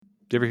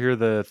you ever hear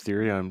the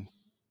theory on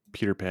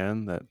Peter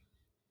Pan that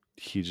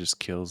he just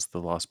kills the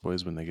Lost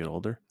Boys when they get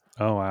older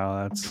Oh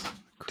wow,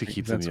 to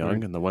keep them young,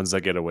 weird. and the ones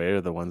that get away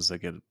are the ones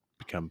that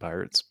become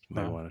pirates. And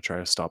they Oh. want to try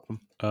to stop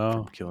them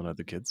Oh, from killing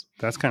other kids.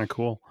 that's kind of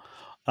cool.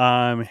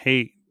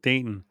 Hey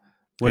Dayton,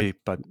 Hey,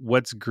 but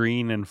what's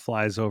green and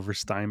flies over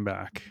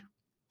Steinbach?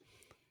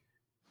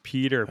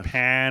 Peter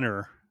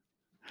Panner.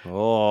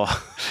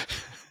 oh,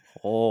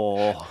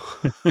 oh.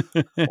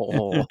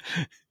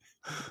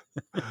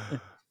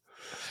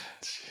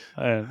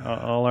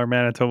 All our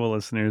Manitoba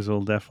listeners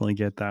will definitely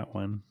get that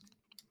one.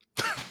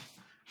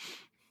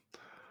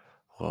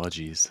 Oh,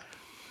 geez.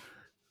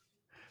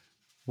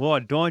 Well,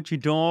 don't you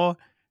know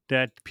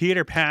that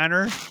Peter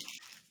Panner,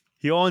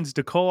 he owns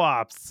the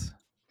co-ops.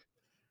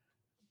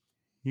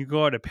 You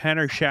go to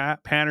Panner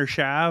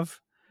Shav.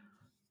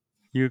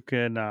 You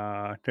can,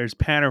 there's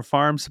Panner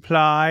Farm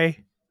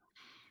Supply.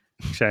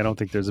 Actually, I don't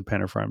think there's a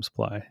Panner Farm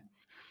Supply.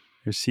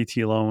 There's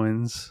CT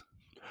Lowens.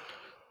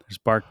 There's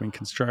Barkman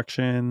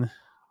Construction.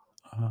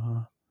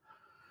 What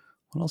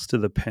else do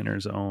the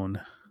Penners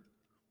own?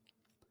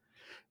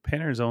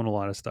 Penners own a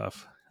lot of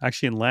stuff.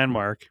 Actually, in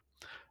Landmark,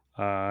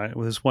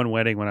 with this one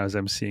wedding when I was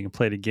emceeing, I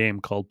played a game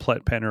called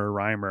Plet Penner or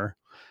Rhymer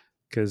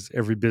because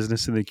every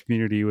business in the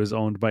community was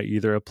owned by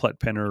either a Plet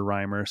Penner or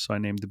Rhymer. So I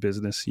named the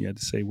business. You had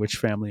to say which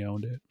family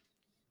owned it.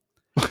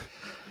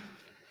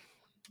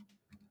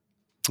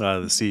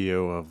 The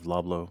CEO of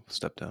Loblo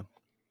stepped down.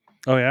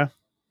 Oh, yeah?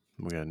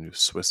 We got a new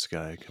Swiss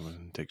guy coming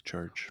and take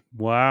charge.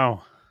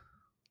 Wow.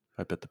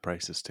 I bet the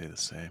prices stay the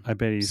same. I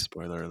bet he's...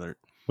 Spoiler alert.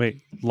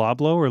 Wait,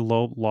 Loblo or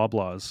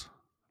Loblaws?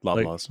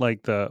 Loblaws.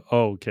 Like the...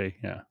 Oh, okay,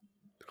 yeah.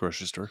 The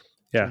grocery store.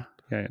 Yeah,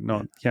 yeah.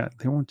 No, yeah,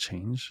 they won't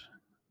change.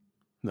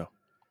 No.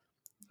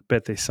 I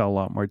bet they sell a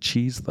lot more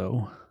cheese,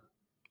 though.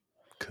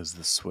 Because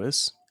the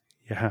Swiss?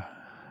 Yeah.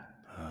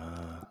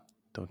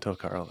 Don't tell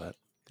Carl that.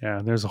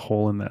 Yeah, there's a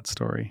hole in that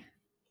story.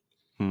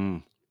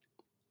 Just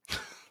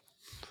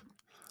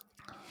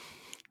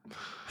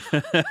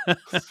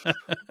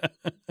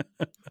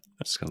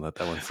gonna let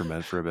that one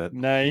ferment for a bit.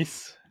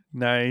 Nice.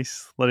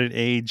 Let it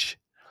age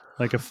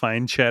like a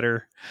fine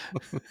cheddar.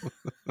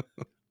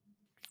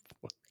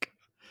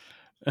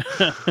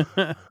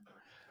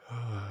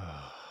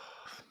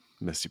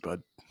 Miss you,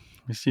 bud.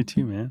 Miss you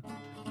too, man.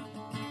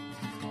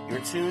 You're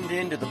tuned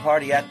in to the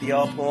Party at the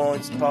All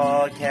Points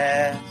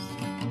podcast.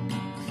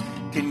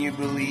 Can you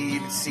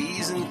believe it's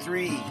season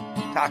 3?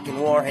 Talking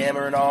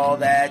Warhammer and all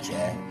that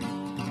jazz.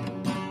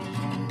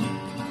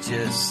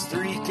 Just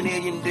 3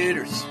 Canadian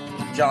duders,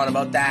 John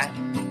about that.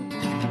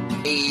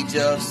 Age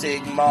of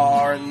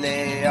Sigmar, and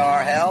they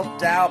are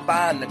helped out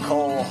by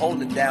Nicole,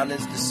 holding it down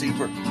as the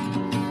super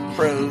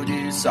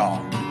producer.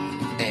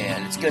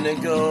 And it's gonna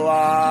go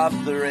off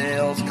the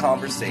rails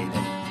conversating.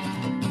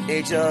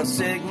 Age of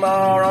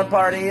Sigmar on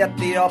Party at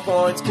the All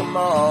Points, come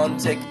on,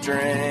 take a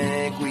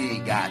drink. We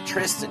got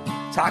Tristan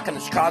talking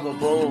the Chicago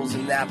Bulls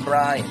and that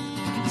Brian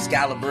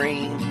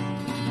Scalabrine.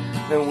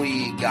 Then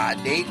we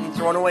got Dayton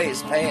throwing away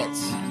his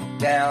pants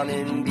down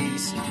in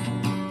BC.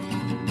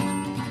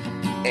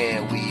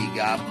 And we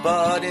got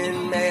Bud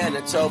in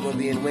Manitoba,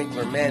 being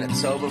Winkler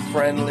Manitoba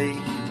friendly.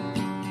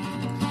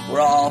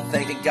 We're all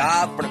thanking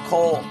God for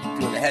Nicole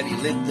doing the heavy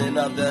lifting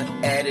of the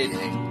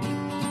editing.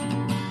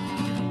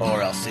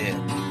 Or else it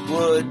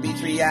would be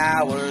 3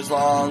 hours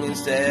long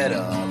instead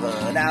of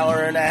an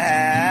hour and a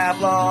half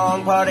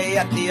long. Party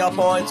at the All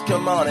Points,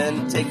 come on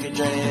and take a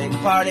drink.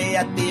 Party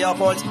at the All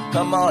Points,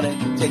 come on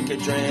and take a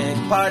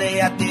drink.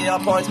 Party at the All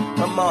Points,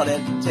 come on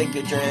and take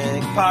a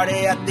drink.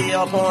 Party at the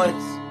All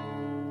Points.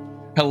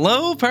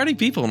 Hello, party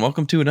people, and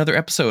welcome to another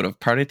episode of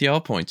Party at the All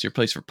Points, your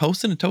place for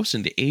posting and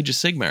toasting the Age of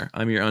Sigmar.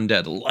 I'm your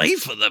undead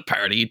life of the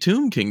party,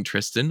 Tomb King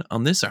Tristan.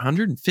 On this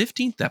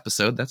 115th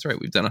episode, that's right,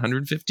 we've done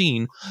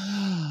 115,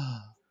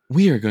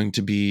 we are going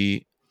to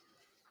be,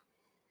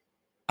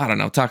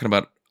 talking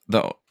about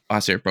the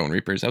Ossiarch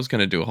Bonereapers. I was going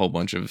to do a whole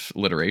bunch of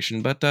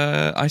alliteration, but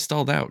I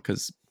stalled out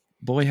because,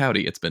 boy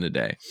howdy, it's been a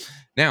day.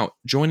 Now,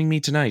 joining me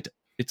tonight,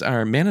 it's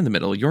our man in the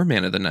middle, your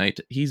man of the night.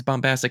 He's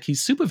bombastic.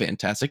 He's super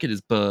fantastic. It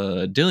is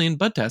Budillion,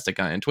 Budtastic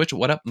guy on Twitch.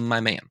 What up,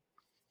 my man?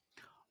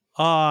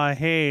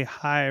 Hi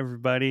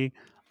everybody.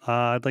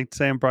 I'd like to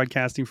say I'm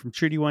broadcasting from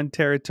Treaty 1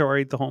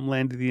 territory, the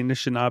homeland of the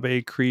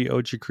Anishinaabe, Cree,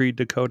 Ojibwe,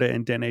 Dakota,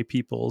 and Dene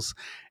peoples,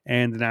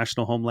 and the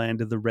national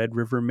homeland of the Red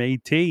River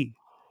Métis.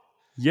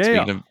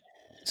 Yeah.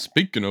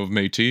 Speaking of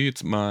Métis,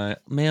 it's my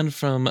man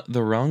from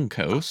the wrong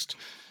coast.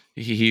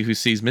 He who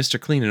sees Mr.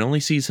 Clean and only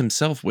sees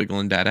himself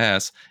wiggling that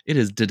ass. It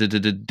is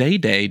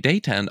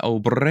Dayton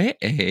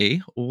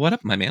Obre. What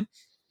up, my man?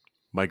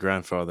 My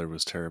grandfather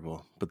was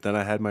terrible, but then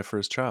I had my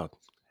first child,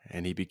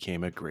 and he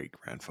became a great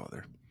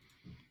grandfather.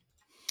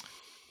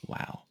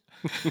 Wow.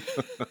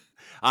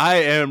 I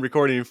am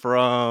recording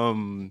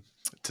from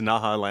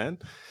Tanaha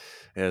land,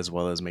 as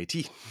well as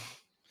Métis.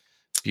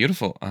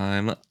 Beautiful.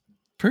 I'm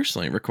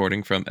personally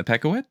recording from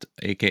Epekawet,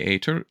 a.k.a.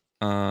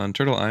 on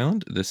Turtle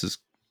Island. This is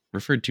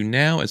referred to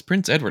now as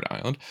Prince Edward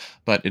Island,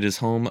 but it is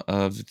home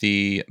of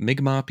the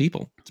Mi'kmaq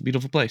people. It's a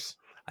beautiful place.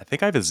 I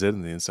think I have a zit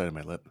in the inside of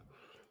my lip.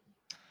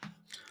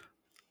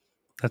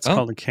 That's Oh.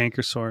 called a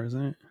canker sore,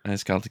 isn't it?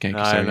 It's called the canker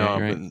I sore. know,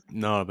 Yeah, you're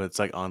right. but it's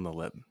like on the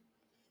lip.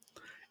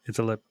 It's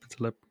a lip. It's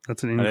a lip.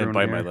 That's an I didn't ingrown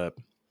bite hair. my lip.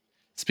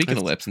 Speaking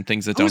of lips and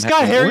things that Who's don't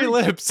got happen, hairy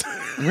lips?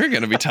 we're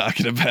going to be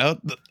talking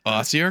about the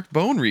Ossiarch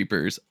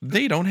Bonereapers.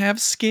 They don't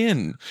have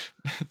skin.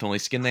 The only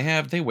skin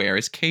they wear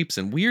is capes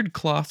and weird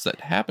cloths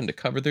that happen to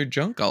cover their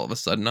junk all of a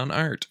sudden on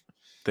art.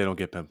 They don't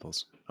get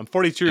pimples. I'm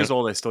 42 years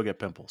old. I still get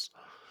pimples.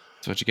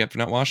 That's what you get for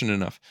not washing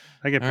enough.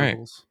 I get All right.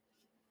 pimples.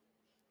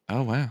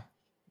 Oh, wow.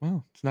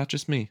 Well, it's not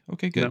just me.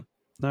 Okay, good.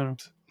 No.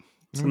 It's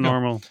There we go.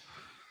 normal.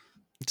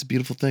 It's a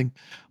beautiful thing.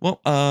 Well,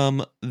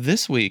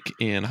 this week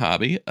in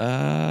hobby,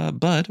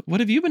 Bud, what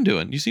have you been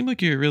doing? You seem like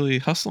you're really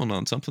hustling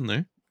on something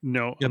there.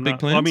 No, You I'm got big not.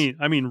 plans?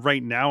 I mean,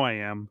 right now I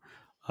am.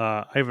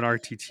 I have an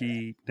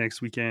RTT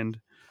next weekend.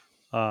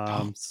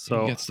 You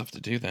So got stuff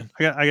to do then.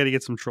 I got to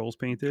get some trolls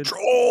painted.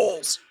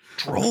 Trolls.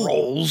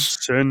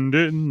 Send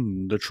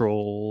in the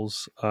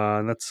trolls.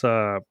 That's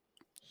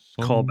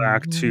call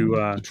back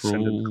to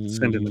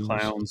send in the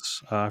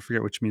clowns. I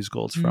forget which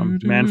musical it's from.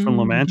 Man from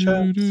La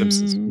Mancha.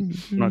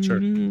 Simpsons. I'm not sure.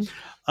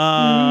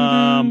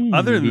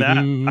 Other than that,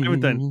 I haven't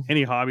done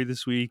any hobby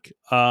this week.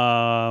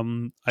 I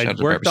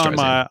worked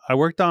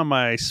on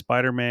my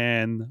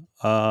Spider-Man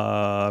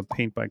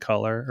paint by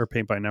color or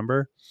paint by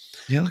number.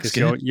 Yeah, looks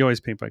good. You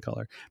always paint by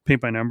color,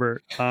 paint by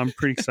number. I'm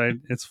pretty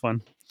excited. It's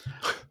fun.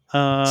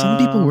 Some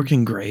people work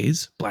in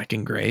grays, black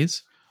and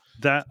grays.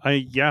 I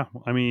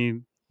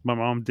mean, my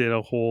mom did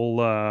a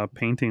whole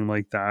painting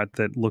like that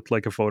looked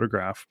like a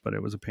photograph, but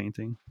it was a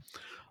painting.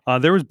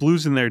 There was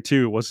blues in there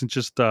too. It wasn't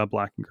just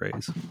black and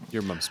grays.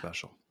 Your mom's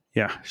special.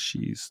 Yeah,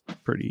 she's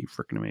pretty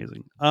freaking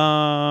amazing.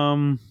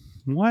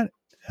 What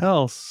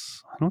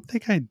else? I don't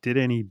think I did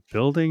any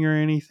building or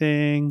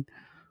anything.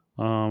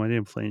 I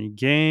didn't play any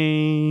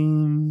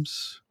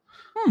games.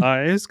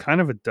 It was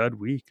kind of a dud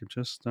week.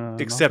 Just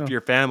Except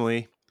your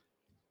family.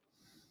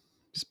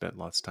 You spent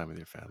lots of time with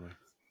your family.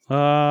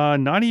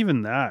 not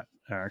even that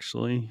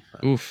actually.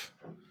 Oof.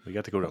 We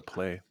got to go to a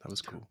play. That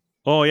was cool.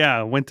 Oh yeah,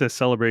 I went to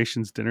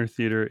Celebrations Dinner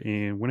Theater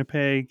in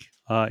Winnipeg.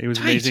 It was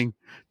Tight. Amazing.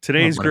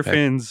 Today's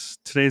Winnipeg.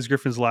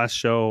 Griffin's last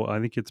show. I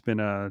think it's been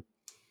a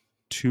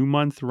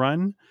 2-month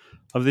run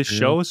of this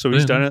show. So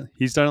he's done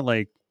it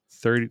like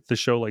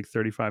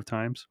 35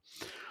 times.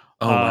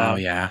 Oh wow,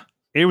 yeah.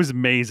 It was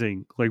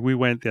amazing. Like we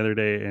went the other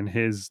day and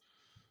he's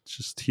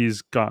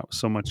got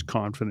so much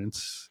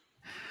confidence.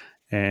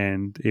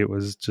 And it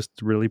was just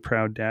a really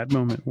proud dad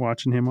moment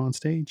watching him on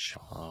stage.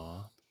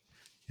 Aww.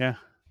 Yeah.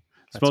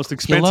 It's the That's most cool.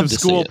 expensive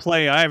school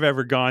play I've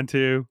ever gone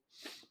to.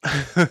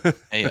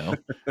 Heyo.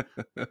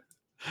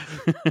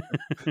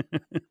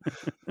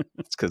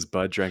 It's because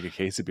Bud drank a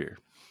case of beer.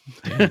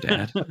 Damn,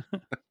 Dad.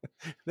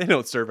 They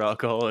don't serve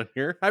alcohol in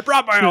here. I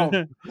brought my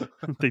own.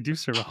 They do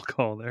serve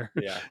alcohol there.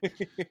 Yeah.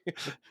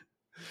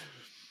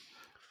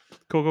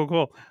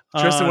 Cool.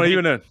 Tristan, what are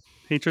you doing?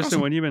 Hey, Tristan,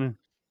 Awesome. what have you been?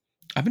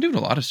 I've been doing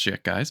a lot of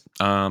shit, guys.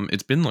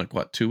 It's been like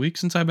 2 weeks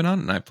since I've been on,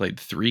 and I played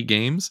 3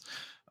 games.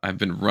 I've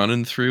been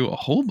running through a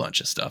whole bunch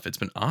of stuff. It's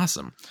been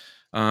awesome.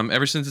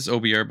 Ever since this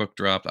OBR book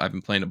dropped, I've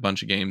been playing a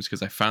bunch of games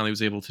because I finally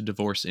was able to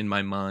divorce in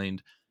my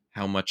mind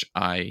how much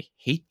I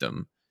hate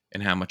them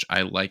and how much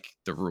I like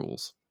the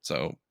rules.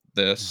 So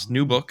this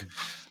new book,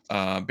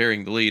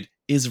 Bearing the Lead,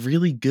 is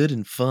really good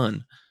and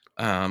fun.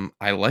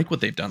 I like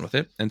what they've done with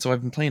it, and so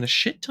I've been playing a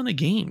shit ton of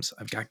games.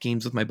 I've got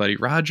games with my buddy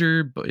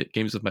Roger,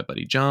 games with my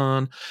buddy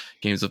John,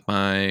 games with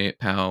my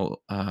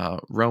pal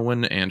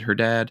Rowan and her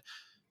dad,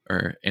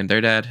 and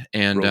their dad,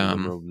 and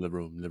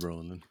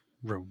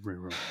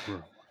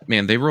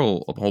man, they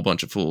roll a whole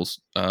bunch of fools.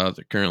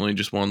 They currently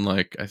just won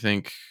I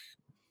think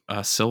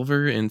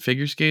silver in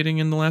figure skating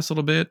in the last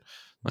little bit.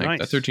 Nice.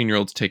 That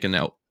 13-year-old's taken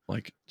out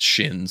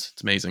shins.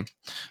 It's amazing.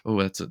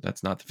 Oh,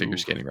 that's not the figure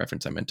skating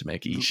reference I meant to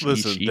make.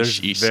 Listen, there's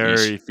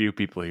very few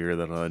people here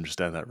that will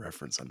understand that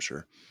reference, I'm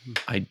sure.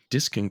 I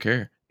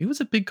disconcur. It was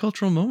a big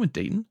cultural moment,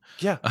 Dayton.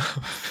 Yeah,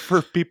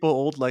 for people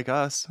old like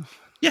us.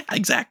 Yeah,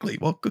 exactly.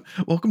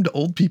 Welcome to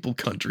old people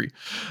country.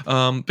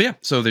 But yeah,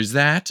 so there's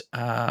that.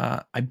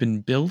 I've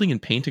been building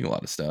and painting a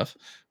lot of stuff,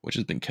 which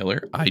has been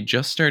killer. I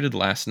just started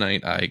last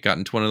night. I got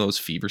into one of those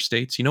fever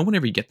states. You know,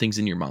 whenever you get things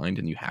in your mind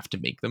and you have to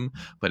make them,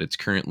 but it's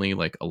currently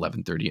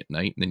 11:30 at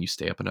night, and then you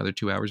stay up another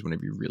 2 hours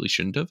whenever you really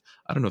shouldn't have.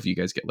 I don't know if you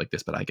guys get like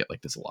this, but I get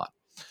like this a lot.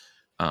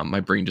 My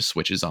brain just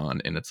switches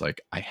on, and it's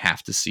like I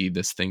have to see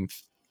this thing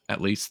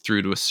at least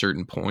through to a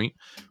certain point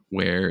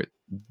where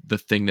the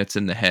thing that's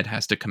in the head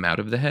has to come out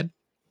of the head.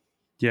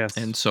 Yes.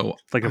 And so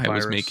like a I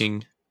virus. was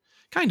making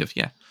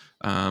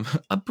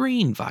a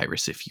brain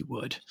virus, if you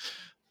would.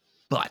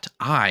 But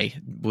I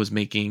was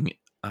making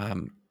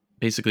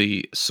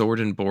basically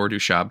sword and board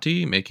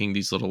ushabti, making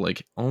these little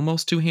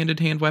almost two-handed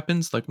hand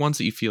weapons, ones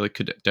that you feel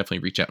could definitely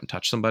reach out and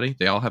touch somebody.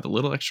 They all have a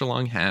little extra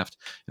long haft,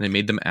 and I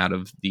made them out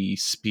of the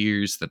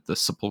spears that the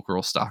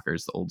sepulchral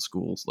stalkers, the old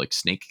schools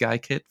snake guy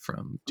kit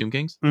from Tomb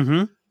Kings.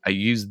 Mm-hmm. I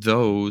used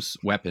those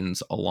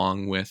weapons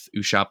along with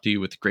ushabti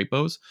with great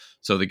bows.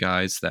 So the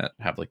guys that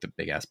have the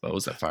big ass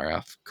bows that fire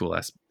off cool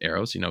ass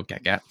arrows,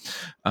 gat.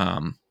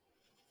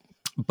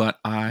 But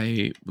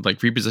I like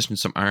repositioned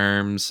some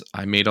arms.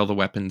 I made all the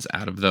weapons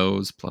out of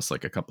those, plus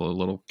like a couple of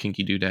little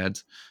kinky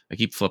doodads. I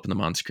keep flipping them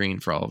on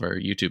screen for all of our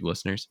YouTube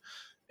listeners.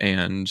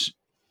 And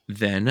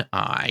then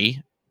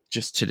I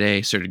just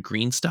today started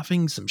green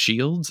stuffing some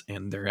shields,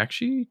 and they're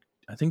actually,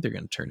 I think they're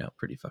going to turn out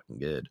pretty fucking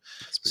good.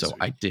 So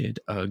sweet. I did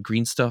a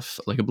green stuff,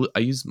 like a blue. I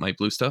used my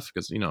blue stuff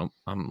because, you know,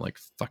 I'm like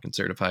fucking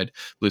certified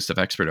blue stuff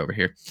expert over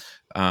here.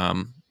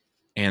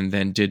 And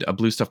then did a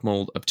blue stuff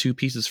mold of 2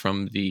 pieces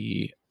from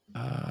the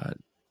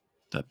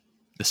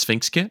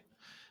Sphinx kit,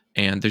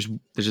 and there's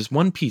just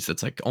one piece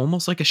that's like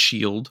almost like a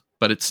shield,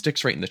 but it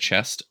sticks right in the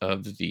chest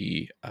of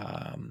the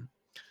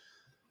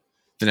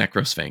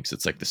Necro Sphinx.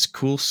 It's like this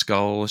cool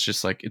skull. It's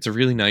just like, it's a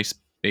really nice,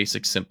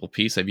 basic, simple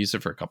piece. I've used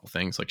it for a couple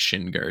things like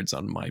shin guards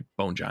on my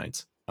bone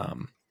giants,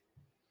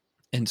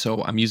 and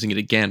so I'm using it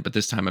again, but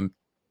this time I'm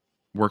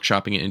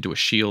workshopping it into a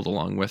shield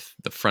along with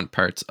the front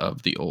parts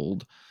of the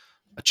old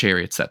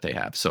chariots that they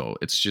have. So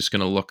it's just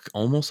going to look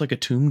almost like a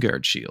Tomb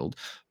Guard shield,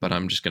 but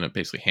I'm just going to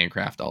basically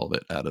handcraft all of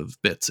it out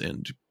of bits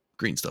and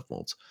green stuff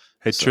molds.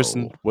 Hey, So,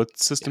 Tristan, what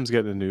system's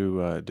getting a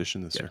new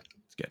edition this year?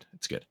 It's good.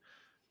 It's good.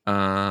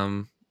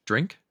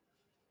 Drink.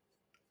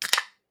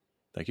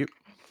 Thank you.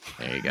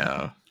 There you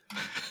go.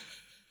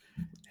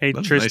 Hey, That's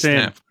a nice Tristan.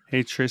 snap.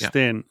 Hey,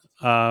 Tristan.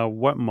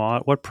 What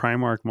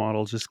Primarch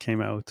model just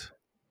came out?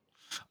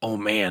 Oh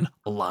man,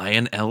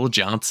 Lion L.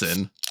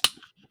 Johnson.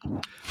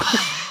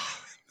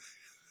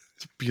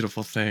 It's a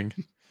beautiful thing.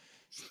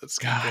 That's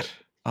God. good.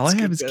 All That's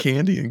I have good is bit.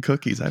 candy and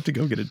cookies. I have to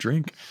go get a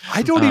drink.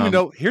 I don't even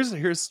know. Here's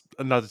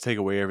not to take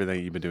away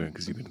everything you've been doing,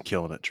 because you've been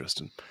killing it,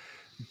 Tristan.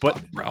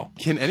 But Bro.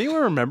 can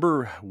anyone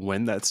remember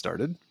when that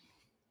started?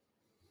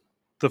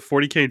 The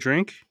 40K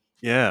drink?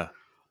 Yeah.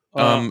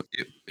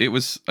 It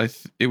was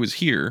it was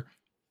here,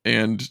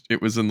 and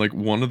it was in like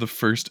one of the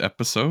first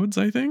episodes,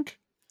 I think,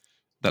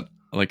 that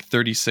like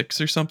 36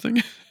 or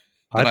something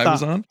that I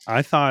was on.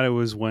 I thought it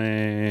was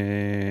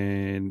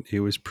when it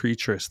was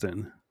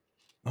pre-Tristan.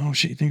 Oh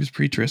shit! You think it was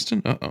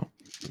pre-Tristan?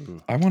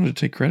 Ooh. I wanted to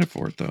take credit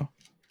for it though.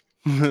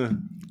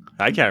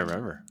 I can't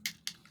remember.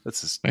 I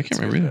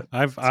can't remember either.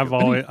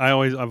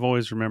 I've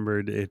always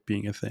remembered it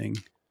being a thing.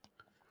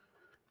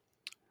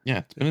 Yeah,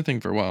 it's been a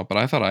thing for a while, but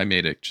I thought I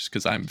made it just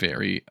because I'm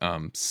very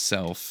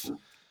self-centric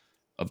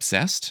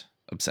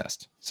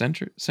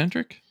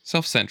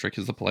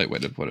is the polite way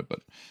to put it, but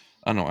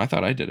I don't know. I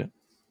thought I did it.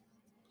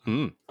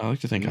 I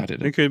like to think I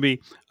did It it. could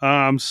be.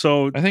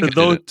 So I think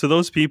to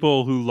those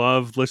people who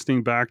love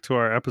listening back to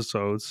our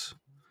episodes,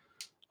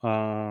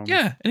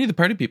 yeah, any of the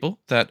party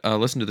people that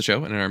listen to the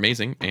show and are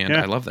amazing, and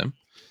I love them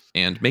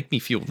and make me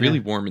feel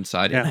really warm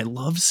inside. And I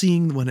love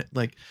seeing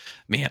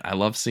I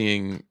love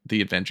seeing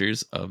the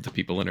adventures of the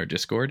people in our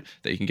Discord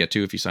that you can get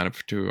to if you sign up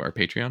to our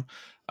Patreon.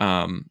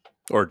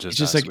 Or just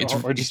it's just like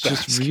it's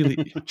just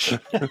really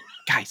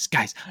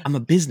guys, I'm a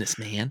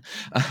businessman.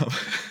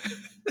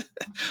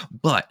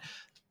 But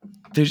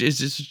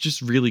it's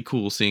just really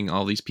cool seeing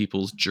all these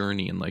people's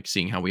journey and like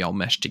seeing how we all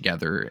mesh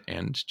together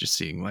and just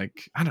seeing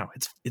like, I don't know,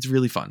 it's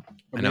really fun.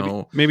 I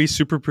know maybe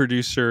super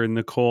producer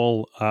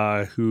Nicole,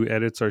 who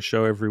edits our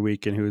show every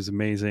week and who is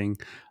amazing.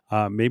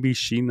 Maybe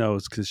she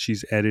knows because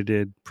she's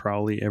edited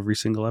probably every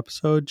single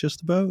episode,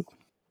 just about.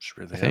 She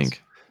really I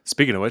think.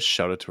 Speaking of which,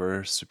 shout out to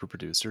our super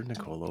producer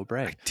Nicole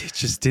O'Bray. I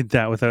just did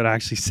that without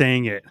actually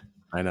saying it.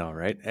 I know,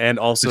 right? And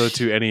also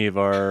to any of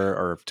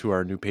our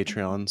new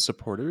Patreon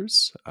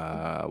supporters,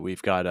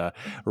 we've got a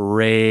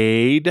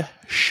Raid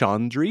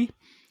Chandri,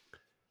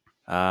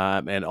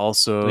 and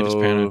also I just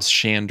pronounced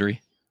Chandri.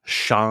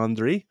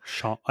 Chandri.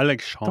 I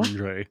like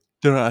Chandre.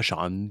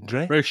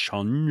 Chandre. Very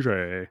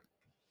Chandre.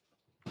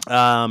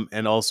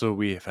 And also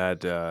we've had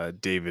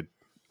David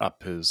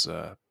up his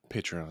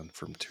Patreon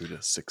from 2 to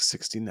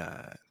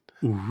 669.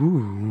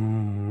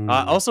 Ooh.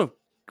 Also,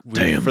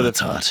 That's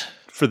hot.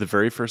 For the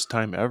very first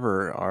time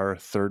ever, our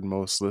third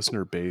most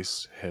listener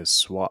base has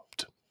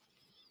swapped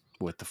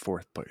with the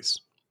fourth place.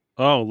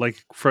 Oh, like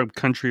from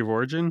country of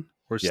origin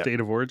or state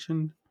of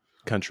origin?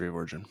 Country of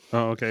origin.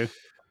 Oh, okay.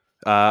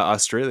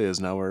 Australia is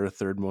now our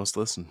third most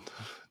listened.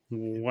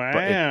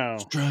 Wow.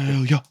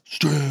 Australia.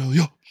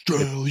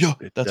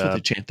 That's what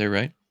they chant there,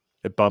 right?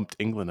 It bumped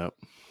England up.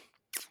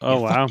 Oh, Yeah,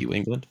 wow. Fuck you,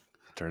 England.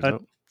 Turns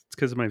out. It's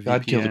because of my VPN.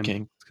 God kill the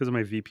king. It's because of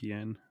my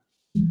VPN.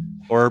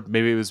 Or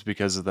maybe it was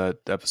because of that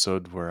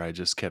episode where I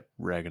just kept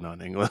ragging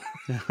on England.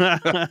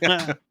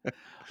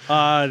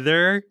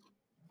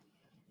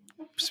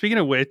 Speaking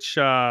of which,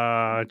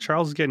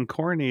 Charles is getting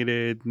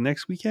coronated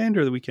next weekend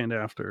or the weekend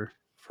after?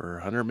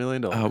 For $100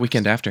 million.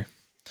 Weekend after.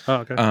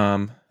 Oh, okay.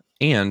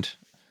 And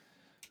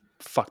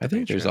Fuck. I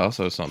think there's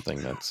also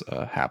something that's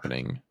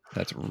happening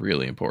that's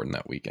really important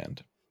that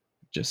weekend.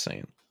 Just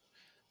saying.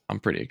 I'm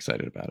pretty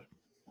excited about it.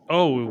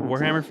 Oh,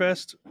 Warhammer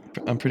Fest?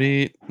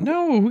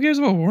 No, who cares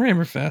about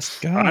Warhammer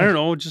Fest? God. I don't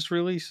know, just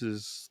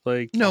releases.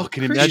 Like, no,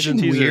 can you Christian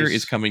imagine Weir teasers?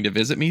 is coming to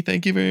visit me.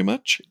 Thank you very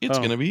much. It's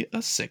Oh. going to be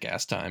a sick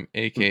ass time,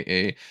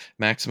 aka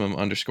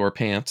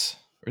maximum_pants.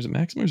 Or is it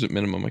maximum or is it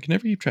minimum? I can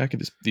never keep track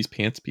of these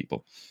pants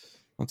people.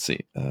 Let's see.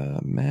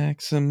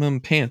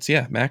 Maximum pants.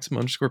 Yeah,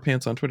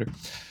 maximum_pants on Twitter.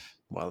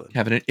 Well,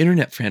 having an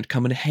internet friend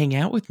coming to hang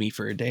out with me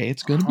for a day.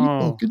 It's gonna be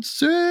Oh, fucking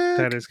sick.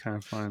 that is kind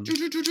of fun. yeah,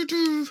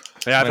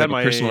 I've Might had have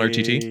a personal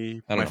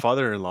RTT. I don't my know.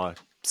 father-in-law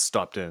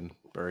stopped in,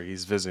 or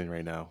he's visiting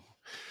right now,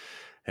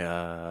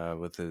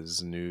 with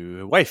his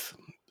new wife.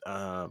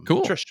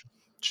 Cool. Trish.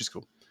 She's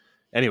cool.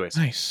 Anyways,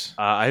 Nice.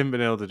 I haven't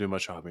been able to do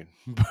much hobbying,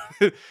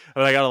 but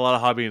I got a lot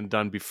of hobbying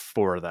done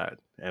before that,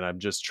 and I'm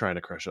just trying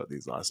to crush out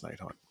these last night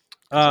hunt.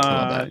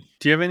 love that.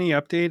 Do you have any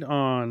update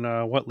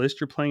on what list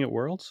you're playing at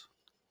Worlds?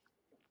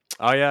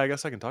 Oh yeah, I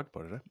guess I can talk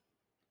about it.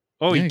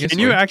 Oh, Yeah, I guess can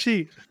so. you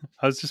actually?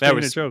 I was just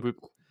making a joke.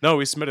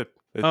 We submitted.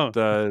 Oh.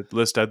 The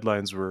list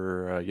deadlines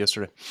were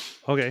yesterday.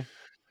 Okay.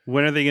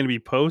 When are they going to be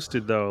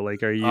posted though?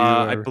 Like, are you?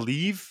 I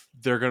believe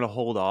they're going to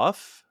hold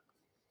off.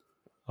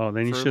 Oh,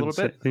 then you for a shouldn't little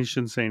say. bit. Then you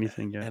shouldn't say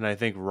anything yet. And I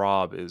think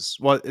Rob is.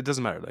 Well, it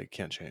doesn't matter. Like,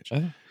 can't change.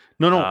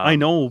 No, I Um,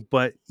 know,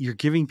 but you're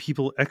giving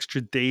people extra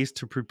days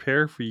to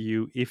prepare for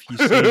you if you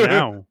say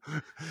now.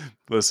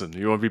 Listen,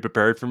 you want to be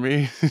prepared for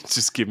me?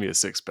 Just give me a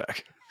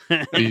 6-pack.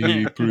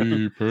 Be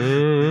prepared.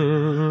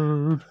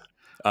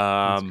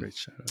 That's a great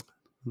shout out.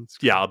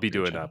 Yeah, I'll be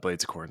doing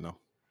Blades of Corn though.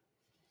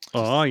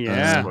 Oh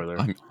yeah. Spoiler.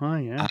 Oh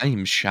yeah.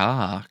 I'm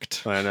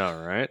shocked. I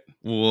know, right?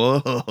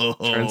 Whoa.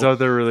 Turns out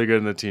they're really good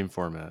in the team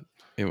format.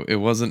 It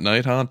wasn't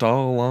Night Haunt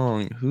all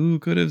along. Who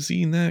could have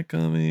seen that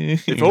coming?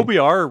 If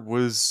OBR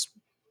was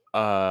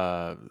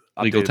Legal,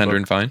 updated tender, about-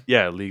 and fine.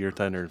 yeah, legal,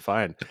 tender, and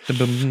fine.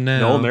 No,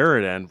 Null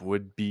Narradan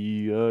would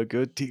be a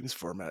good teams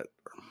format.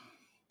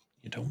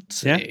 you don't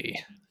say.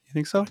 You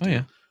think so? Oh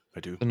yeah,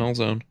 I do. the null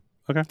zone.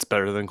 It's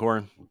better than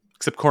Corn,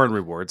 except Corn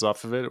rewards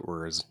off of it,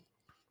 whereas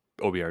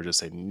OBR just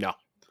say no.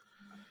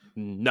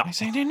 I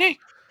say nay.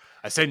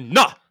 I say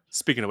no.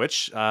 Speaking of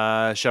which,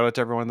 shout out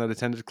to everyone that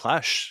attended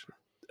Clash.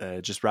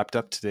 Just wrapped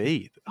up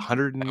today.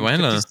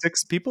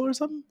 156 people or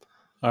something.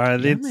 Yeah,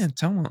 man,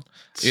 tell me.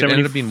 It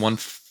ended up being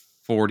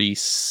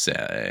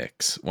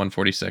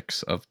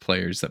 146 of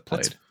players that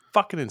played. That's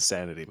fucking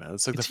insanity, man.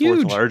 It's like It's the fourth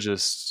huge.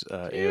 largest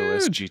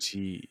AOS Huge.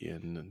 GT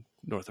in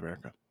North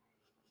America.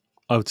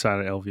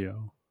 Outside of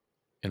LVO.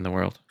 In the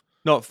world.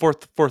 No,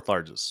 fourth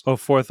largest. Oh,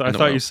 fourth. I the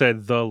thought you world.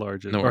 said the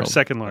largest In the or world.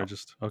 second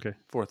largest. Okay.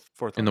 Fourth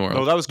In the largest.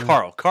 world. No, that was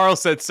Carl. Carl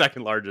said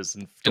second largest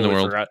and In the totally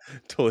world. forgot.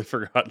 Totally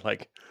forgot.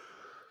 Like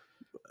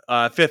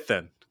fifth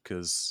then,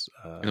 because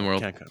In the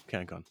world.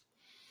 CanCon.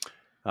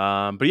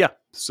 But yeah,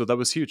 so that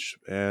was huge,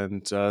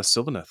 and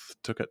Sylvaneth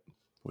took it,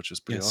 which is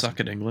pretty awesome.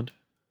 Suck at England.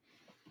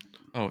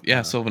 Oh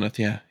yeah, Sylvaneth.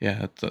 Yeah.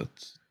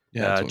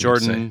 That's what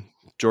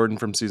Jordan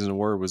from Season of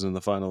War was in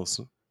the finals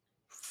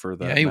for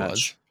that he match.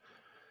 was.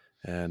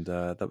 And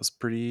that was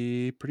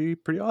pretty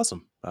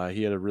awesome.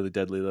 He had a really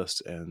deadly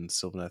list, and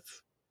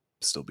Sylvaneth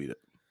still beat it,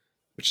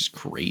 Which is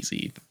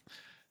crazy.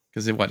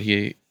 Because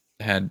he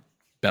had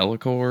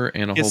Bellicor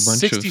and a he whole has bunch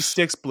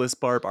 66 Bliss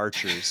Barb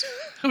archers. of.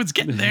 I was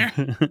getting there.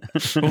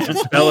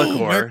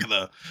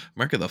 Bellicor.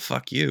 Mark of the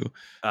fuck you.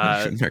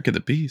 Uh, Mark of the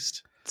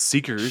beast.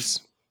 Seekers.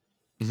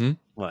 Mm-hmm.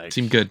 Like,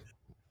 Seemed good.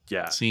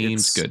 yeah,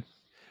 Seems good.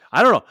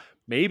 I don't know.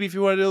 Maybe if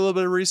you want to do a little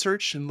bit of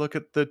research and look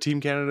at the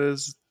Team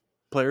Canada's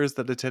players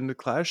that attended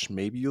Clash,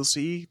 maybe you'll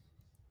see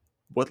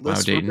what Wow,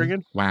 lists we're Dayton.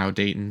 bringing. Wow,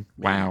 Dayton.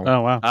 Wow.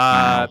 Oh wow.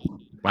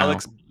 Wow.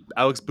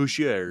 Alex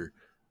Boucher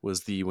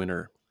was the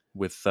winner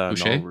with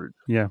Boucher? Norwood.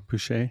 Yeah,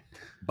 Boucher.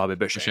 Bobby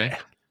Boucher. Boucher?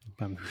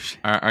 Boucher.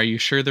 Are you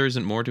sure there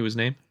isn't more to his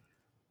name?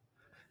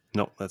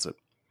 No, that's it.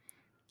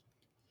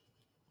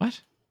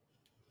 What?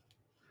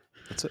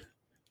 That's it.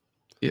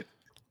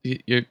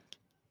 You're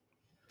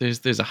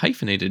there's a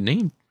hyphenated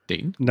name,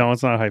 Dayton. No,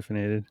 it's not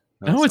hyphenated.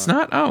 No, it's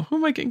not. Oh, who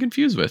am I getting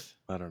confused with?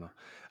 I don't know.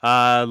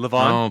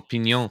 Levon Oh,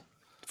 Pignon.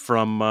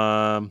 from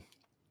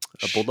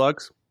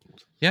Bulldogs.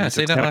 Yeah, He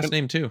say took that last second.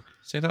 name too.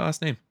 Say that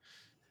last name.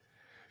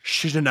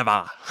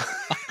 Shijanava.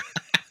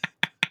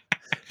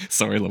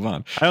 Sorry,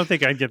 Levon. I don't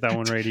think I'd get that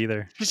one right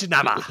either.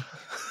 Shijanava.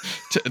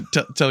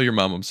 Tell your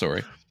mom I'm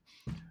sorry.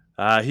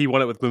 He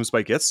won it with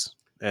Gloomspike Gits.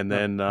 And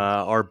then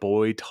our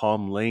boy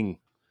Tom Ling.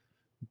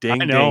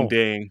 Ding, I know. ding,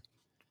 ding.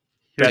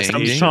 Here Best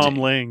comes Ding. Tom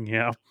Ling.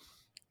 Yeah.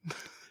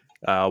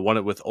 Won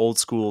it with old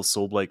school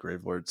Soulblight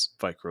Gravelords,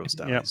 Vikros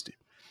Dynasty.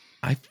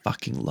 I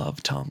fucking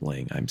love Tom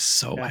Ling. I'm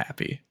so Yeah.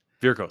 happy.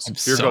 Virkos. I'm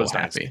Virkos so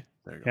Dynasty. happy.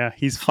 There you go. Yeah.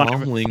 He's Tom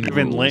five, Ling five,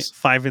 and Ling, rules.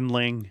 5 and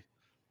Ling.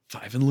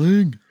 5 and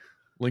Ling.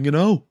 Ling and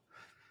O.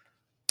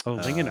 Oh,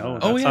 Ling and O.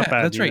 Oh That's yeah, not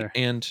bad that's either. right.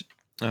 And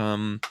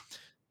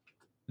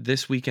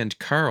this weekend,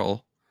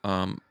 Carl,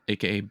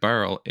 aka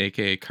Barrel,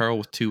 aka Carl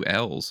with 2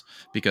 L's,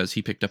 because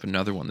he picked up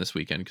another one this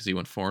weekend because he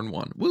went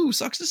 4-1. Woo,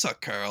 sucks to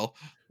suck, Carl.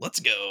 Let's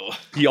go.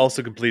 He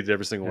also completed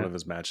every single one Yeah. of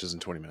his matches in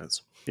 20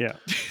 minutes. Yeah.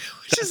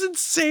 Which is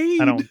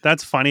insane. I don't.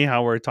 That's funny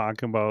how we're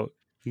talking about.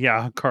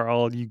 Yeah,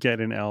 Carl, you get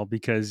an L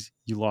because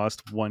you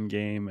lost one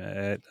game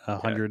at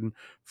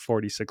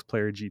 146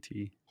 player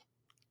GT.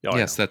 Oh, I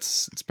Yes, know.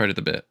 it's part of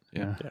the bit.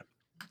 Yeah, Yeah.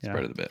 it's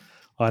part of the bit.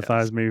 Well, I thought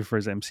it was maybe for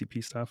his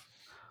MCP stuff.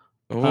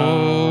 Oh,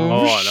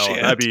 no.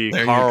 shit. That'd be There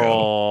you go.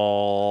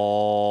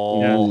 Carl.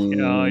 Yeah.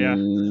 Oh, yeah.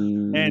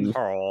 And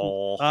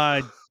Carl.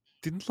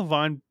 didn't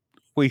Levon?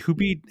 Wait, who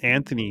beat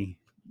Anthony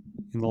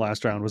in the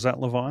last round? Was that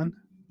Levon?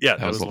 Yeah,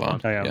 That was Levon.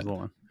 Oh yeah, it Yeah. was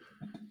Levon.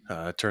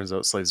 It turns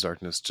out Slaves of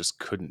Darkness just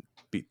couldn't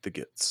beat the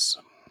Gits.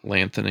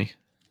 Lanthony.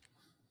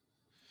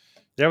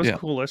 That was Yeah.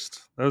 cool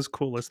list. That was a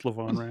cool list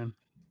Levon ran.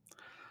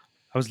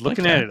 I was Like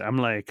looking that. at it. I'm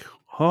like,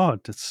 oh,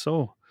 that's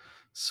so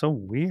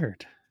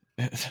weird.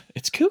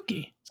 It's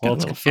kooky. It's got Well, a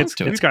little funk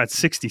to it's it. got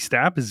 60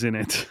 stabs in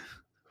it.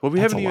 Well, we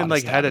That's haven't a even lot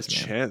of had a stabs,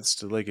 man. chance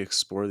to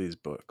explore these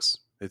books.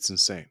 It's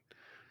insane.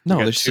 No,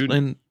 got there's still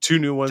in. Two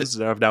new ones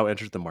that have now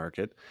entered the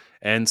market,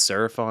 and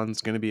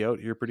Seraphon's going to be out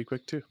here pretty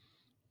quick too.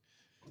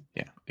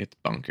 Yeah, it's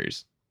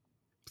bonkers.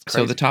 It's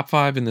So the crazy. top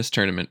 5 in this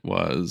tournament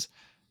was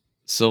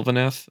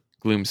Sylvaneth,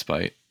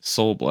 Gloomspite,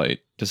 Soulblight,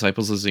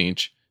 Disciples of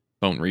Tzeentch,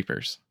 Bone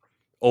Reapers.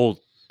 Old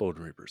Bone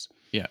Reapers.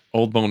 Yeah,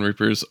 old Bone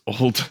Reapers,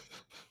 old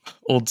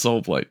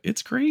Soulblight.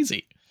 It's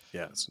crazy.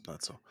 Yeah, it's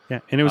not so. Yeah,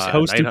 and it was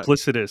host 900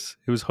 duplicitous.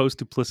 It was host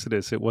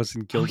duplicitous. It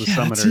wasn't Guild of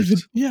that's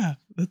Summoners.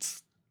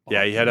 that's.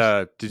 Yeah, he had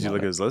bonkers. a. Did you Love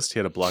look it. at his list? He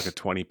had a block of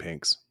 20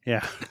 pinks.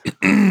 Yeah,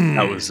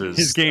 That was his.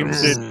 his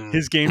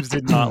games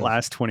did not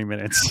last 20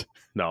 minutes.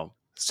 No.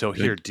 So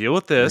Good here, deal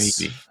with this.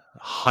 gravy.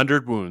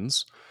 100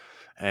 wounds,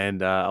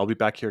 and I'll be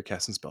back here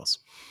casting spells.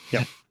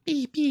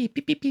 Beep, beep,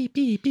 beep, beep, beep,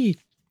 beep, beep.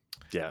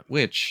 Yeah.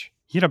 Which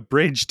He had a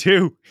bridge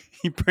too.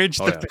 He bridged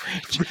Oh,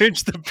 the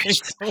bridge the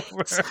pinks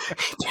over.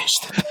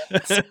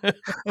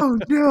 oh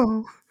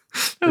no.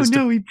 Is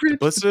he bridged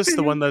Duplicitous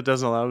the one that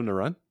doesn't allow him to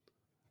run?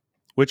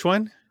 Which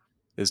one?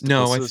 Is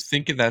No, I Duplicitous-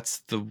 think that's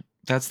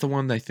the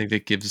one I think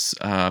that gives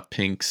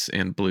pinks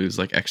and blues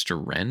like extra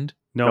rend.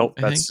 No, Nope,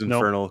 I that's think-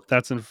 Infernal.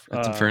 that's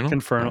Infernal?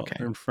 Infernal.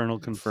 Okay. Infernal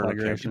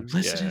conflagration.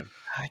 Captain. Duplicitous? Yeah.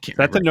 I can't Is that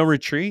remember. the no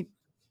retreat?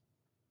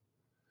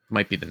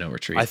 Might be the no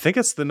retreat. I think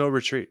it's the no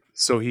retreat.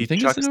 So he You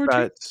think it's the chucks no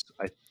that.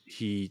 retreat?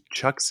 He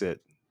chucks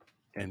it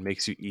and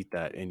makes you eat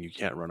that, and you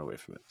can't run away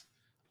from it.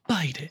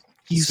 Bite it.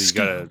 You So you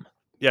scum. gotta.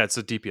 Yeah, it's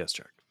a DPS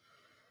check.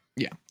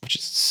 Yeah, which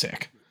is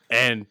sick.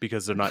 And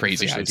because they're not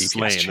Crazy officially high DPS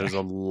slain, check. there's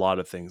a lot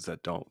of things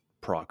that don't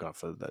proc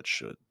off of that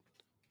should.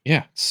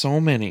 Yeah,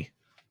 so many,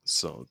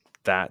 So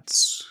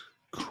that's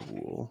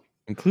cool.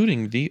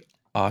 including the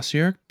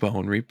Ossiarch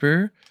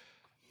Bonereaper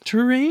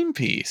terrain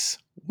piece.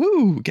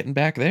 Woo, getting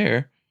back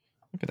there.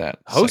 Look at that.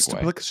 Host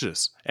segue.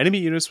 duplicitous. Enemy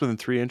units within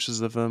 3 inches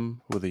of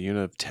them with a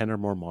unit of 10 or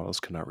more models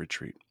cannot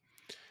retreat.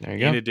 There you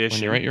go. in When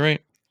addition- you're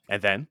right.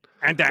 And then,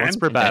 And then once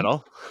per and then-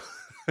 battle,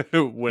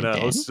 when a and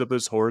host of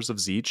those horrors of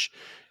Tzeentch,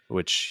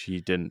 which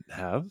he didn't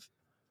have.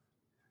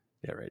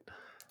 Yeah, right.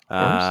 What?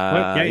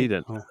 Yeah, He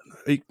didn't. oh.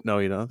 No,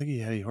 I don't think he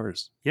had any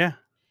horrors. Yeah,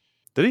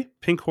 Did he?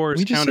 pink horrors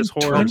We just count as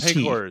said horrors. 20.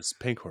 Pink horrors.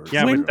 Pink horrors.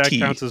 Yeah, but that 20.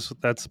 counts as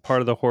that's part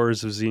of the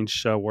horrors of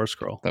Tzeentch War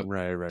Scroll. That-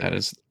 Right. That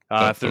is.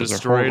 If they're those are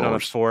destroyed on a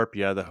horrors. forp,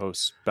 yeah, the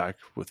host's back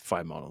with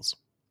 5 models.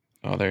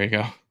 Oh, there you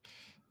go.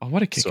 Oh,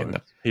 what a kick So in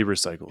the. he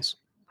recycles.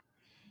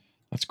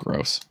 That's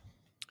gross.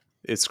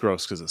 It's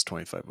gross because it's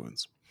 25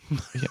 wounds.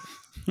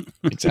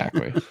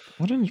 Exactly.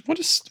 what an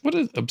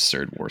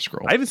absurd war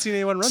scroll. I haven't seen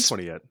anyone run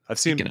 20 yet. I've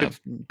seen Speaking of-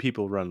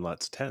 people run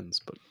lots of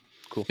 10s, but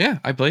cool. Yeah,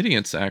 I played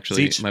against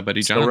actually. Tzeentch. My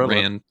buddy Still John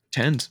relevant.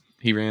 ran 10s.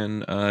 He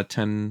ran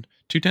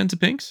 2 tens of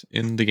pinks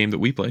in the game that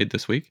we played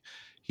this week.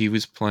 He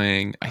was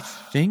playing, I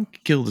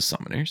think, Guild of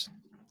Summoners.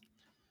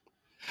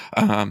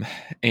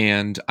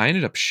 And I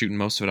ended up shooting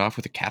most of it off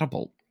with a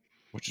catapult,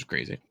 which is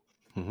crazy.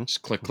 Mhm.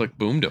 Just click,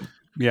 boomed him.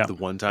 Yeah, The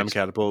one-time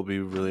catapult will be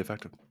really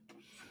effective.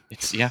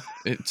 It's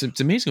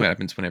amazing what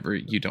happens whenever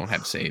you don't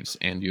have saves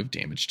and you have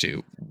damage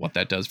to what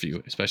that does for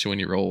you, especially when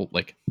you roll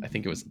like I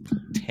think it was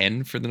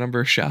 10 for the number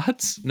of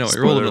shots. No, I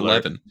rolled an Spoiler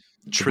alert. 11.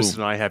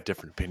 Tristan and I have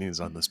different opinions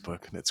on this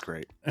book, and it's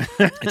great.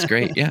 It's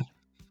great, yeah.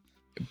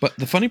 But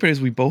the funny part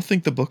is we both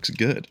think the book's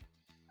good.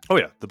 Oh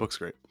yeah, the book's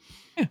great.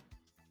 Yeah.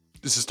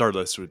 This is our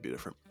list would be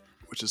different,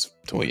 which is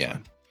totally yeah.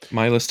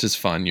 My list is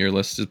fun. Your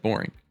list is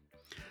boring.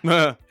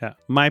 fine. yeah.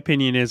 My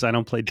opinion is I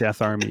don't play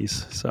Death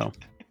Armies, so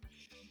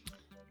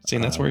See,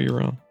 and that's where you're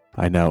wrong.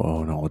 I now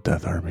own all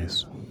Death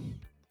Armies.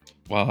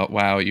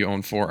 Wow, you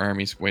own 4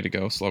 armies. Way to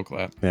go, slow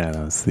clap. Yeah,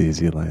 that's the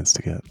easy alliance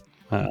to get.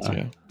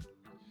 Yeah.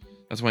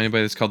 That's why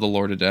anybody that's called the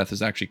Lord of Death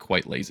is actually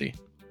quite lazy.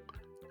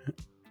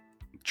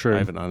 true. I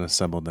have an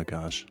unassembled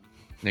Nagash.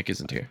 Nick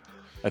isn't here.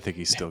 I think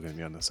he's still going to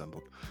be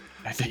unassembled.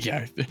 I think,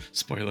 yeah.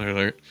 Spoiler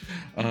alert.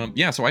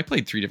 Yeah, so I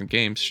played 3 different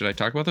games. Should I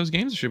talk about those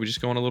games, or should we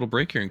just go on a little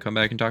break here and come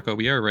back and talk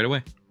OBR right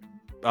away?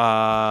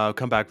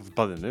 Come back with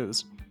Blood in the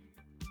News.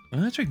 Oh,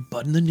 that's right.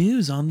 Button the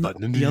news on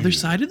Button in the the other news.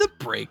 side of the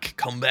break.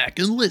 Come back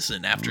and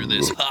listen after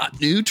this hot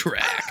new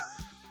track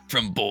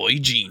from Boy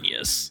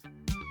Genius.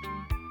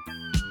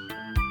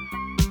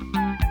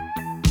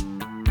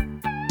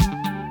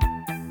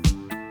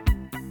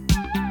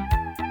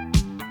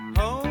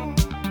 Home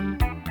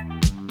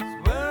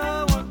is where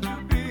I want to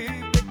be.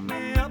 Pick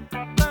me up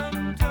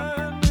and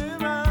turn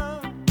me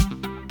round.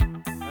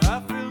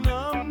 I feel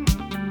numb,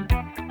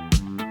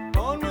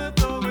 born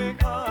with a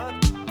weak heart.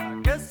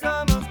 I guess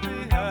I must be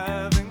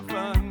having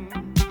fun.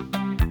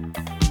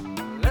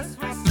 The less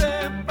we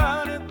say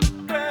about it, the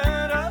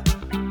better.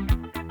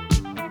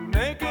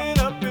 Making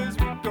up is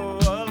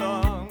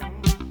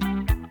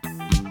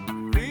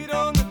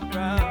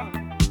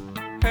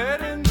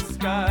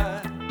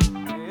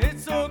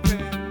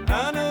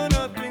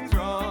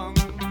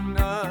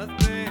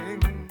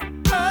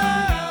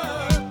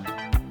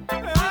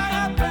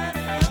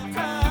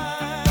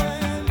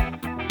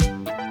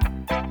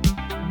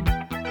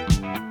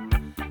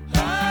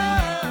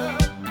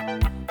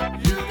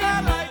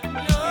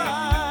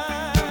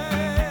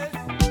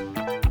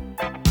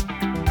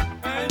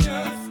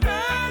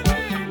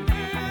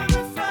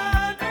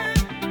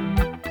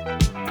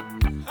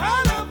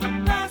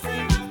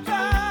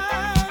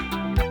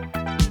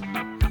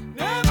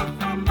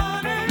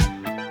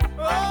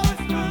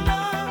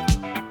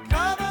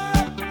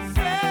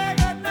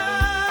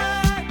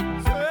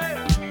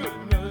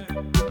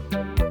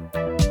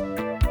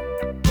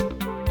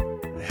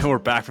And we're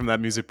back from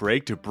that music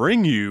break to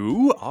bring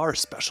you our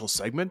special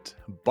segment,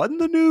 Bud in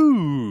the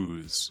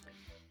News.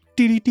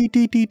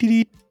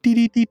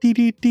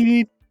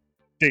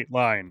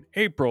 Dateline,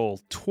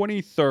 April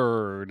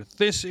 23rd.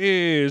 This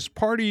is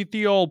Party at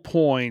the All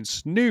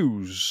Points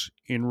News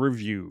in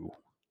Review,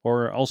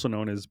 or also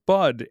known as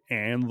Bud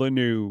and the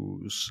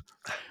News.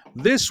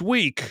 This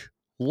week,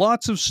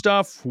 lots of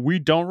stuff we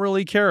don't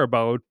really care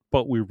about,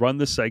 but we run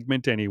the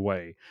segment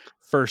anyway.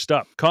 First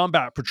up,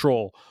 Combat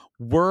Patrol,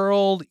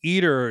 World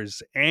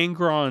Eaters,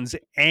 Angron's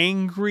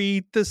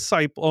angry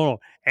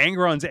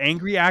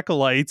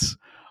acolytes.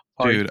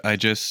 Dude, I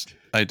just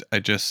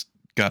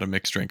got a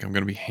mixed drink. I'm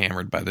gonna be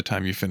hammered by the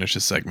time you finish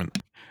this segment.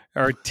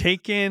 Are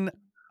taken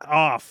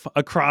off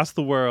across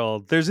the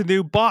world. There's a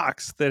new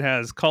box that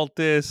has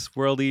cultists,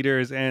 world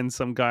eaters, and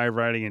some guy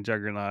riding a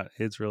juggernaut.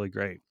 It's really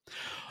great.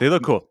 They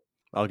look cool.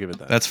 I'll give it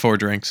that. That's 4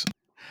 drinks.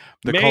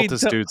 The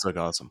cultist dudes look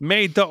awesome.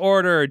 Made to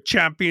order,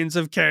 champions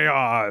of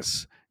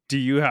chaos. Do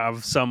you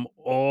have some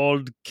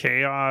old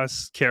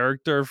chaos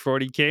character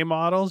 40k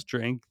models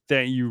drink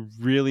that you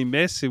really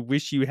miss and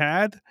wish you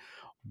had?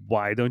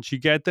 Why don't you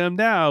get them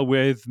now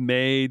with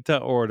made to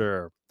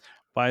order?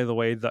 By the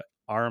way, the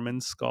Armin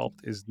sculpt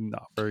is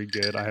not very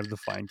good. I have the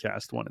fine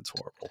cast one. It's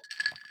horrible.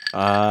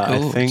 I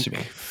Cool. think Super.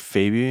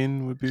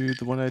 Fabian would be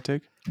the one I'd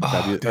take.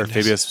 Oh, Or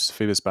goodness.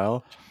 Fabius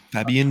Bile.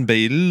 Fabian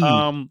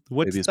Bale.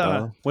 What's Baby's the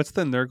Bella.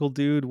 Nurgle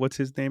dude? What's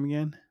his name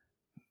again?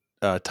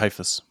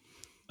 Typhus.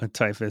 A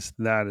Typhus.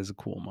 That is a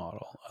cool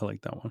model. I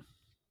like that one.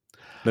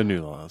 The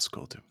new one is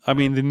cool too. I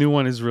mean, the new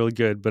one is really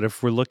good, but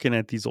if we're looking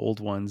at these old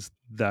ones,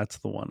 that's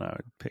the one I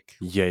would pick.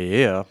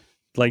 Yeah.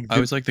 Like I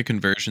always like the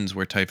conversions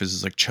where Typhus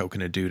is like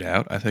choking a dude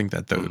out. I think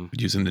that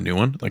using the new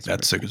one, like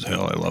that's sick as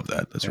hell. I love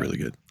that. That's really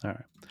good. All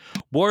right.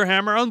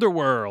 Warhammer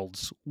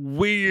Underworlds,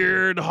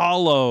 Weird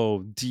Hollow.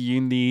 Do you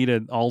need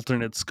an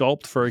alternate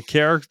sculpt for a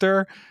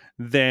character?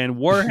 Then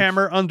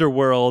Warhammer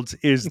Underworlds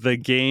is the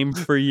game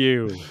for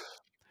you.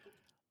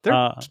 Their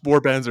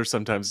warbands are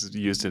sometimes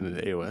used in an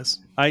AOS.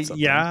 I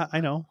sometimes.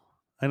 know.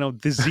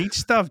 The Zeech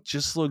stuff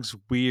just looks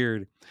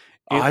weird.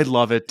 I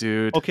love it,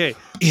 dude. Okay,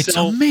 It's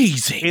so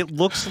amazing. It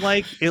looks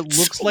like so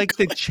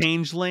the good.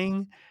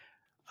 Changeling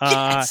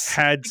Yes,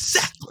 had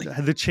exactly.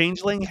 the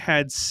Changeling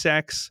had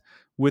sex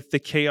with the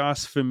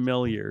Chaos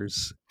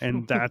Familiars,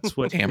 and that's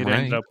what Damn it right.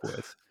 ended up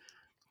with.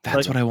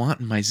 That's what I want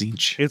in my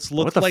Zinch. It's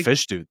What looked the like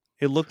fish dude?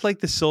 it looked like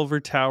the Silver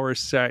Tower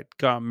set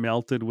got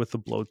melted with a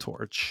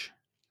blowtorch,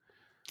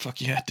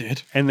 Fuck yeah, it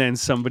did. and then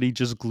somebody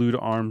just glued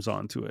arms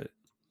onto it.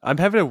 I'm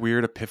having a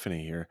weird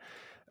epiphany here.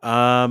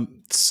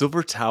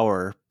 Silver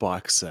Tower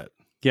box set.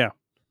 Yeah.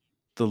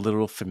 The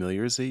little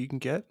familiars that you can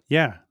get.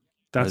 Yeah,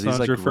 that's what I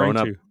was referring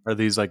to. Are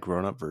these like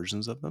grown up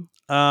versions of them?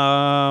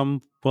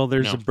 Well,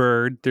 there's No. a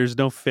bird. There's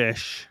no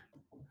fish.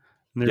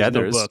 And there's Yeah,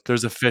 no book.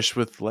 there's a fish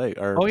with leg.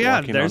 Oh yeah,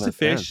 there's a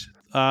fish.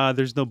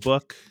 There's no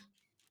book.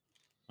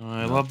 Oh,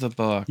 I love the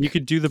book. You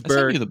could do the I sent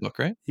bird. you the book,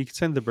 right? You could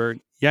send the bird.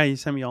 Yeah, you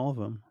sent me all of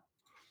them.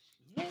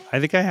 I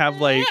think I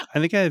have I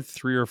have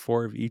 3 or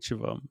 4 of each of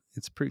them.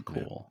 It's pretty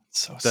cool.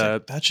 So The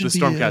sick. That should be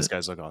Stormcast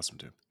guys look awesome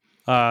too.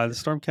 The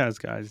Stormcast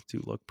guys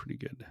do look pretty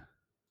good.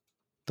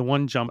 The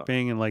one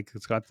jumping and like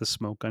it's got the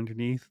smoke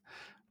underneath.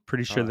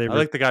 Pretty sure they. I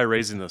like the guy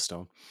raising the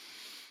stone.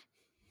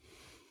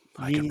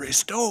 I can raise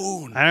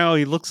stone. I don't know.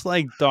 He looks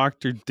like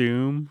Doctor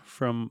Doom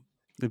from.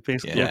 It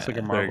basically looks like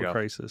a Yeah, there you Marvel go.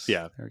 Crisis.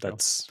 Yeah, There we go.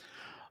 that's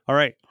All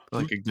right.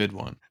 like a good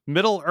one.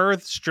 Middle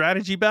Earth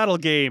strategy battle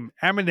game.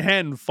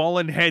 Amenhen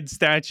fallen head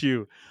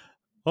statue.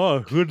 Oh,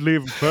 who'd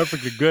leave a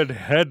perfectly good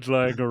head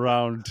lying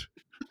around?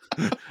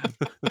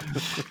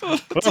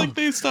 It's like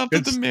they stopped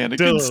at the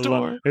mannequin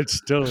store. It's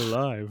still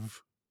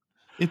alive.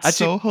 It's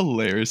Actually- so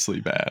hilariously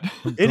bad.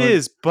 it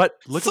is. But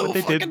look So at what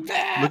they did. fucking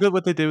bad. Look at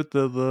what they did with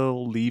the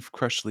little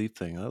crushed leaf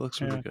thing. That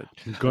looks really Yeah. good.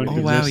 I'm going Oh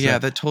to wow, miss yeah,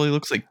 that. that totally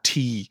looks like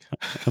tea.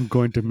 I'm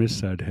going to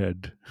miss that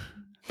head.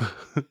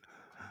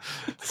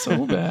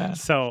 So bad.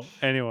 So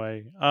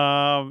anyway, Like,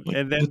 and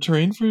the then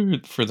terrain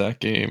for that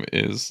game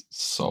is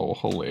so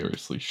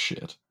hilariously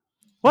shit.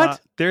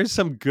 What? there's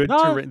some good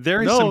No, terrain.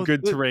 There is no, some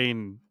good the-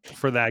 terrain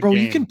for that Bro,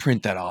 game. you can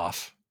print that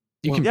off.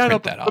 You Well, can yeah, no,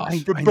 print that but-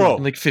 off. but bro,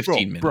 in like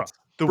 15 bro, minutes.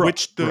 The Bro,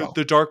 witch, bro.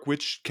 the dark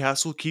witch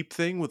castle keep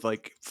thing with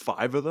like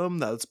 5 of them.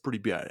 That's pretty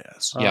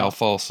badass. Yeah, I'll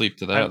fall asleep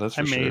to that. That's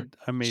for sure.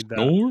 I made that.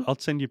 Snore? I'll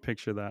send you a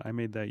picture of that. I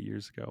made that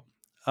years ago.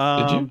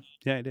 Did you?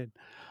 Yeah, I did.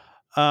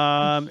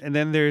 And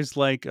then there's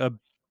like a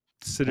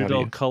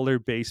Citadel you? color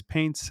base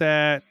paint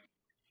set,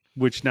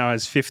 which now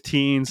has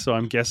 15. So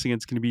I'm guessing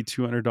it's going to be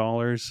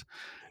 $200.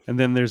 And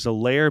then there's a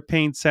layer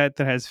paint set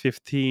that has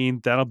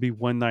 15. That'll be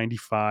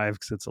 $195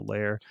 because it's a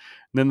layer.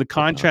 And then the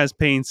contrast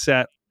paint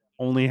set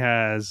only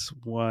has,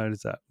 what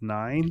is that,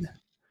 9?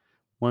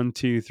 1,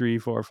 2, 3,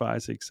 4,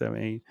 5, 6, 7,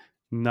 8,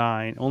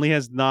 9. Only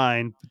has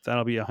 9, but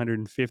that'll be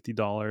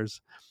 $150.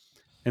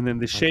 And then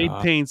the shade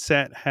God. paint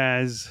set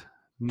has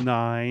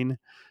 9,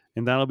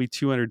 and that'll be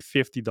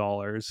 $250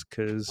 I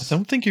because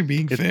don't think you're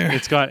being fair.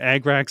 it's got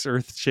Agrax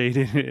Earth Shade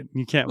in it.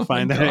 You can't Oh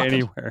find my that God.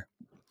 anywhere.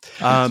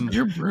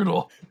 You're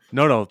brutal.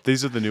 No,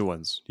 these are the new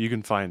ones. You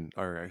can find.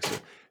 Or actually,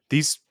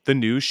 the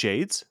new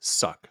shades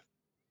suck.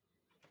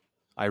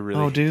 I really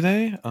Oh, hate do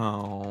they?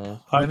 Oh,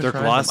 I haven't they're tried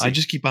them. glossy. I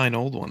just keep buying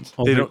old ones.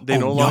 Oh, They they're- don't. They Oh,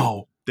 no longer.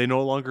 no. They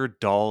no longer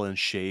dull and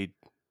shade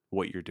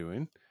what you're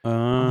doing.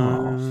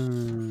 Uh,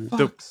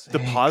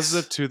 The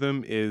positive to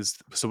them is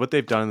so what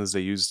they've done is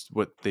they used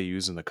what they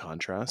use in the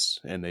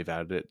contrast and they've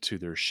added it to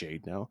their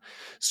shade now,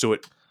 so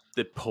it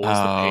pulls the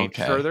Oh, paint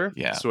okay. further,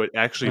 Yeah. so it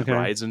actually Okay.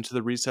 rides into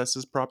the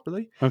recesses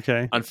properly.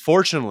 okay.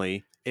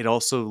 Unfortunately, it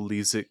also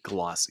leaves it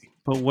glossy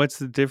But what's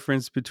the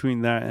difference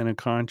between that and a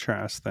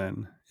contrast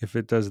then? If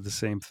it does the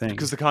same thing,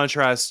 because the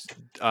contrast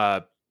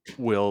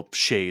will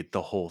shade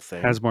the whole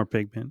thing. has more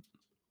pigment.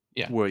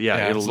 Yeah. Well,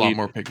 yeah, it'll it's a lot leave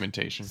more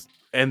pigmentation.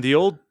 And the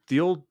old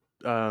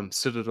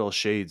Citadel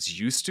shades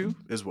used to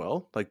as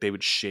well. Like they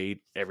would shade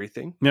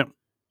everything. Yep.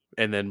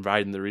 And then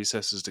ride in the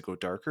recesses to go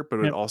darker. But it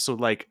would Yep. also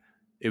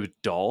it would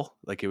dull.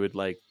 Like it would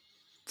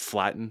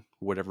flatten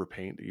whatever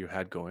paint that you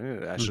had going.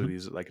 It actually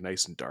leaves it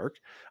nice and dark.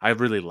 I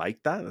really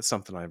like that. That's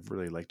something I've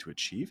really liked to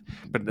achieve.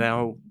 But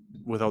now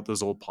without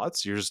those old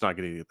pots, you're just not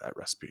going to get that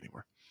recipe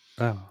anymore.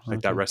 Oh,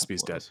 That okay.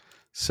 recipe's dead.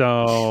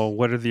 So,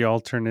 what are the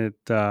alternate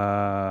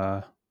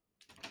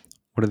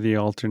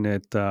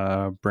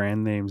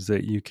brand names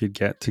that you could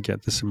get to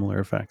get the similar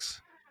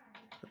effects?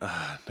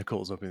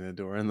 Nicole's opening the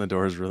door, and the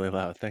door is really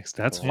loud. Thanks,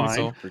 That's Nicole.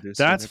 fine.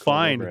 Producer That's Nicole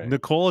fine. Mowbray.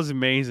 Nicole is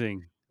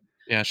amazing.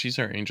 Yeah, she's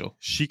our angel.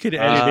 She could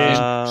edit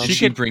in. Did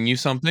she bring you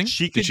something?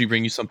 she Did could- she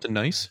bring you something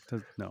nice?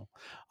 No.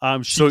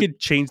 She So- could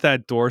change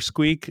that door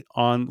squeak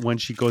on when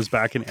she goes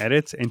back and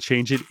edits and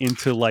change it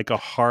into a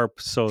harp,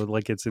 so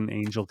it's an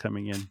angel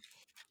coming in.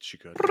 She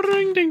could.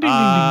 Ding, ding, ding,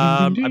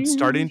 I'm ding, ding,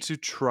 starting ding. to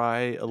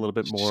try a little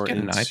bit Just more get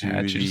an into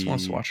iPad. She just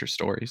wants to the watch her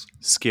stories.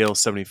 scale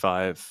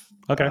 75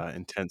 Okay.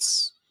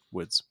 intense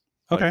woods.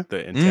 Okay.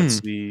 The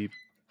intensity,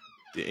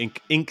 the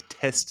ink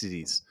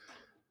testities.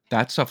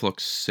 That stuff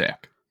looks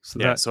sick. So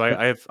Yeah, that, so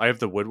I have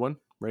the wood one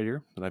right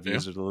here, and I've Yeah.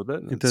 used it a little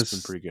bit, and it it's does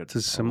been pretty good.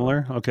 It's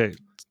similar. Okay.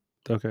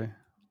 Okay.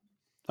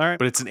 All right.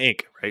 But it's an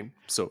ink, right?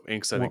 So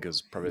inks, I think, Well-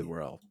 is probably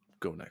where I'll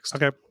go next.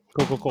 Okay.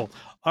 Cool.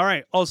 All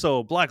right.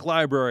 Also, Black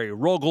Library,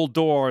 Rogel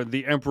Dorn,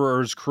 the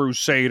Emperor's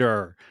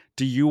Crusader.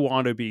 Do you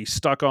want to be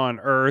stuck on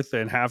Earth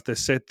and have to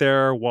sit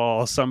there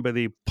while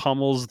somebody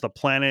pummels the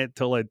planet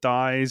till it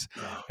dies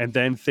and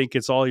then think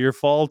it's all your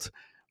fault?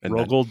 And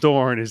then- Rogel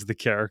Dorn is the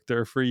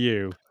character for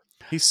you.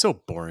 He's so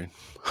boring.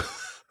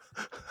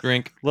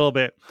 Drink. A little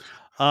bit.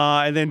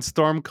 And then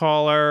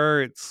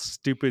Stormcaller, it's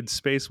stupid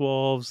space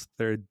wolves.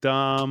 They're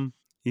dumb,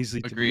 easy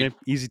Agreed.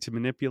 to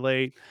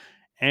manipulate.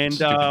 And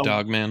Stupid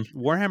dog man.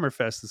 Warhammer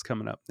Fest is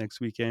coming up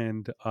next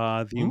weekend.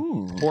 The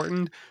Ooh.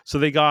 important. So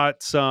they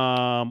got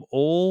some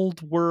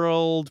old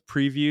world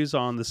previews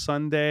on the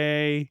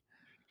Sunday.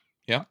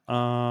 Yeah.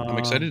 I'm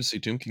excited to see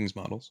Tomb King's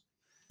models.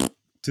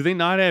 Do they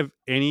not have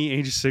any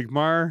Age of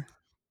Sigmar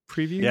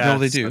previews? Yeah, No,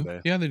 they it's do.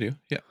 Sunday. Yeah, they do.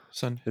 Yeah,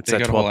 Sunday. It's They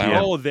at got a whole 12 hour.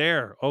 p.m. Oh,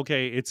 there.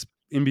 Okay, it's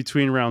in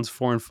between rounds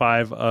 4 and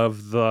 5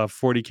 of the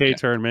 40K Yeah.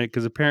 tournament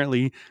because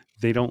apparently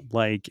they don't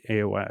like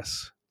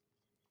AOS.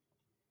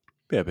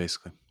 Yeah,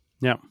 basically.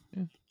 Yeah.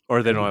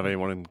 Or they don't have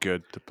anyone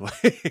good to play.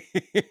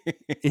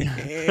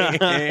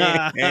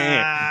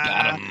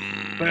 Got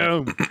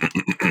him.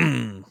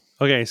 Boom.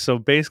 Okay, so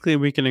basically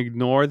we can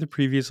ignore the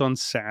previews on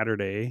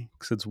Saturday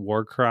because it's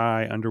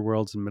Warcry,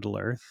 Underworlds, and Middle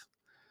Earth.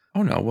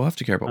 Oh no, we'll have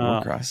to care about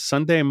Warcry.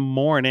 Sunday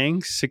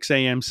morning, 6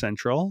 a.m.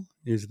 Central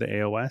is the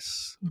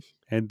AOS.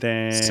 And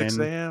then 6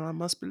 a.m. I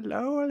must be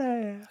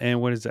lonely. And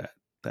what is that?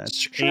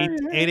 That's 6 8 a.m..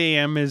 8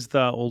 a.m. is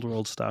the Old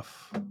World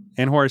stuff.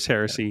 And Horus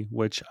Heresy,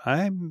 which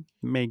I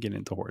may get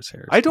into Horus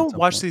Heresy. I at don't some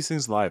watch point. these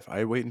things live.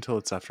 I wait until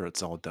it's after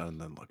it's all done and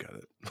then look at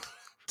it.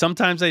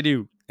 Sometimes I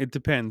do. It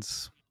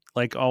depends.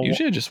 Like I'll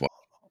Usually I just watch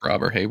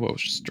Robert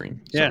Haywo's stream.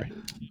 Yeah. Sorry.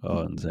 Oh,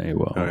 and say,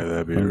 well, Oh, yeah,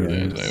 that'd be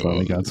really so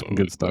we got some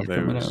good stuff That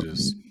coming was up.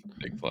 just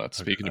Big Flats.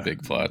 Speaking of Okay.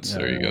 Big Flats,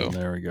 there you Yeah, go.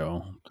 There we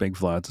go. Big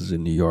Flats is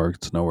in New York.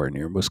 It's nowhere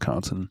near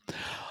Wisconsin.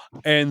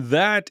 And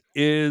that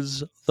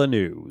is the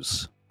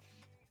news.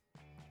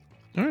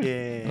 All right.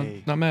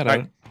 Yay. Not mad All at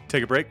right, it.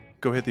 take a break.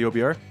 Go hit the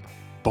OBR.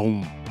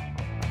 Boom.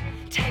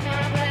 Take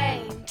on a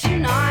plane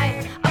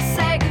tonight. I'll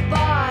say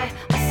goodbye.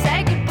 I'll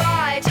say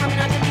goodbye. Tell me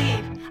not to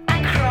leave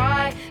and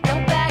cry.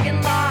 Don't beg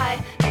and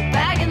lie. Don't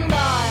beg and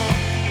lie.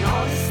 And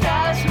all the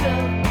stars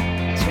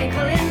will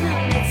twinkle in the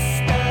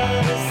midst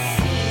of the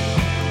sea.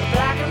 The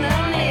black and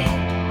lonely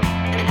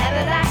and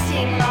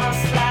everlasting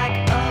lost like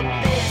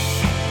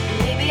abyss. And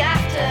maybe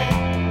after,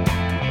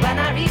 when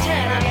I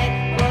return, I get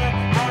what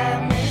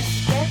I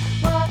missed. Get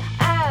what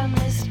I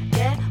missed.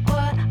 Get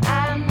what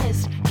I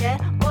missed. Get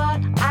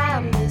what I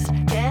missed.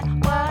 Get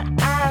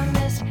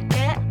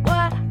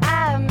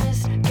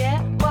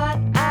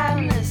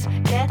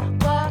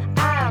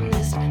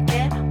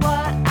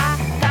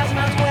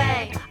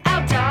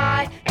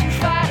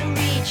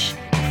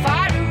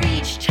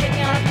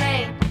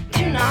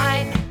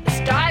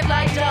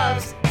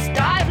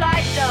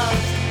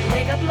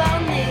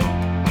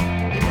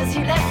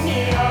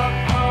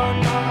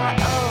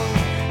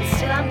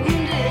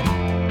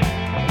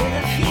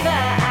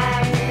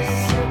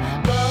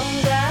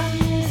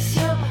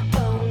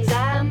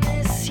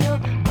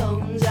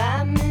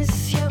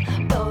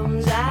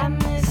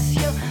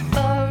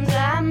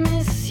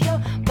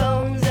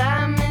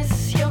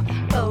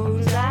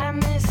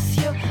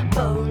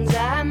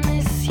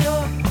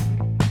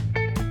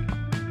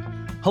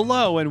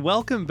Hello and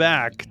welcome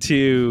back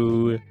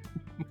to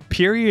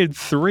period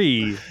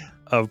 3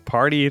 of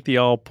Party at the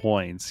All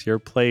Points, your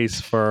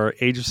place for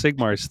Age of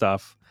Sigmar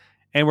stuff.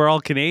 And we're all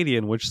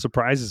Canadian, which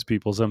surprises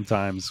people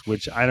sometimes,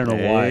 which I don't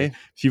know why. Hey.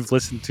 If you've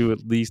listened to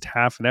at least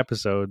half an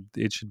episode,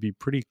 it should be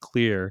pretty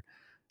clear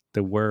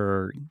that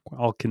we're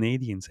all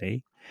Canadians, eh?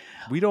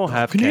 We don't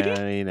have Canadian?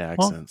 Canadian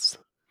accents.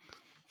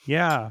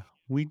 Yeah,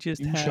 we just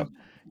You have... shut-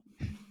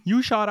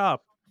 You shut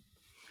up.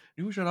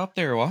 You shut up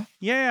there, what?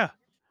 Yeah,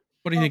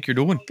 What do you think you're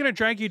doing? gonna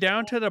drag you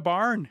down to the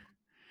barn.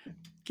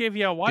 Give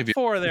you a what Give you-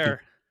 for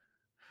there?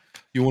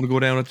 You want to go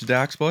down to the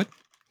docks, bud?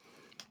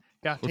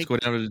 Yeah, Let's go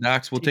down to the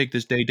docks. We'll take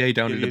this day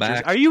down to Give the you a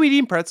back. Are you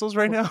eating pretzels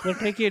right now? We'll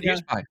take you down.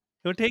 Yes, bye.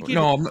 We'll take you.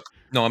 No,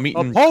 I'm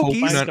eating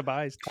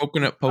pokies.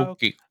 coconut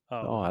pokey.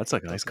 Oh, that's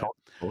like a nice call.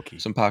 Okay.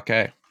 Some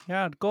pake.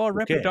 Yeah, go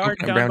rip Okay. a dart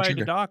Coconut down brown by sugar.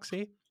 the docks,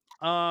 eh?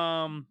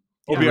 Oh,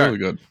 Yeah. really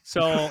good.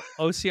 So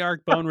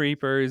Ossiarch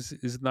Bonereaper is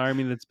an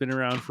army that's been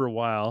around for a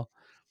while.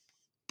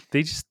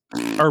 They just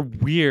are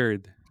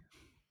weird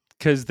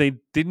because they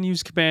didn't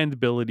use command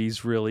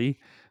abilities really.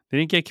 They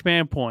didn't get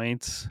command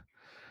points.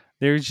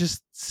 They're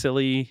just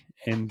silly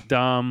and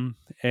dumb,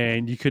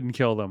 and you couldn't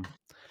kill them.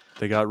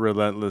 They got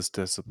relentless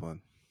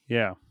discipline.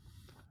 Yeah,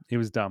 it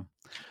was dumb.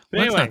 But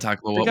Let's anyway, not talk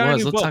about they what got a was.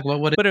 new Let's book. talk about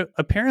what it But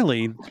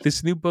apparently,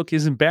 this new book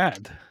isn't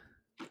bad.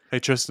 Hey,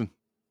 Tristan.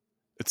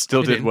 It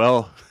still It did didn't.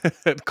 well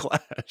at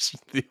Clash,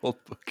 the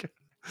old book.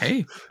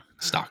 Hey,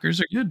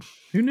 stalkers are good.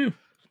 Who knew?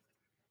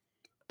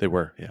 They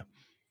were, yeah.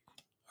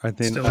 I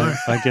think Still are.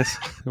 I guess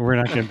we're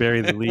not going to bury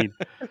the lead.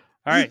 All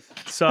right,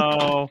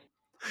 so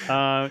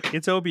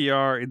it's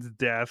OBR, it's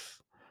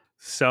death.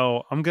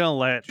 So I'm gonna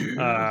let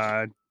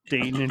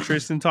Dayton and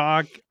Tristan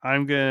talk.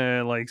 I'm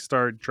gonna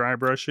start dry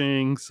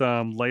brushing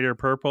some lighter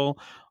purple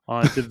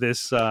onto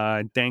this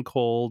dank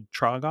old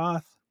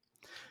Trogoth.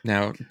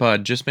 Now,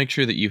 Bud, just make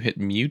sure that you hit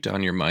mute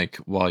on your mic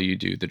while you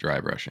do the dry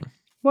brushing.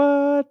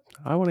 What?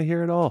 I want to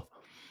hear it all.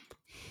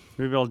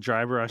 Maybe I'll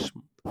dry brush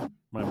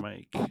my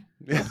mic.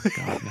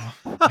 God, no.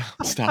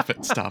 Stop it.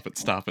 It's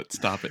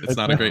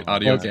not a great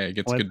audio What's- gag.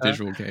 It's a what's good that?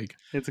 visual gag.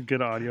 It's a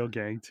good audio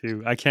gag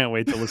too. I can't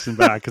wait to listen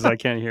back because I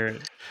can't hear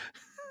it.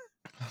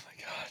 Oh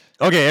my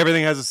God. Okay,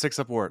 everything has a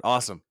 6-up ward.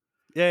 Awesome.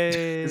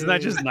 Yay. Isn't that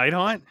just Night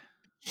Haunt?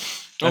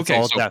 That's Okay,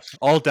 all so- death.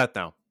 All death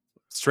now.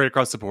 Straight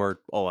across the board,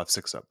 all have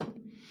 6-up.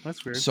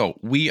 That's weird. So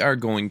we are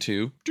going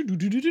to do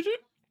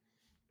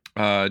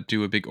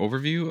a big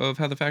overview of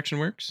how the faction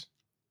works,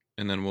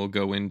 and then we'll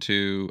go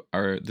into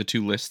the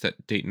two lists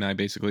that Dayton and I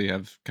basically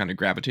have kind of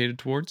gravitated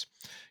towards.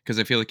 Because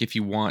I feel like if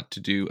you want to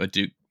do a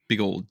big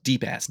old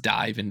deep ass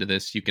dive into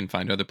this, you can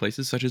find other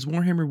places such as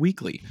Warhammer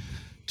Weekly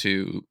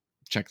to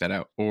check that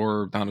out,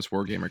 or Honest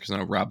Wargamer, because I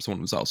know Rob's one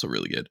was also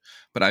really good.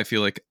 But I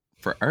feel like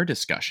for our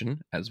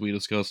discussion, as we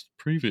discussed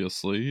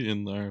previously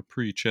in our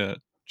pre-chat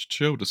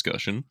show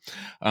discussion,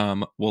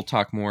 we'll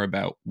talk more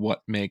about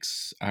what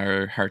makes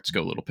our hearts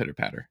go a little pitter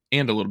patter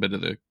and a little bit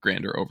of the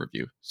grander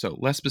overview. So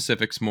less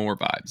specifics, more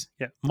vibes.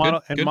 Yeah,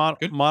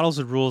 good. models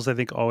and rules I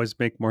think always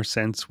make more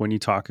sense when you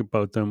talk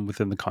about them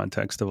within the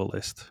context of a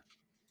list.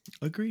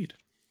 Agreed.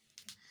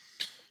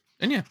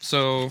 And yeah,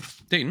 so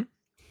Dayton,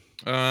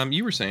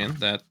 you were saying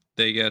that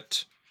they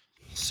get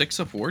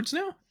 6-up wards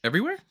now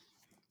everywhere.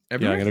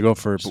 Yeah, I'm gonna go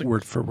for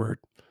word for word.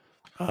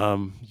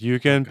 You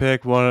can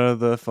pick one of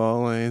the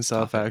following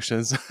sub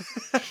factions.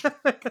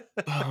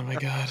 Oh my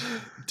God.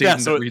 Dayton Yeah,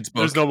 so that reads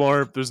there's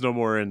book. no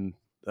more in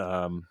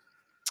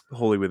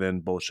Holy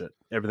Within bullshit.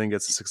 Everything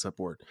gets a 6-up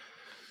ward,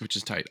 Which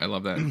is tight. I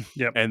love that.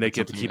 Yep. and they That's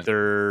get to something keep that-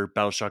 their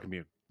battle shock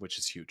immune, which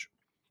is huge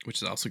Which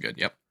is also good.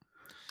 Yep.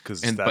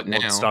 because And- that but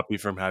won't now- stop you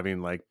from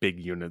having like big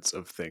units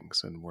of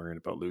things and worrying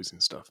about losing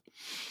stuff.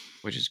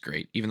 Which is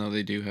great. Even though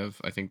they do have,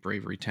 I think,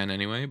 Bravery 10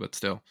 anyway, but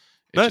still.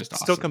 It's That just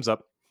still awesome. comes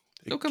up.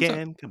 Still It comes up.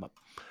 can come up.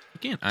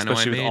 Again, I know I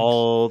Especially made... with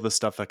all the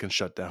stuff that can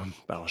shut down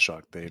battle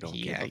shock. They don't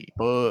give Yeah, a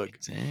bug.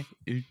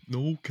 Exactly.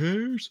 No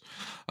cares.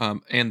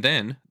 And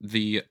then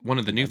one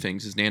of the new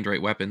things is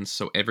Nandrite weapons.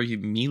 So every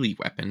melee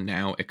weapon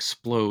now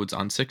explodes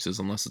on 6s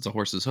unless it's a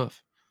horse's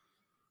hoof.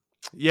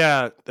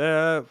 Yeah.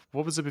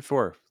 What was it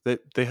before?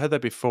 They had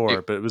that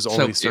before, but it was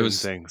only certain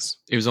things.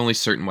 It was only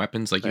certain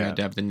weapons. Like you Yeah. had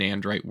to have the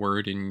Nandrite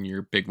word in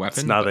your big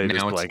weapon. now but they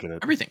just now it's blanket it.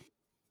 everything.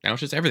 Now it's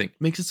just everything.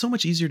 Makes it so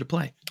much easier to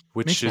play.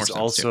 Which Makes more is sense,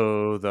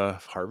 also the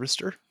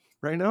harvester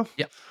right now.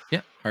 Yeah.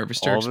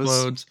 Harvester All of his-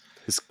 explodes.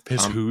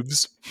 His Um,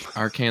 hooves.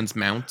 Arcane's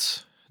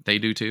mounts, they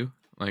do too.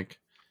 Like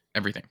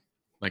everything.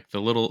 Like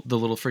the little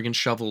friggin'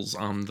 shovels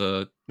on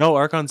the No,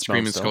 Archon's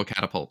Screaming mounts, Skull though.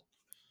 catapult.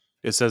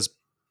 It says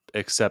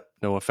except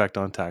no effect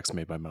on attacks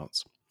made by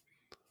mounts.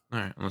 All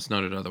right, unless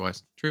noted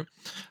otherwise. True.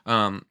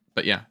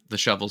 But yeah, the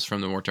shovels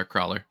from the Mortar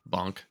Crawler.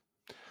 Bonk.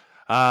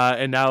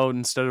 And now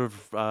instead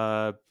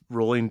of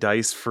rolling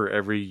dice for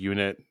every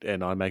unit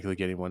and automatically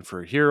getting one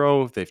for a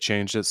hero, they've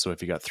changed it. So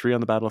if you got 3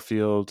 on the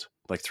battlefield,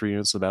 like 3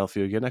 units on the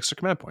battlefield, you get an extra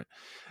command point.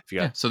 If you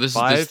got Yeah, so this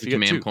 5, is the you get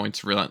command 2.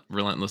 points.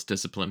 Relentless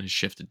Discipline has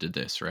shifted to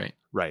this, right?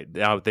 Right.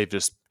 Now they've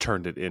just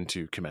turned it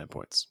into command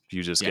points.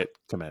 You just Yeah. get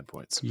command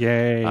points.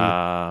 Yay.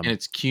 And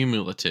it's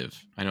cumulative.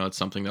 I know it's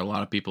something that a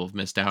lot of people have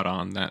missed out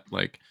on, that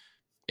like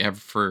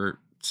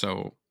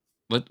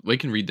we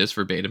can read this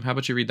verbatim. How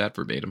about you read that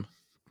verbatim?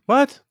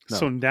 What? No.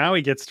 So now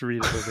he gets to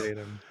read it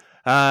verbatim.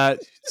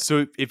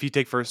 So if you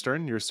take first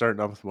turn, you're starting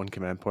off with 1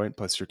 command point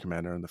plus your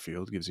commander on the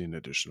field gives you an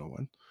additional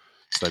 1.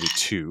 So that'd be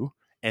 2.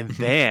 And Mhm.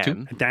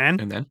 then Dan?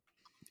 And then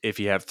if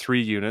you have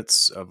 3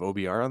 units of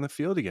OBR on the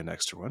field, you get an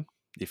extra 1.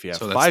 If you have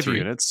So that's 5 3.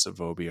 units of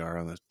OBR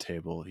on the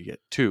table, you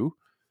get 2.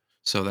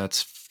 so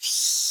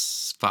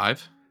that's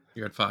 5.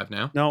 You're at 5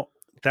 now. No,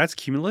 that's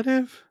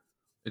cumulative?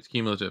 It's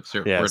cumulative. So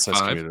Yeah, we're it at says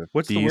 5. cumulative.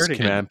 What's the These wording?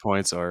 command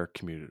points are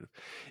cumulative.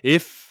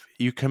 If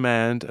you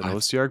command an 5.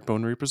 Ossiarch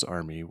Bonereaper's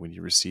army, when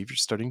you receive your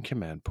starting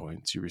command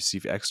points, you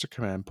receive extra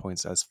command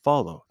points as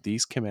follow.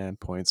 These command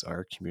points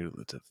are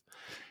cumulative.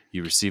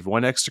 You receive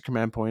 1 extra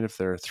command point if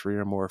there are 3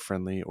 or more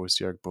friendly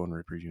Ossiarch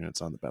Bonereaper units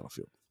on the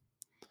battlefield.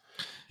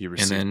 You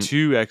receive then-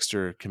 2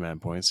 extra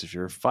command points if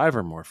you're 5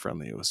 or more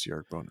friendly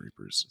Ossiarch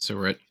Bonereapers. So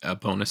we're at a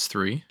bonus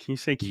 3. Can you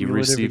say You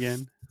cumulative receive-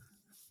 again?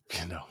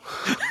 No.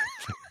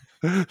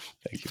 Thank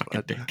you,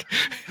 Fucking bud. dick.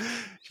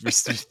 You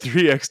receive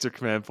 3 extra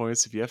command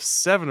points if you have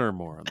 7 or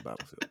more on the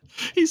battlefield.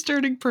 He's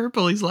turning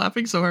purple. He's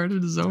laughing so hard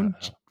at his own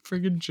Yeah.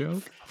 friggin'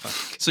 joke.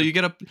 So you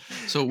get up.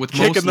 So with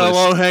Kicking most the lists,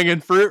 low hanging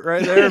fruit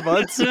right there,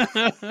 buds.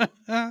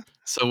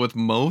 so with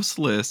most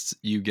lists,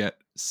 you get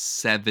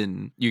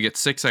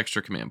 6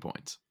 extra command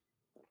points,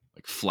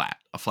 like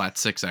a flat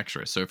 6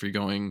 extra. So if you're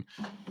going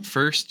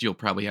first, you'll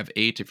probably have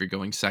 8. If you're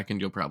going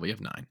second, you'll probably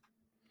have 9.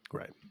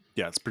 Right.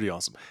 Yeah, it's pretty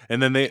awesome.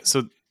 And then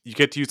you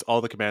get to use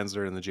all the commands that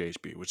are in the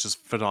JHB, which is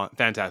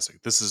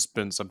fantastic. This has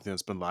been something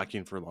that's been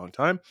lacking for a long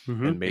time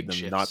Mhm. and made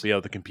Big them not shifts. be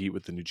able to compete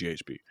with the new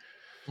GHB.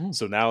 Ooh.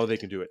 So now they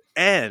can do it.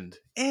 And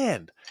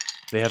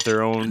they have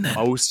their own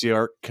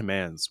Ossiarch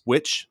commands,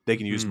 which they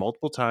can use Mhm.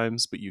 multiple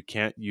times, but you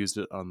can't use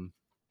it on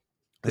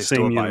The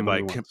same unit more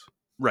than com- once.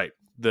 right.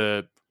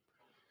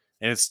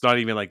 And it's not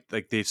even like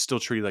they still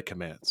treat it like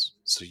commands.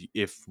 So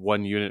if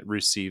one unit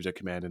received a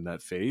command in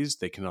that phase,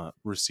 they cannot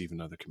receive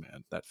another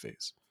command that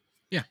phase.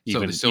 Yeah, so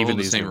Even- they still even hold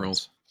the these same new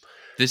rules.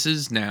 This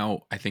is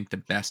now, I think, the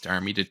best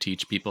army to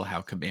teach people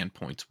how command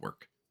points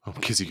work.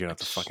 Because you're gonna have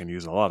to fucking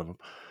use a lot of them.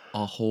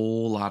 A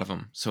whole lot of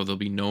them. So there'll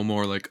be no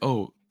more like,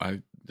 oh,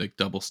 I like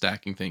double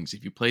stacking things.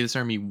 If you play this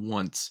army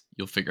once,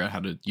 you'll figure out how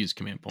to use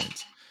command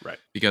points. Right.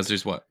 Because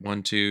there's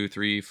 1, 2,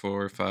 3,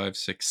 4, 5,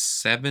 6,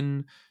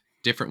 7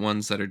 different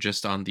ones that are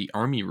just on the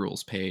army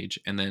rules page,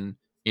 and then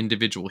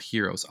individual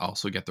heroes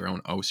also get their own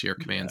OCR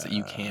commands that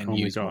you can Oh my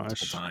use multiple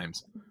gosh.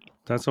 times.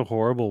 That's a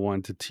horrible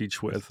one to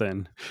teach with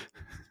then.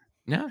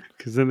 Yeah.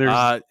 Because then there's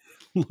It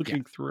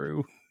looking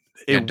through.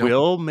 Yeah, don't-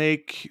 will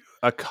make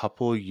a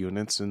couple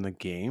units in the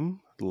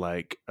game,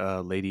 like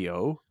Lady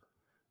O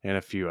and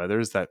a few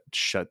others that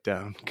shut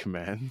down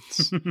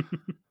commands.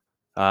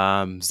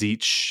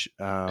 Zeech,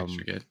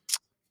 Extra good.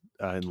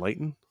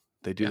 Enlighten.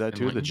 They do Yeah, that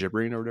too, the Enlighten.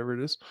 gibbering or whatever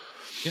it is.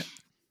 Yeah.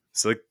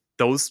 So like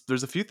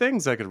there's a few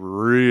things that could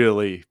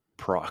really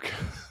proc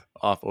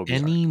off OBR.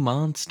 Any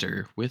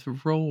monster with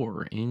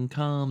roar in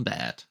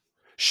combat.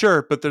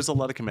 Sure, but there's a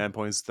lot of command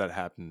points that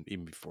happen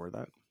even before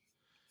that.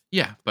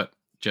 Yeah, but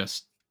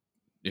just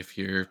if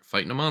you're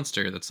fighting a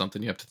monster, that's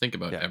something you have to think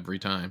about Yeah. every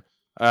time.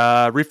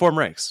 Reform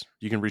ranks.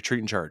 You can retreat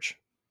and charge.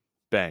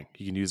 Bang.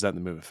 You can use that in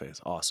the movement phase.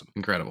 Awesome.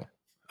 Incredible.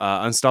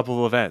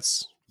 Unstoppable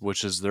events,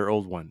 which is their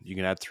old one. You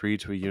can add 3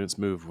 to a unit's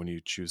move when you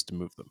choose to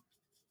move them.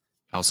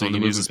 Also So in you the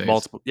can use movement this phase.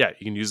 multiple. Yeah,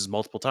 you can use this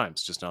multiple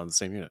times, just not on the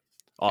same unit.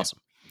 Awesome.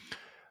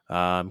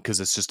 Because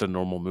it's just a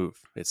normal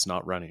move. It's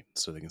not running,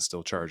 so they can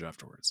still charge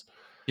afterwards.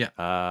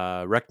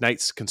 Yeah. Wreck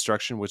Knight's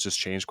construction, which has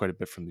changed quite a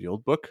bit from the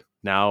old book.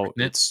 Now Wreck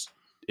Knight. it's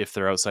if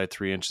they're outside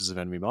 3 inches of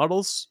enemy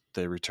models,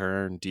 they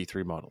return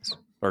D3 models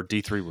or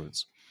D3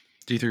 wounds.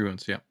 D3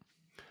 wounds, yeah.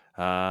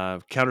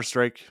 Counter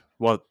Strike.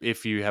 Well,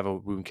 if you have a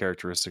wound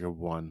characteristic of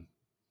 1,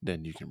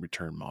 then you can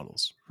return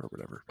models or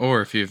whatever.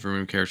 Or if you have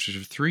room characters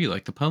of 3,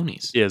 like the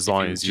ponies. Yeah, as If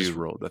long as you just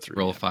roll the 3.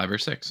 roll yeah. 5 or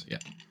 6. Yeah.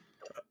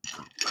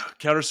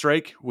 Counter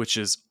Strike, which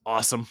is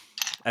awesome.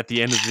 At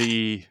the end of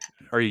you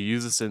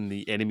use this in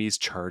the enemy's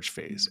charge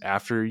phase.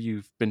 After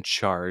you've been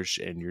charged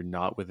and you're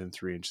not within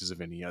 3 inches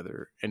of any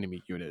other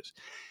enemy unit,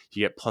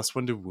 you get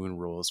 +1 to wound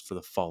rolls for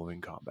the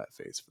following combat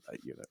phase for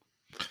that unit.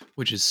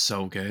 Which is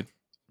so good.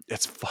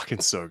 It's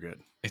fucking so good.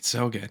 It's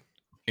so good.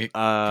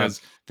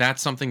 Because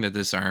that's something that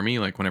this army,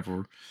 like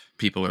whenever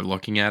people are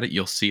looking at it,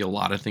 you'll see a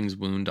lot of things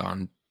wound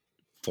on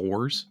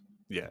 4s.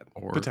 Yeah,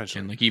 Or potentially.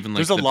 and like even like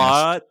There's the a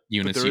lot, best but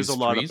units there is a use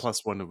lot 3s. of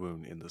 +1 to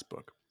wound in this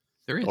book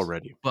There is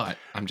already. But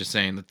I'm just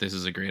saying that this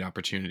is a great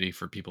opportunity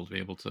for people to be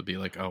able to be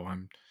like, oh,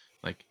 I'm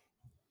like,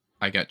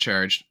 I got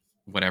charged.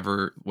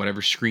 Whatever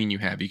screen you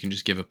have, you can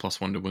just give a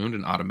 +1 to wound,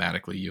 and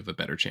automatically you have a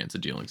better chance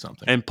of dealing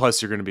something. And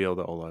plus, you're going to be able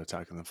to all-out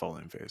attack in the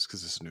following phase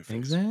because it's a new phase.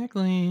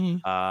 Exactly.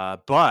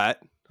 But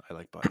I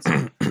like butts.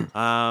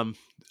 And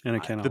I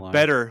cannot lie.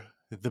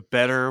 The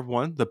better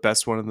one, the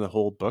best one in the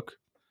whole book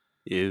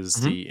is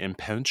Mhm. the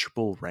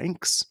impenetrable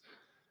ranks,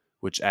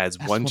 which adds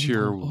Best 1 one to in the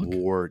your whole book?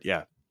 ward.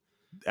 Yeah,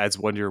 adds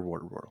 1 to your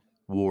ward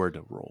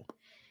roll.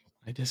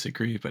 I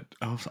disagree, but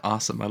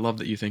awesome. I love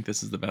that you think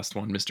this is the best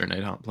one, Mr.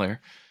 Nighthawk player.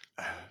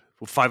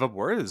 Well, 5-up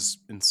war is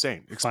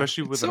insane,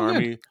 especially with it's an so good.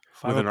 army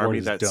 5-up ward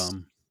is that's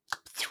dumb.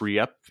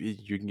 3-up.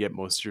 You can get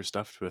most of your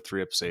stuff to a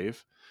 3-up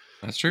save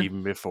That's true.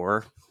 even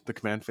before the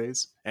command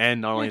phase. And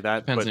not only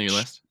that, Depends but on your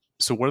list.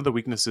 so one of the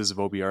weaknesses of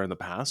OBR in the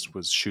past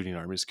was shooting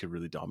armies could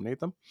really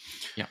dominate them.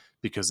 Yeah.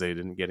 Because they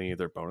didn't get any of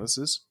their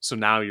bonuses. So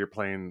now you're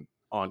playing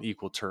on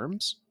equal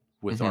terms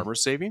with Mhm. armor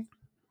saving,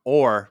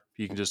 or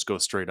you can just go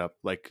straight up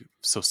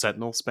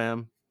sentinel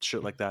spam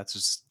shit like that.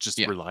 Just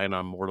Yeah. relying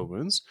on mortal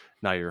wounds.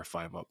 Now you're a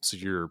 5-up, so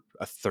you're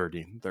a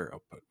 30 their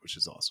output, which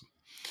is awesome.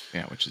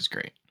 Yeah, which is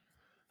great.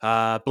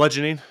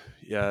 Bludgeoning,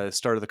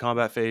 start of the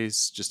combat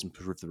phase, just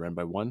improve the rend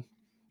by 1.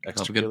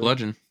 Love a good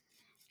bludgeon.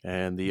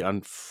 And the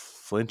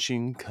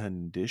unflinching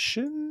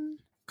condition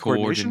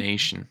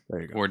Coordination.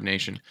 There you go.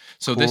 Coordination.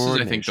 So this is, I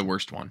think, the Coordination.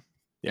 worst one.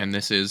 Yeah. And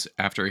this is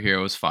after a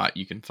hero is fought,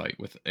 you can fight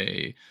with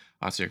a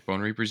Ossiarch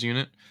Bonereaper's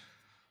unit,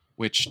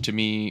 which to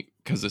me,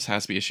 because this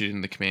has to be issued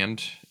in the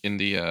command in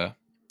the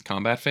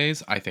combat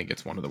phase, I think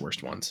it's one of the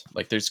worst ones.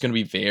 Like, there's going to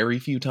be very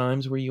few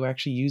times where you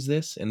actually use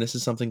this, and this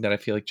is something that I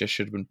feel like just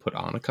should have been put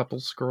on a couple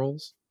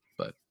scrolls,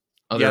 but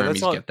other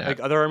armies get that. Like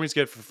other armies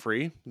get it for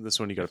free. This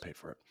one you got to pay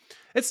for it.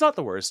 It's not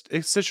the worst.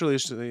 It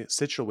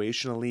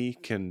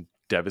situationally can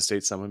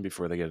devastate someone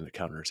before they get into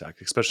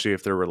counterattack, especially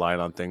if they're relying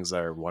on things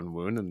that are 1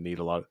 wound and need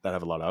that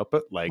have a lot of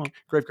output, like Well,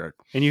 Graveguard.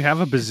 And you have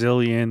a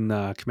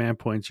bazillion command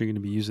points you're going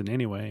to be using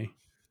anyway.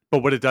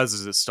 But what it does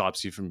is it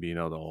stops you from being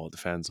able to all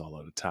defense, all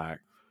out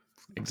attack.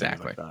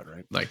 Exactly. Like that,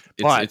 right? Like,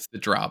 But- it's the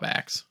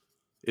drawbacks.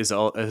 Is a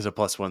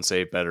 +1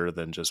 save better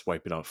than just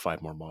wiping out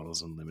 5 more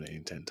models and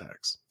eliminating 10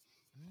 attacks?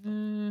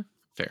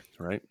 Fair.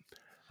 Right.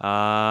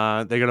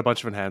 They got a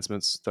bunch of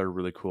enhancements that are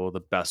really cool. The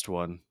best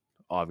one,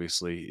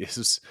 obviously,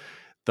 is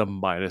the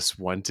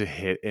 -1 to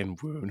hit and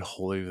wound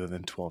wholly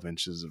within 12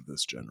 inches of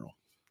this general.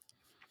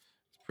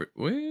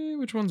 Wait,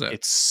 which one's that?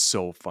 It's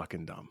so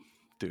fucking dumb,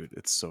 dude.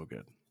 It's so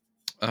good.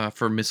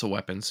 For missile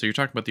weapons. So you're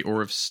talking about the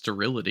Aura of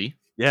Sterility.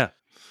 Yeah.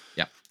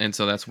 Yeah, and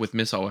so that's with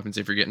missile weapons.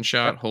 If you're getting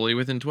shot Yep. wholly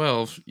within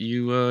 12,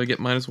 you get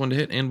 -1 to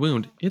hit and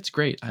wound. It's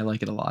great. I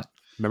like it a lot.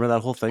 Remember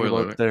that whole thing Spoiler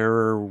about alert.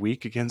 they're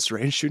weak against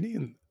range shooting?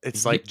 And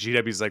it's Yep. like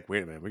GW's like,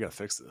 wait a minute, we gotta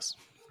fix this.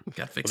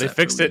 Got to fix Well, they that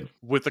fixed real it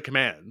with the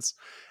commands,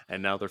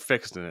 and now they're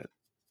fixing it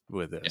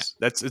with this.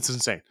 It's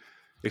insane,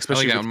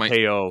 especially that with one.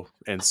 KO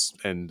and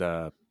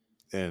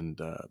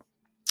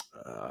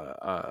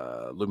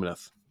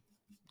Lumineth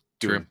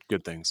doing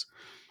good things.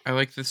 I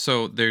like this.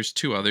 So there's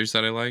 2 others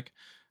that I like.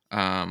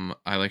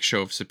 I like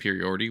Show of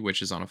Superiority,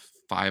 which is on a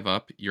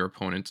 5-up. Your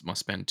opponent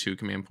must spend 2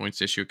 command points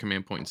to issue a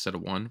command point instead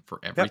of 1 for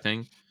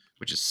everything,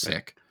 which is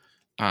sick.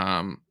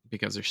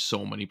 Because there's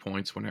so many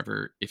points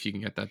if you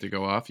can get that to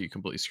go off, you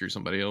completely screw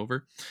somebody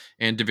over.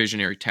 And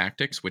Divisionary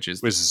Tactics, which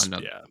is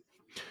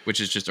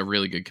just a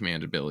really good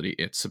command ability.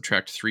 It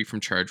subtract 3 from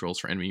charge rolls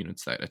for enemy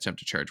units that attempt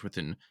to charge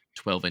within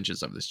 12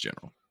 inches of this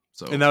general.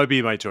 So, And that would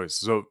be my choice.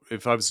 So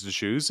if I was to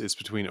choose, it's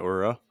between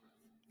Aura,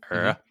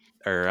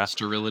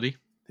 Sterility.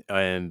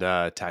 and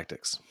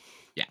Tactics.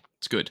 Yeah,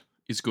 it's good.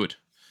 It's good.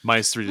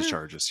 -3 to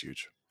charge is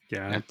huge.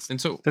 Yeah,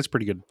 And so that's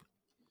pretty good.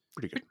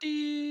 Pretty good.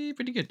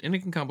 pretty good. And it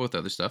can combo with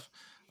other stuff.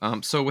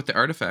 So with the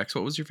artifacts,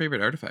 what was your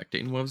favorite artifact,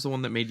 Dayton? What was the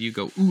one that made you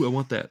go, ooh, I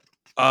want that?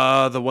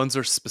 The ones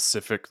are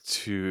specific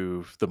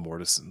to the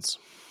Mortisans.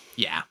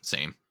 Yeah,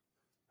 same.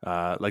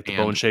 Like the And-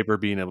 Bone Shaper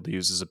being able to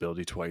use his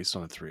ability twice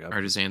on a 3-up.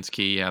 Artisan's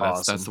Key. Yeah,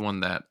 that's Awesome. the one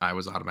that I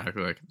was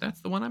automatically like,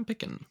 that's the one I'm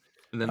picking.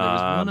 And then there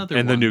was one other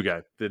and one.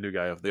 the new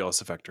guy of the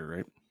Ossifector,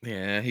 right?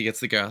 Yeah, he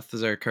gets the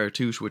Gothazar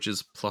Cartouche, which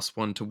is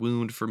 +1 to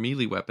wound for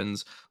melee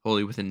weapons,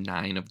 wholly within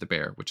 9 of the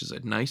bear, which is a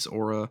nice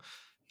aura.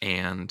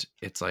 And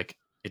it's like,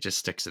 it just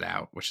sticks it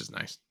out, which is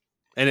nice.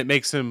 And it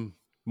makes him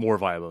more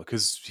viable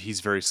because he's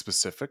very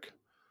specific.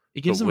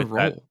 It gives But him a with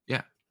that- roll.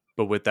 Yeah.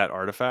 But with that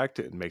artifact,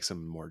 it makes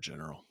him more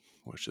general,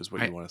 which is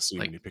what I- you want to see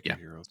like, when you pick yeah.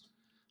 your heroes.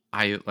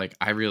 I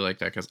really like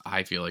that because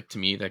I feel like to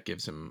me that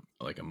gives him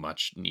like a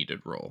much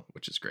needed role,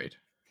 which is great.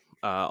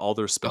 All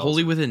their The spells.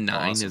 wholly are within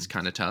 9 awesome. is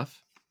kind of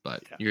tough,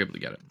 but Yeah. you're able to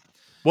get it.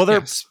 Well,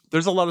 Yes.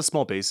 there's a lot of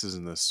small bases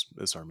in this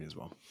army as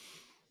well.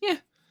 Yeah.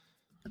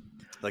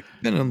 Like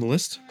Been on the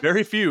list.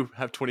 very few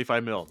have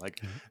 25 mil.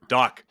 Like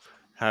Doc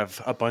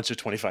have a bunch of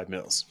 25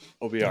 mils.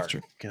 OBR That's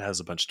true. has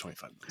a bunch of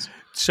 25 mils.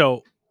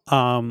 So,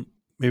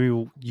 maybe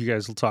you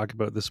guys will talk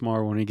about this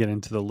more when we get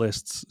into the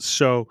lists.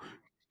 So,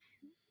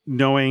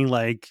 knowing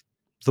like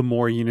the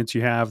more units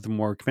you have, the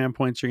more command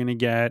points you're going to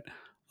get.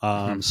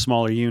 Mhm.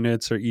 Smaller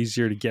units are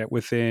easier to get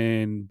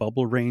within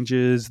bubble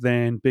ranges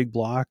than big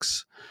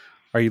blocks.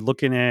 Are you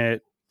looking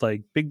at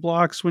like big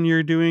blocks when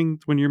you're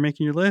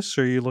making your lists,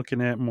 or are you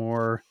looking at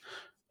more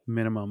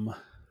minimum I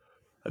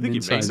think he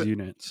makes mid-size it.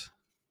 units?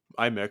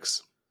 I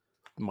mix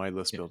my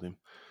list Yeah. building.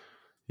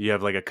 You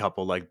have like a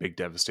couple like big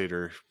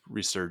Devastator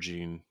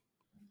resurging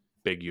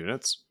big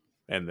units,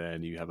 and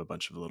then you have a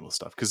bunch of little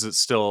stuff because it's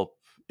still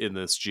in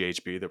this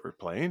GHB that we're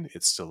playing.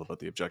 It's still about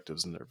the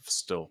objectives, and there's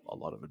still a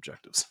lot of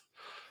objectives.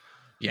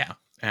 Yeah,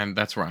 and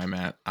that's where I'm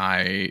at.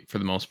 For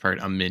the most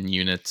part, I'm in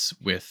units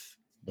with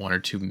 1 or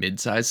 2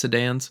 mid-sized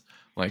sedans.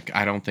 Like,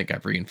 I don't think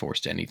I've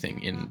reinforced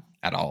anything in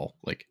at all,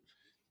 like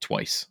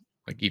twice.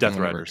 Like even Death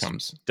whenever Riders. it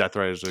comes. Death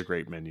Riders are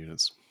great men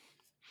units.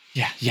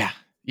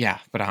 Yeah.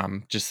 But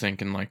I'm just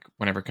thinking like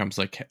whenever it comes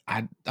like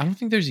I don't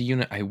think there's a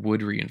unit I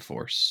would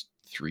reinforce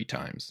 3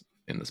 times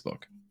in this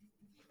book.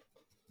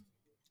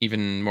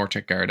 Even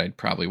Morcheck Guard, I'd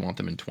probably want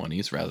them in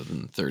 20s rather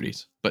than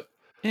 30s. But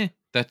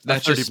that's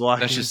 30 just block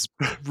that's is just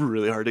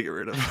really hard to get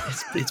rid of.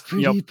 it's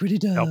Yep. pretty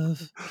Yep.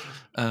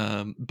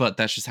 tough. But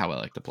that's just how I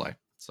like to play.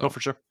 So No, for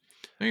sure.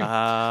 there you go.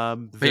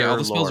 But Their yeah, all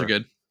the spells lore, are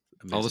good.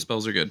 All the amazing.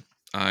 spells are good.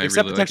 I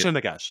Except really like Protection it. of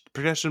the Gash.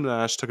 Protection of the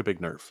Gash took a big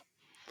nerf.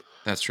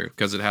 That's true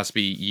because it has to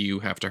be you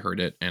have to hurt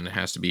it, and it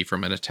has to be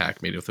from an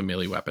attack made with a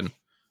melee weapon.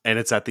 And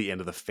it's at the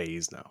end of the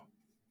phase now.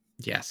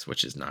 Yes,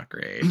 which is not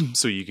great.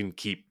 So you can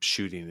keep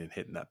shooting and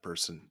hitting that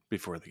person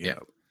before they get Yeah.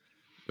 out.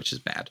 Which is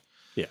bad.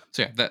 Yeah.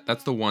 So yeah,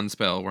 that's the one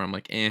spell where I'm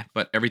like,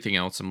 but everything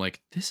else I'm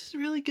like, this is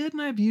really good,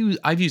 and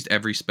I've used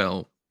every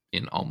spell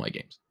in all my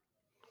games.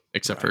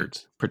 Except for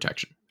Right.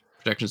 protection.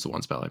 Protection is the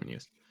one spell I haven't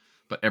used.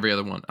 But every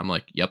other one, I'm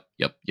like, yep.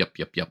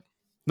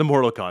 The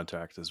Mortal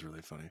Contact is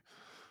really funny.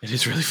 It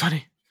is really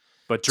funny.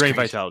 But Drain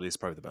great. Vitality is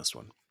probably the best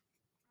one.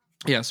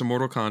 Yeah, so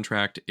Mortal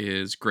Contract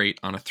is great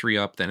on a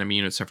 3-up. The enemy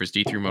unit suffers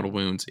D3 mortal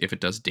wounds if it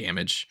does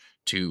damage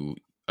to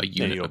a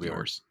unit of OBR.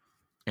 yours.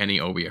 Any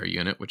OBR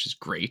unit, which is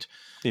great.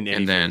 In any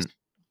And then phase.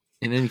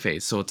 in any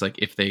phase. So it's like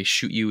if they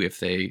shoot you, if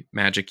they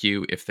magic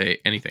you, if they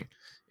anything,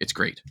 it's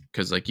great.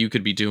 Because like you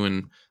could be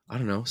doing, I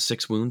don't know,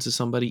 6 wounds to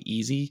somebody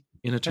easy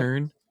in a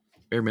turn,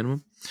 bare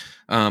minimum.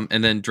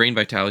 And then Drain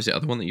Vitality is the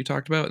other one that you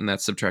talked about, and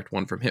that's subtract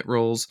 1 from hit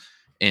rolls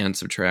and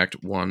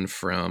subtract 1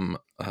 from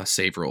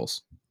save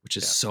rolls, which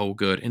is so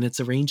good. And it's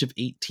a range of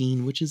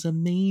 18, which is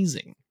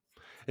amazing.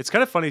 It's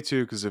kind of funny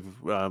too, because if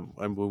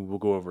we'll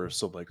go over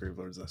Soulblight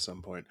Gravelords at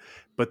some point,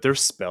 but their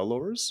spell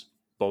lores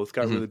both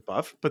got Mhm. really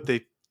buffed, but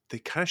they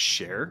kind of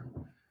share.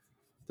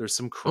 There's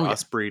some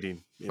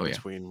crossbreeding in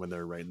between when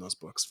they're writing those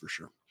books for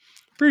sure.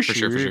 For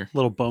sure.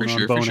 Little bone For on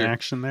sure, bone for sure.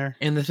 action there.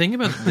 And the thing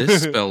about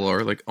this spell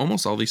lore, like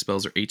almost all these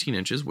spells are 18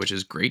 inches, which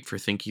is great for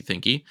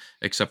Thinky,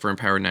 except for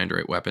Empowered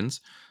 9-8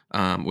 weapons,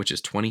 which is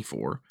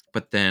 24.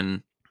 But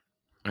then,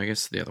 I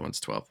guess the other one's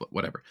 12, but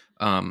whatever.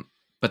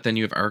 But then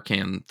you have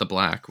Arcan the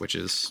Black, which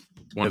is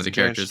one of the Hasn't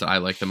characters changed. that I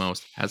like the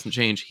most. Hasn't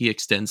changed. He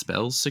extends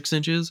spells 6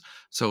 inches,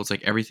 so it's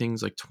like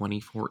everything's like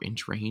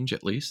 24-inch range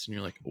at least. And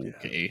you're like,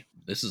 okay,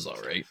 this is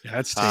all right. Yeah,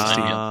 that's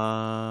tasty.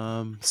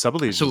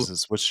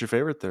 Sub-allegiances. What's your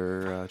favorite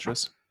there,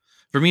 Tris?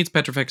 For me, it's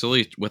Petrifex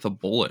Elite with a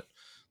bullet.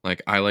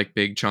 Like, I like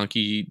big,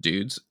 chunky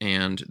dudes,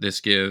 and this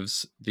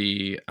gives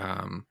the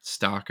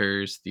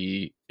Stalkers,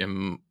 the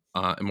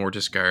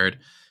Immortus Guard,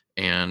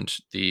 and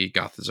the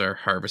Gothazar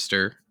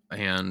Harvester,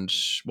 and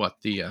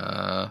what's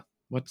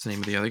the name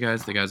of the other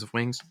guys? The guys with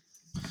wings?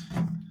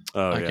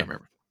 Oh, I yeah. can't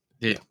remember.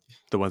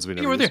 The ones we You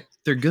never were used. there.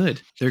 They're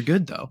good. They're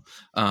good, though.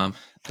 Not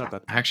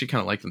bad. I actually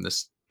kind of like them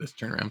this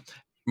turnaround.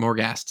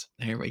 Morghast.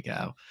 There we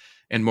go.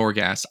 And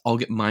Morghast, I'll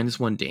get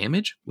 -1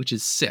 damage, which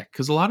is sick.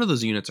 Because a lot of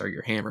those units are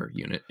your hammer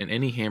unit. And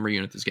any hammer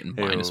unit that's getting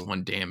Hey-o.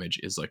 -1 damage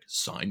is like,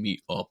 sign me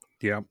up.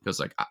 Yeah. Because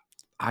like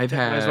I've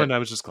Nice had... one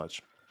damage is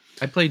clutch.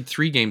 I played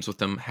 3 games with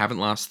them. Haven't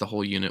lost the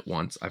whole unit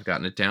once. I've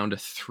gotten it down to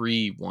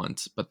 3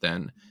 once. But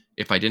then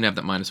if I didn't have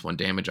that -1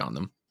 damage on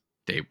them,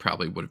 they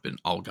probably would have been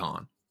all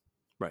gone.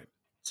 Right.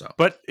 So,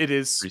 But it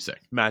is pretty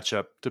sick.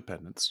 matchup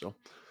dependent still.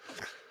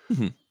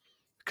 Mhm.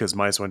 Because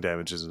 -1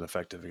 damage isn't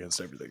effective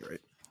against everything,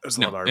 right? There's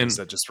a lot of armies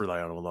that just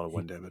rely on a lot of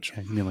 1 damage.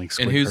 I mean, like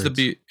And who's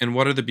squid and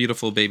what are the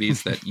beautiful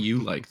babies that you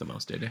like the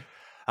most, Day?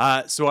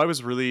 So I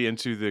was really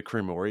into the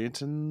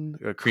Crematorians.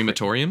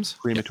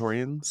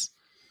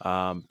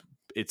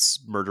 It's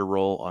murder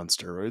roll on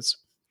steroids.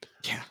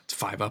 Yeah, it's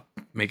 5-up.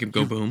 Make him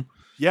go boom.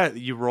 Yeah,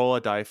 you roll a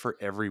die for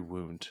every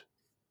wound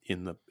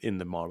in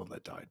the model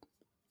that died.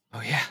 Oh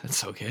yeah, that's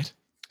so good.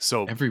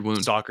 So Every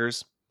wound.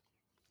 Stalkers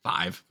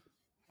 5.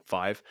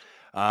 5.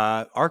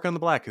 Arc on the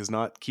Black is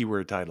not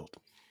keyword titled.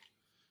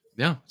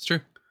 Yeah, it's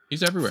true.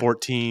 He's everywhere.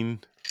 14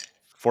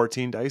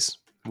 dice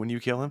when you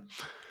kill him.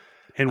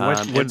 And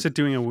what's it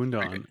doing a wound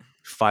on?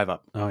 5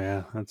 up. Oh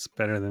yeah, that's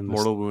better than this.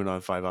 Mortal wound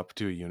on 5 up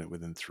to a unit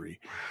within 3.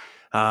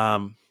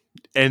 And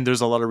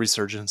there's a lot of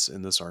resurgence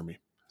in this army.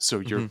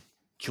 So you're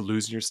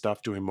losing your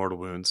stuff doing mortal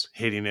wounds,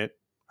 hitting it,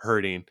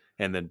 hurting,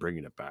 and then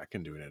bringing it back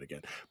and doing it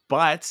again.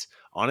 But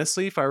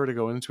honestly, if I were to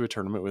go into a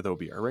tournament with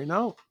OBR right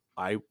now,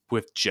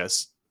 with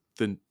just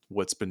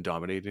what's been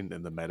dominating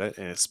in the meta,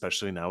 and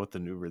especially now with the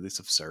new release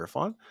of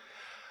Seraphon,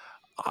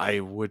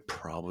 I would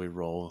probably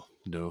roll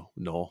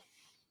no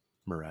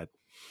Murad.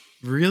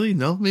 Really?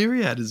 No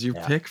Myriad is your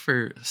pick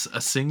for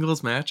a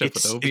singles matchup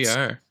with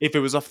OBR? If it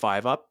was a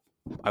 5 up,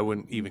 I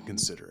wouldn't even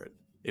consider it.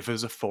 If it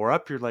was a 4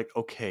 up, you're like,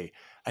 okay.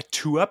 A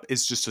 2 up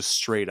is just a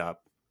straight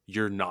up.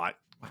 You're not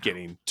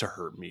getting to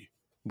hurt me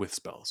with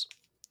spells.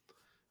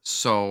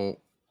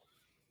 So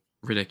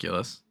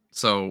ridiculous.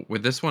 So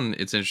with this one,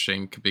 it's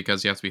interesting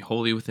because you have to be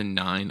wholly within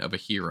 9 of a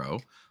hero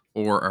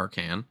or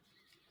Arcan,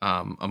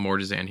 a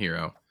Mortizan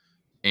hero,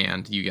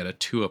 and you get a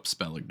 2-up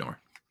spell ignore.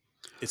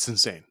 It's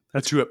insane.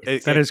 That's 2 up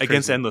that is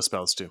against crazy. endless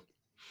spells too.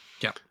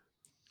 Yeah.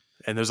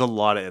 And there's a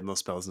lot of endless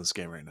spells in this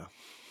game right now.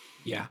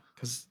 Yeah,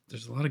 because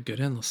there's a lot of good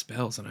endless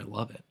spells, and I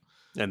love it.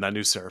 And that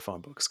new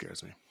Seraphon book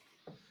scares me.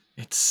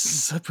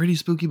 It's a pretty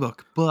spooky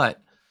book,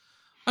 but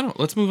I don't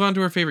know. Let's move on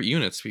to our favorite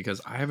units because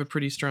I have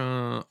pretty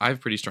strong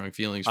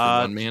feelings for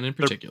one man in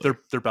particular.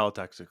 Their battle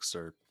tactics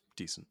are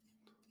decent.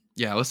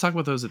 Yeah, let's talk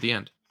about those at the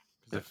end.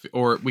 Yeah.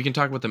 Or we can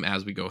talk about them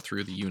as we go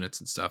through the units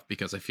and stuff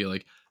because I feel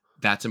like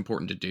that's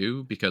important to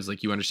do because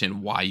like you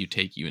understand why you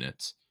take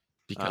units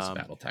because of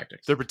battle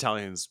tactics. Their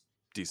battalion's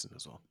decent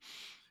as well.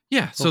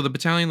 Yeah, so the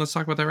battalion, let's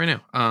talk about that right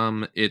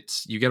now.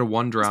 It's you get a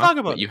 1-drop. talk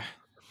about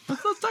but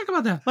let's talk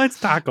about that. Let's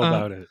talk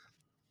about it.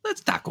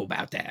 Let's talk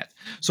about that.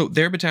 So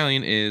their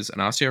battalion is an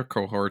Ossiarch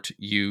cohort.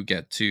 You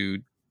get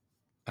to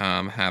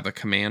have a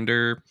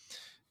commander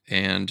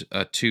and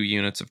 2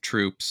 units of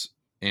troops,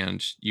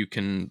 and you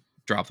can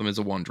drop them as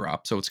a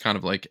 1-drop. So it's kind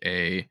of like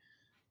a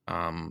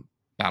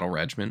battle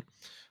regiment.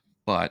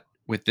 But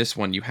with this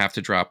one, you have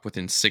to drop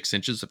within 6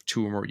 inches of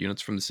 2 or more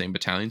units from the same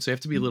battalion. So you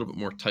have to be a little bit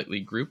more tightly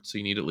grouped. So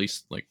you need at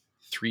least like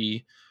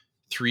three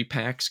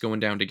packs going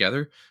down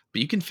together.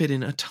 But you can fit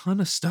in a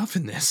ton of stuff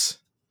in this.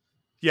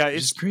 Yeah, Which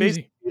it's is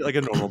crazy. basically like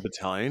a normal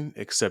battalion,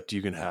 except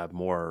you can have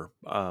more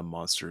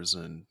monsters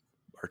and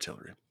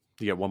artillery.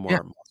 You get one more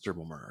monster,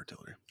 one more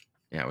artillery.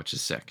 Yeah, which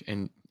is sick.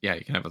 And yeah,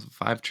 you can have up to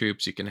 5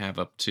 troops. You can have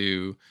up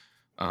to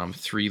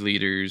 3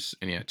 leaders,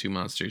 and 2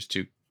 monsters,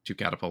 two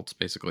catapults,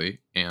 basically.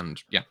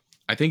 And yeah,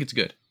 I think it's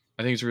good.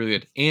 I think it's really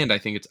good, and I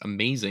think it's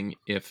amazing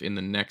if in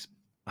the next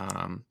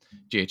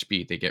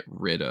GHB they get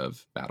rid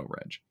of Battle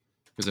Reg,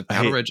 because if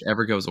Battle Reg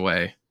ever goes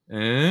away,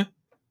 Hey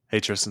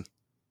Tristan.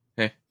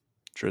 Hey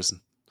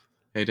Tristan.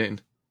 Hey Dayton.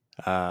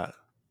 Hey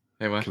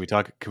what? Can we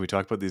talk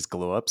about these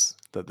glow ups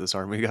that this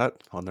army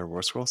got on their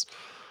war scrolls?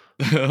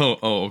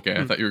 oh, okay.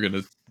 I thought you were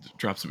gonna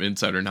drop some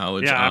insider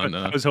knowledge. Yeah, on,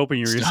 I was hoping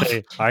you were going to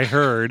say, I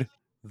heard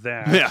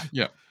that.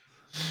 Yeah.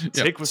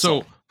 Take with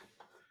salt.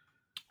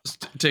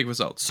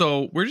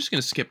 So we're just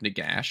gonna skip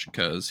Nagash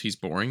because he's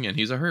boring and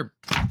he's a herb.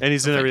 And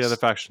he's in every other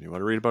faction. You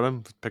want to read about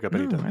him? Pick up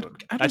any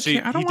book. Actually,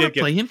 I don't want to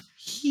play him.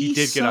 He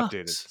did get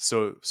updated.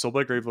 So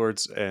Soulblight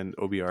Gravelords and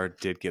OBR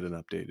did get an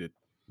updated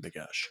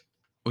Nagash.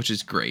 Which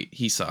is great.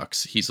 He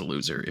sucks. He's a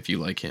loser. If you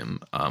like him,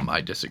 I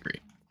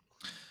disagree.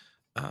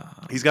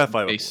 He's got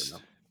 5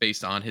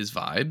 based on his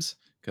vibes,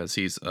 because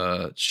he's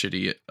a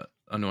shitty,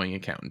 annoying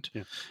accountant.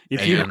 Yeah.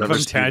 If you have him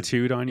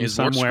tattooed on you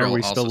somewhere,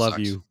 we still love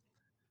you.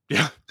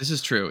 Yeah, this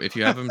is true. If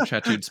you have him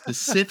tattooed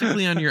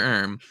specifically on your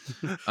arm,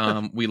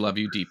 we love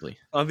you deeply.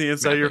 On the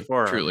inside of your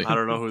forearm. Truly. I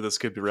don't know who this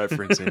could be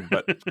referencing,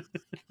 but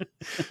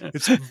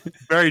it's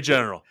very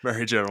general.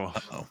 Very general.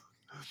 Uh-oh.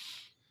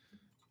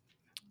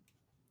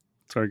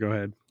 Sorry, go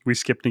ahead. We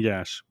skipped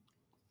Nagash.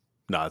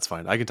 No, it's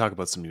fine. I can talk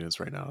about some units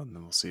right now, and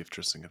then we'll see if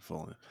Tristan can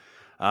fill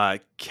in.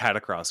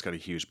 Catacross got a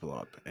huge blow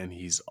up, and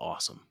he's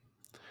awesome.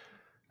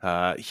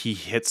 He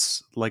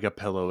hits like a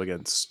pillow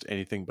against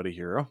anything but a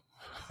hero.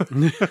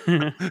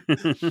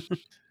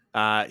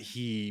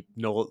 He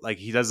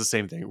does the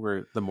same thing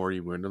where the more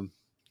you wound him,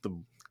 the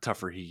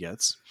tougher he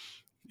gets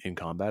in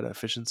combat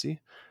efficiency.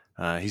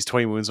 He's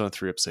 20 wounds on a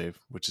 3-up save,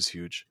 which is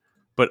huge.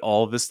 But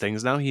all of his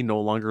things now, he no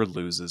longer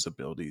loses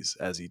abilities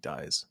as he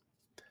dies.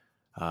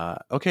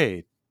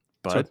 Okay,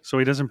 but so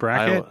he doesn't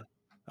bracket?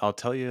 I'll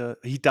tell you,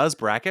 he does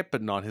bracket,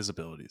 but not his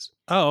abilities.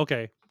 Oh,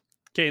 okay.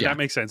 Okay, that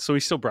makes sense. So he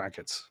still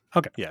brackets.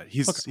 Okay. Yeah,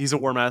 he's a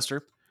War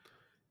Master,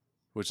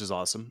 which is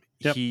awesome.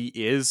 Yep. He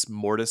is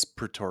Mortis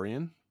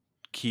Praetorian,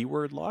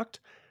 keyword locked,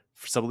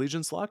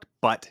 sub-allegiance locked,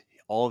 but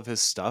all of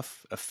his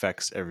stuff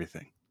affects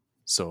everything.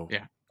 So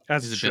yeah,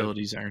 as his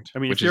abilities aren't. I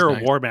mean, if you're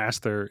a War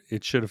Master,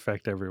 it should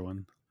affect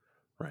everyone.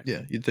 Right.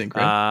 Yeah, you'd think,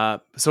 right?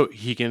 So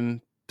he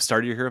can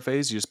start your hero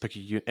phase. You just pick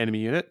an enemy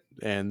unit,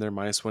 and they're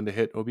 -1 to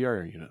hit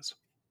OBR units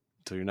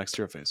until your next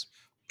hero phase.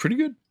 Pretty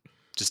good.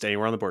 Just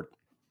anywhere on the board.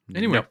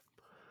 Anywhere.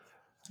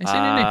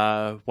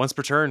 Yep. Once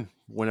per turn,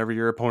 whenever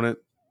your opponent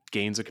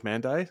gains a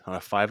command die on a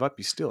 5-up,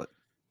 you steal it.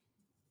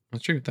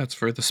 That's true. That's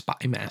for the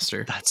Spy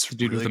Master. That's the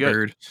dude really with the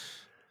bird.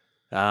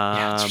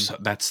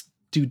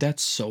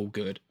 That's so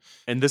good.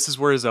 And this is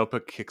where his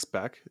output kicks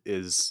back: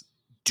 is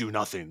do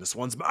nothing. This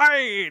one's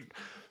mine.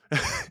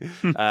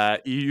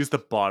 You use the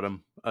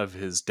bottom of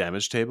his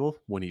damage table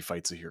when he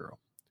fights a hero,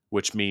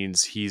 which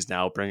means he's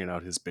now bringing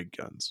out his big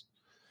guns,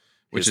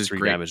 which is 3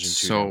 great. damage and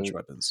 2 damage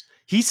weapons.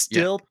 He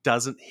still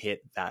doesn't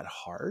hit that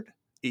hard.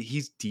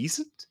 He's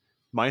decent.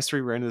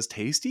 -3 rend is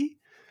tasty,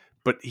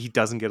 but he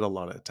doesn't get a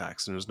lot of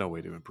attacks, and there's no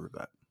way to improve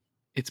that.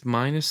 It's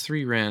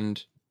 -3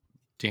 rend,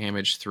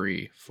 damage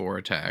 3 for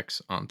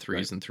attacks on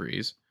 3s and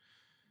 3s.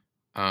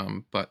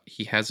 But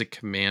he has a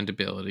command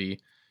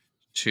ability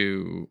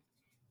to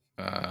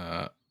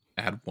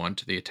add 1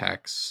 to the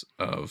attacks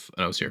of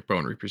an Ossiarch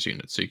Bonereaper's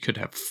unit. So you could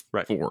have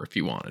 4 if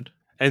you wanted.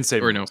 And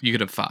save. Or no, you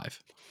could have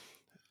 5.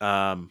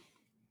 Add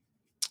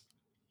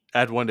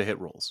 1 to hit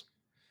rolls,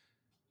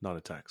 not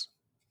attacks.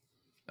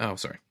 Oh,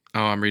 sorry.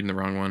 Oh, I'm reading the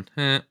wrong one.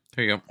 There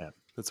you go. Yeah,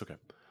 that's okay.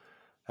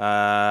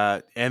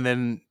 And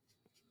then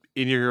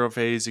in your hero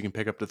phase, you can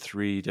pick up to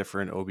 3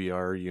 different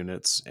OBR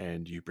units,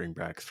 and you bring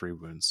back 3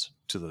 wounds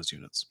to those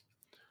units.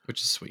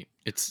 which is sweet.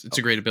 It's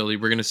a great ability.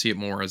 We're gonna see it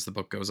more as the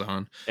book goes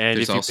on. And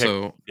There's if you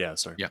also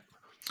sorry. yeah.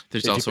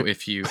 There's If you also pick-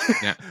 if you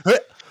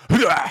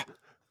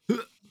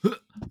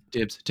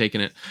dibs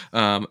taking it.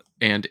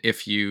 And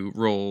if you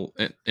roll,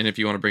 and if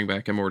you want to bring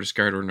back a Mortis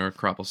Guard or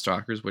Necropolis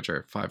Stalkers, which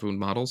are 5 wound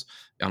models,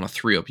 on a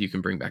 3-up, you can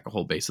bring back a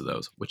whole base of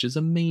those, which is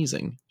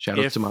amazing. Shout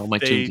out if to all my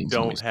Tomb they Kings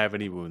don't homies, have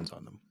any wounds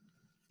on them,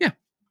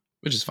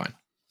 which is fine.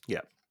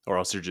 or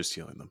else you're just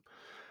healing them.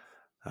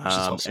 Which is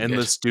also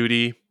Endless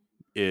Duty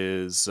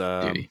is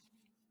Duty.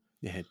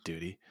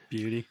 duty.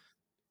 Beauty.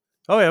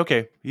 Oh yeah,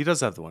 okay. He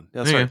does have the one.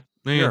 Yeah, sorry.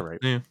 You're all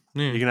right. You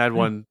can add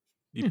one.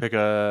 You Yeah. pick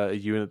a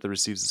unit that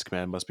receives this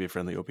command must be a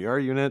friendly OPR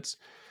unit.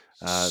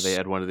 They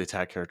add one of the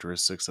attack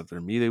characteristics of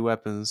their melee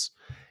weapons,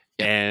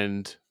 Yeah.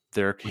 and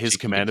Which his he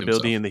can command give to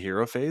ability himself. in the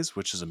hero phase,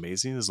 which is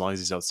amazing as long as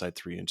he's outside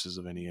 3 inches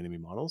of any enemy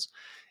models,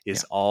 is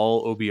Yeah.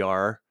 all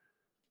OBR.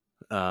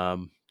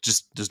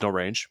 Just there's no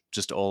range,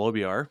 just all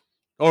OBR.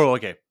 Oh,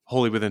 okay,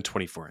 wholly within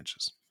 24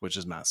 inches, which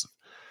is massive.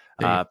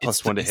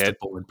 Plus 1 to It's hit,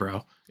 the board,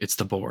 bro. It's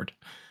the board.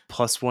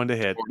 plus 1 to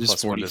hit, Board is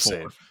plus 1 to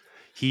 44. save.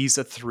 He's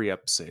a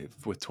 3-up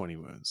save with 20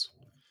 wounds.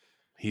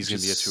 He's Which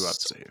going to be a is 2-up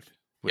so save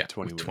with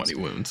 20 wounds. 20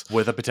 wounds,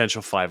 With a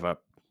potential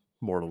 5-up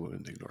mortal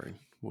wound ignoring.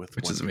 With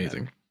which one is command.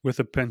 amazing. With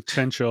a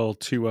potential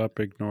 2-up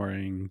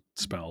ignoring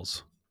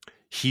spells.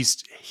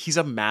 He's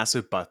a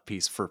massive buff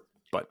piece for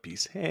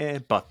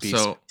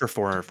So- for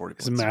 440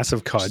 It's a points. massive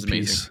Which cod is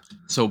amazing. piece.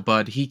 So,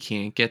 Bud, he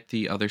can't get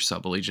the other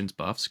sub-allegiance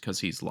buffs because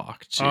he's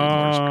locked to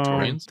Mortis Oh,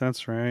 Praetorians.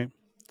 that's right.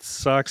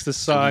 Sucks to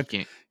So he suck.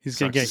 can't. He's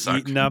going sucks to to get suck.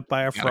 eaten up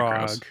by a Gotta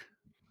gross. frog.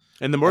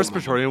 And the Mortis Hold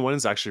on. Praetorian one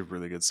is actually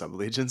really good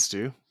sub-allegiance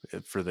too,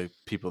 for the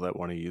people that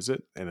want to use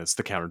it, and it's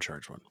the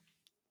countercharge one.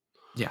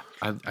 Yeah,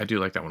 I do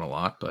like that one a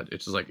lot, but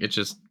it's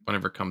just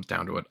whenever it comes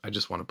down to it, I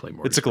just want to play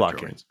more. It's a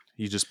Glockkin.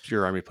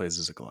 Your army plays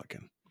as a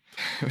Glockkin.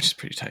 Which is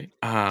pretty tight.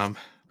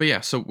 But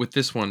yeah, so with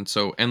this one,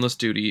 so Endless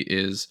Duty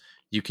is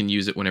you can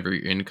use it whenever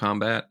you're in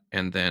combat,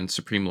 and then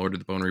Supreme Lord of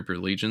the Bonereaper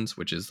Legions,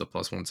 which is the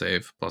 +1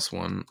 save,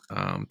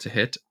 +1 to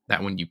hit.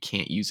 That one you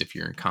can't use if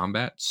you're in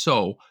combat,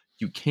 so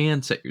you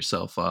can set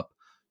yourself up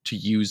to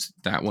use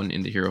that one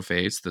in the hero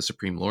phase, the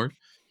Supreme Lord.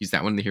 Use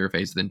that one in the hero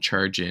phase, then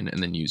charge in,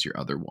 and then use your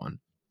other one.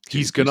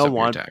 He's gonna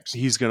want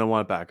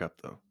backup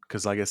though,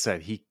 because like I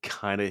said, he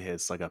kind of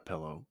hits like a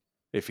pillow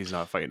if he's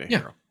not fighting a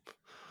hero.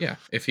 Yeah,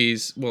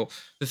 the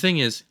thing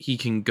is, he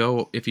can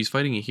go if he's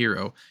fighting a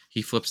hero,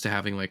 he flips to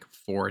having like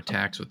 4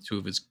 attacks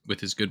with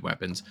his good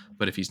weapons.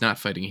 But if he's not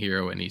fighting a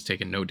hero and he's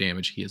taking no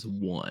damage, he has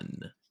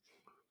 1.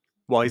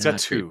 Well, he's got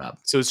Not great, 2, Bob.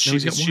 so No,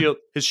 he's got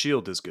his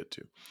shield is good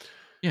too.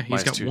 Yeah,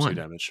 he's got 2 1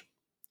 damage.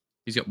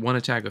 He's got 1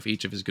 attack with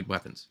each of his good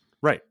weapons.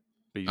 Right.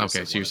 But you just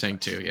Okay, said so you're 1 saying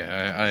attack. 2.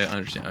 Yeah, I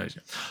understand.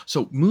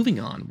 So moving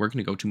on, we're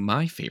going to go to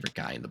my favorite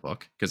guy in the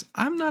book because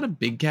I'm not a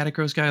big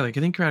Catacross guy. Like I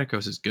think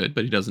Catacross is good,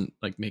 but he doesn't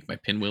like make my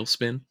pinwheel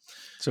spin.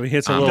 So he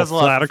hits a He little does a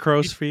lot.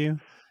 flatacross for you.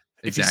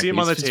 If you see him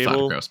on the It's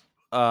table,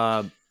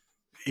 Flatacross.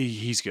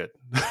 he's good.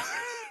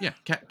 Yeah,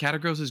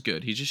 Catacross is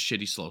good. He's just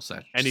shitty slow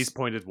set. And he's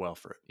pointed well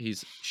for it.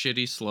 He's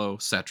shitty slow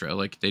Cetra.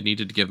 Like they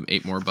needed to give him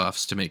 8 more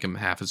buffs to make him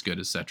half as good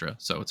as Cetra,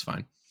 so it's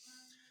fine.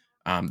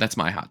 That's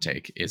my hot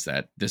take, is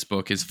that this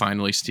book is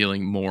finally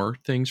stealing more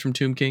things from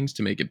Tomb Kings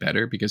to make it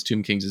better, because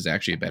Tomb Kings is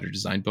actually a better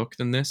design book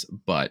than this,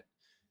 but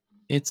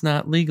it's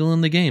not legal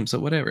in the game, so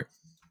whatever.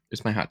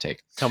 It's my hot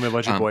take. Tell me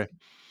about your boy.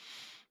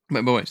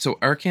 My boy. So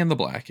Arcan the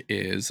Black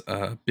is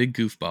a big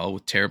goofball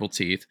with terrible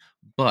teeth,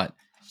 but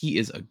he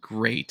is a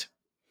great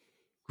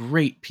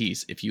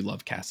piece if you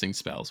love casting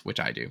spells, which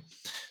I do.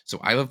 So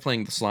I love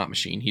playing the slot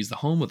machine. He's the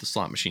home of the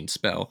slot machine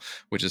spell,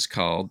 which is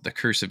called the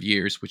Curse of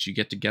Years, which you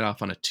get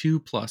off on a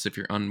 2+ if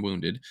you're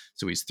unwounded.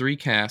 So he's 3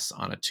 casts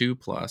on a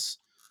 2+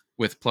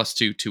 with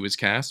 +2 to his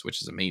cast,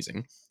 which is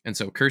amazing. And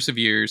so Curse of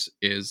Years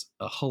is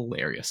a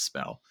hilarious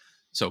spell.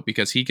 So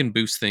because he can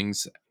boost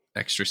things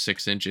extra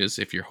 6 inches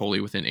if you're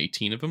wholly within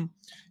 18 of them,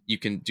 you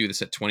can do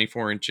this at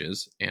 24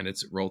 inches, and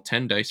it's roll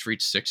 10 dice for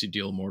each 6 you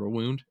deal a mortal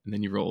wound, and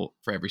then you roll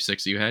for every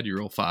 6 you had, you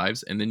roll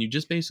 5s, and then you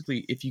just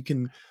basically, if you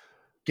can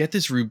get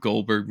this Rube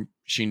Goldberg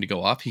machine to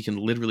go off, he can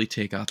literally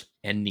take off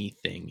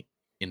anything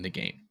in the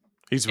game.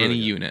 He's really any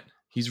good. unit.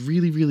 He's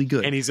really, really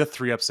good. And he's a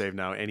 3-up save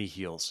now, and he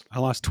heals. I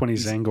lost 20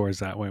 Zangors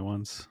that way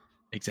once.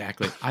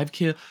 Exactly. I've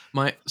killed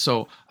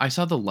so I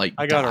saw the light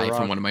I got a die rock.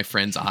 from one of my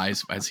friend's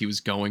eyes as he was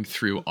going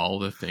through all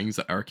the things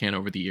that Arcan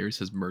over the years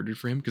has murdered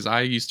for him. Because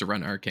I used to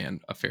run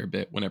Arcan a fair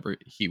bit whenever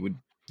he would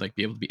like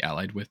be able to be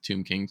allied with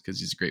Tomb Kings, because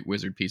he's a great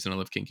wizard piece and I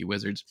love kinky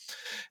wizards.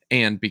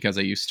 And because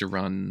I used to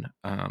run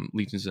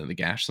Legions of the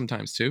Gash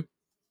sometimes too.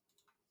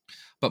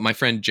 But my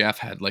friend Jeff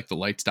had like the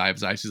lights die of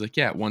his eyes. He's like,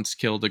 yeah, it once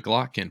killed a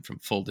Glockkin from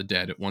full to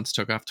dead. It once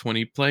took off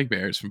 20 Plague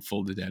Bears from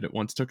full to dead. It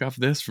once took off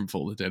this from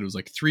full to dead. It was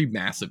like 3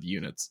 massive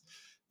units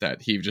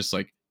that he just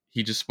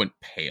went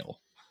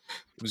pale.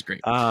 It was great.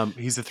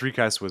 He's a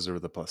 3-cast wizard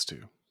with a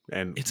 +2.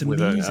 And It's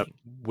with amazing.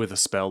 with a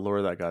spell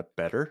lore that got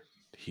better,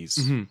 he's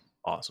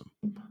awesome.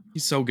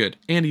 He's so good.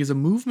 And he has a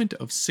movement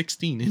of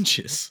 16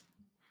 inches.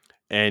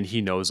 And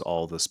he knows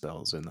all the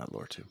spells in that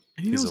lore too.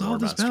 And he He's knows a all lore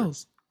the master.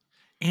 spells.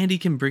 And he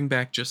can bring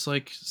back just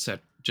like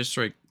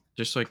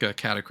just like a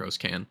Catacross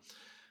can.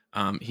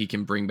 He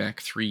can bring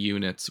back 3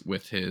 units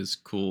with his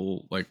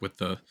cool, like with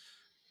the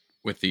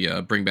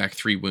bring back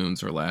 3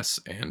 wounds or less,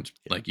 and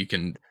like you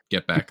can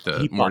get back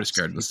the Mortis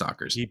Guard and the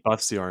Stalkers. He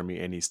buffs the army,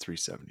 and he's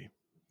 370.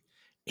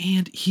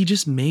 And he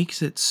just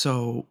makes it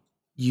so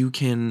you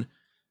can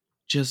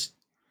just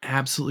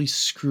absolutely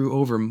screw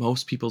over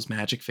most people's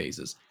magic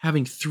phases.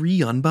 Having 3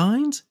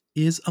 unbinds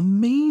is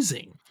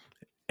amazing.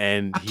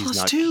 And A he's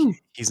not +2.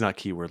 he's not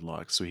keyword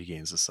locked, so he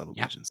gains the subtle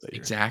Yep, legends later.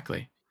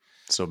 exactly.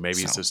 So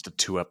maybe it's So- just a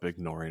 2-up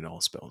ignoring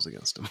all spells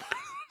against him.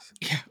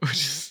 Yeah, which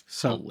is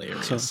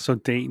hilarious. So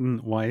Dayton,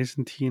 why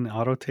isn't he an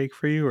auto take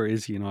for you, or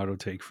is he an auto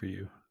take for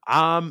you?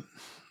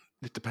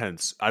 It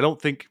depends. I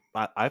don't think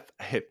I've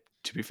hit.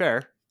 To be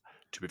fair,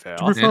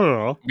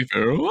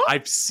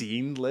 I've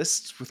seen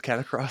lists with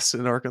Catacross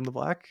and Arc on the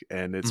Black,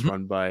 and it's Mhm.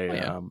 run by Oh,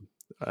 yeah.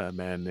 a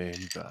man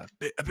named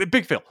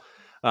Big Phil.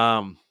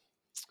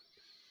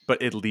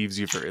 But it leaves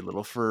you very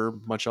little for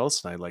much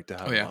else, and I'd like to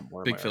have Oh a yeah, lot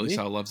more. Big in my Philly army.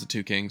 style loves the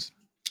 2 kings.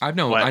 I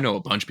But- know a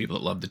bunch of people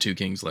that love the 2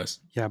 kings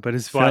list. Yeah, but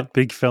is But-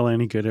 Big Phil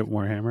any good at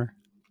Warhammer?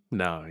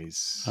 No,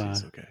 he's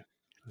okay.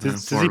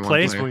 Does Four he and one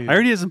play? player. I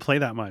heard he doesn't play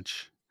that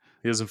much.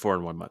 He doesn't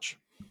 4-1 much.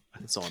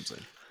 That's all I'm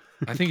saying.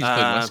 I think he's played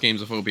less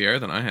games of OBR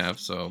than I have,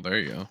 so there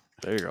you go.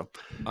 There you go.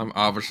 I'm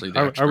obviously the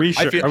Are we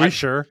expert. sure? Are we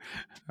sure?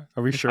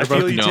 Are we sure I about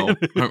feel you No,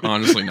 did- I'm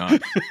honestly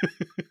not.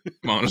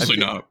 I'm honestly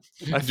feel- not.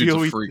 I Dude's feel a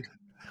we. freak.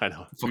 I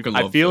know. Fucking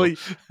I love feel.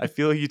 Phil. I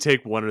feel you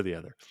take one or the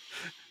other.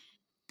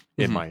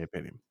 In Mhm. my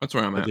opinion, That's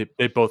where I'm but at.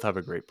 they both have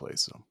a great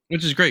place. So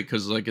Which is great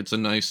because like it's a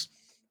nice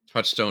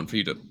touchstone for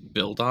you to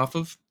build off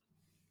of.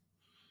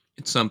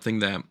 It's something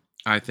that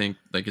I think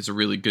like it's a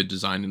really good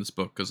design in this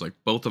book because like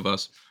both of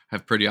us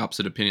have pretty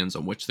opposite opinions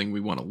on which thing we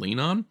want to lean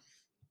on.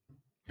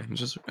 And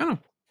just I don't know.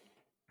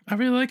 I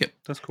really like it.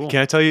 That's cool.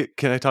 can I tell you?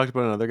 Can I talk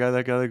about another guy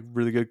that got a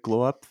really good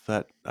glow up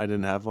that I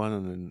didn't have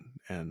one,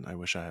 and I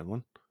wish I had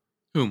one.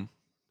 Whom?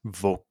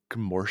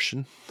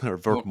 Vokmortian or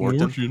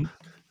Vokmortian.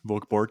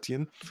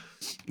 Vokmortian.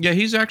 Yeah,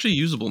 he's actually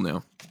usable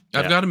now.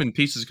 I've Yeah. got him in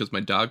pieces because my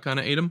dog kind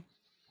of ate him,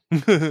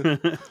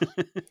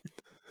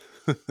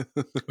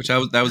 which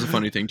that was a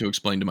funny thing to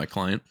explain to my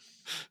client.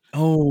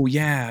 Oh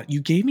yeah,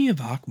 you gave me a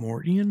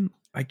Vokmortian.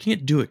 I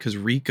can't do it because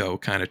Rico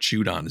kind of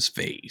chewed on his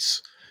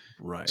face.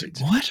 Right.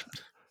 It's like,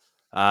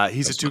 what?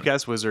 He's a That's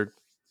 2-cast wizard.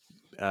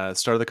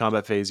 Start of the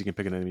combat phase, you can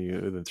pick an enemy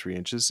within 3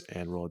 inches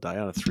and roll a die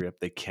on a 3-up.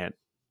 They can't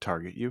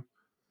target you.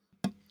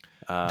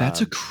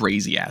 That's a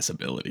crazy ass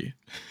ability.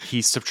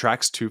 He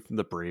subtracts 2 from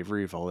the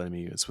bravery of all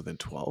enemy units within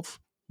 12,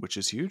 which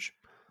is huge.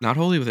 Not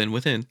wholly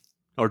within.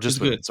 Or just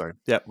It's within, good. sorry.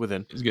 Yeah,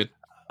 within. It's good.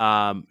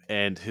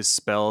 And his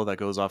spell that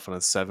goes off on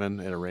a 7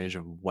 in a range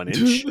of 1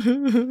 inch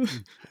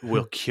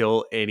will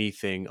kill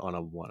anything on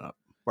a 1-up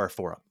or a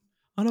 4-up.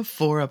 On a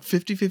 4-up,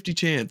 50-50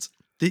 chance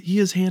that he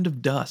has Hand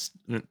of Dust,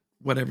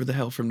 whatever the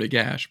hell from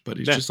Nagash, but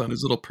he's Yeah. just on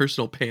his little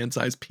personal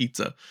pan-sized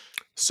pizza.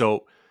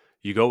 So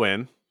you go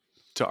in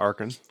to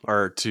Archon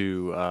or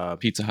to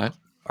Pizza Hut.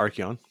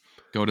 Archeon.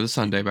 Go to the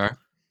Sunday bar.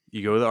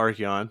 You go to the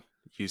Archeon.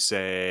 You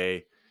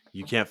say,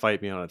 you can't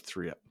fight me on a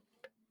 3-up.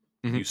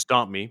 Mhm. You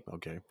stomp me.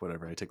 Okay,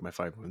 whatever. I take my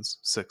 5 wounds.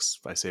 6,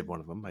 I save one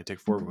of them. I take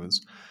 4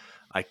 wounds.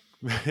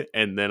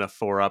 And then a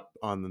 4-up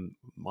on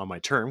my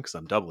turn because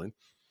I'm doubling.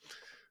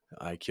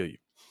 I kill you.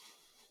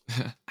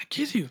 I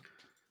kid you.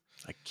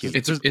 I kill you.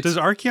 It's Does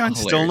Archeon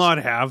still hilarious. not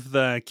have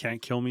the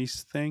can't kill me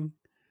thing?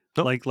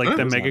 Nope. Like Huh?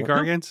 the Does Mega not have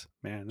it. Gargants?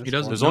 Man, that's He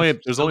doesn't. There's awesome. only a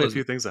doesn't.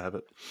 few things that have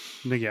it.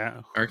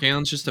 Yeah.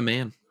 Archaon's just a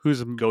man.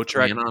 Who's Go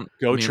Trek, Man on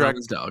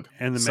his dog.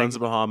 and the Sons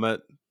Mega? of Bahamut,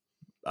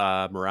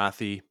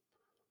 Marathi.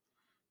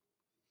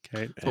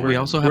 Okay. But we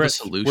also have we're a at-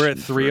 solution. We're at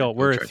 3. for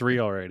We're at Go 3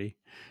 already.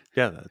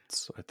 Yeah,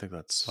 I think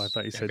that's. Oh, I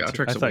thought you Yeah, said. Two. I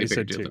Gotrek's a thought way you bigger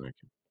said deal 2. than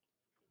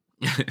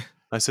Archaon.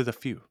 I said a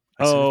few.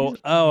 I said a Oh,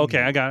 few.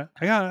 okay. I got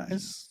it.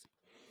 It's,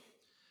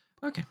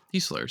 Okay, he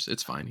slurs.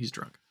 It's fine. He's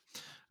drunk.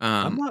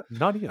 I'm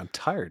not even. I'm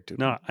tired, dude.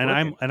 no, and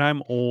working.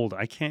 I'm old.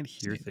 I can't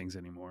hear things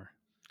anymore.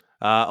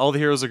 All the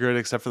heroes are good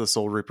except for the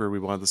Soul Reaper. We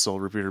wanted the Soul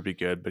Reaper to be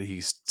good, but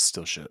he's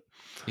still shit.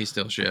 He's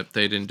still shit.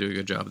 They didn't do a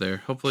good job there.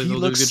 Hopefully He they'll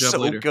do a looks good job so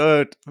later.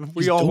 good. We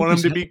He's all dope want him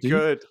as to hell, be dude.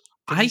 good.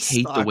 but I he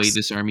hate the way sucks.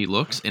 this army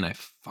looks, and I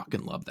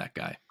fucking love that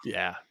guy.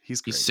 Yeah,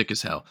 he's great. He's sick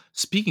as hell.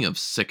 Speaking of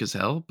sick as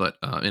hell, but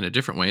in a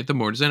different way, the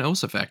Mortisan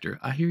Osa factor.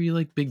 I hear you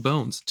like big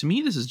bones. To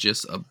me, this is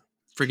just a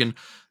friggin'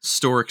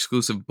 store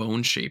exclusive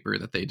bone shaper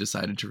that they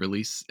decided to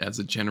release as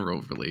a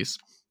general release.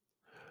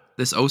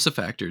 This Osa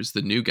factor is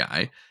the new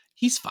guy.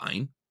 He's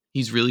fine.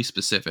 He's really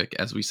specific,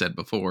 as we said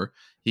before.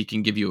 He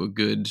can give you a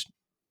good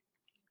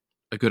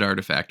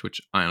artifact,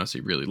 which I honestly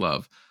really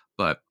love,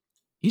 but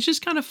he's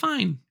just kind of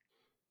fine.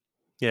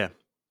 Yeah.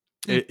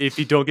 Yeah. If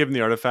you don't give him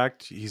the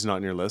artifact, he's not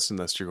in your list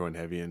unless you're going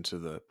heavy into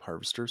the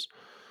harvesters.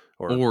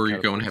 Or you're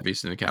going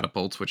catapults. heavy into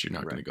catapults, which you're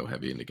not going Right. to go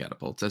heavy into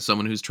catapults. As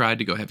someone who's tried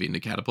to go heavy into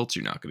catapults,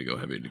 you're not going to go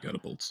heavy into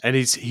catapults. And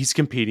he's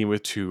competing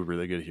with 2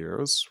 really good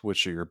heroes,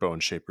 which are your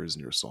Bone Shapers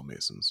and your Soul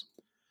Masons.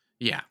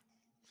 Yeah.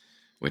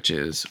 Which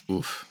is,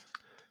 oof.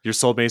 Your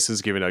Soul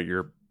Masons giving out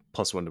your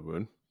 +1 to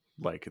wound,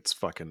 like it's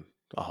fucking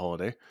a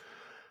holiday.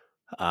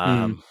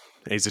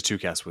 He's a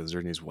 2-cast wizard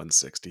and he's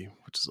 160,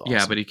 which is awesome.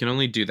 Yeah, but he can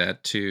only do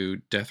that to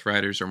Death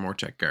Riders or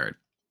Mortek Guard,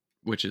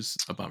 which is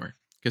a bummer.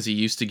 Because he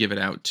used to give it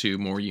out to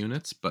more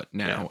units, but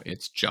now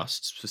it's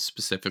just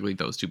specifically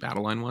those 2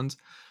 battle line ones,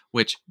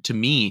 which to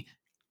me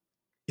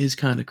is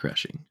kind of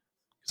crushing.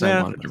 Because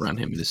I wanted to run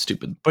him this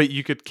stupid. But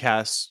you could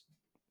cast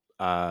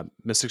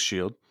Mystic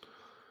Shield,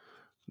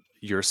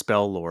 your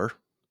spell lore,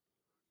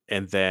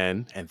 and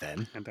then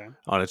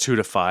on a 2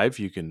 to 5,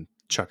 you can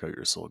chuck out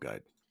your Soul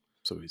Guide.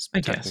 So he's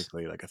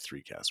technically like a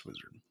 3-cast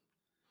wizard.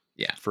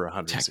 Yeah, for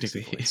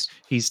 160 points.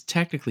 He's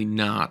technically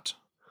not,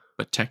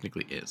 but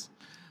technically is.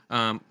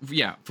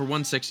 Yeah, for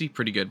 160,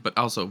 pretty good. But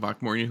also,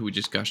 Vokmornia, who we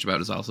just gushed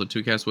about, is also a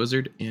 2-cast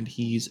wizard, and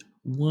he's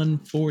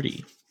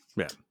 140.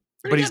 Yeah,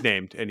 but he's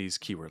named and he's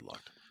keyword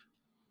locked.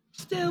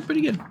 Still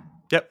pretty good.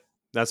 Yep,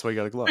 that's why you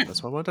got to glove.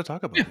 That's what I wanted to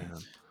talk about. Yeah.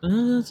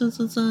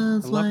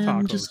 That's why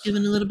I'm just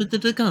giving a little bit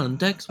of the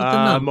context with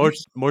the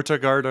numbers.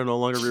 Mortek Guard are no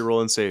longer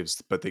rerolling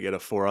saves, but they get a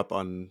 4-up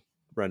on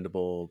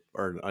rendable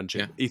or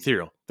unchained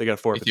ethereal. They got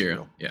a 4-up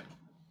ethereal. Yeah.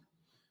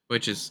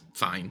 Which is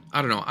fine.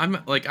 I don't know. I'm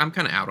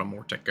kind of out on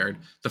Mortek Guard.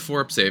 The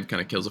 4-up save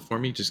kind of kills it for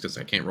me just because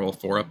I can't roll a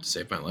 4-up to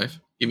save my life.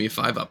 Give me a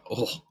 5-up.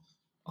 Oh,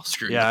 I'll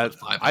screw you with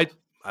 5-up. I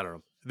don't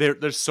know.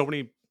 There's so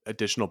many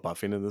additional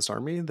buffing in this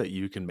army that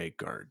you can make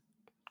Guard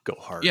go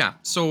hard. Yeah.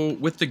 So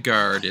with the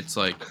Guard, it's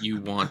like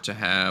you want to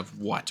have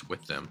what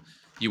with them?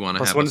 You want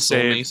to have a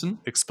Soul Mason,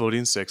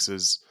 exploding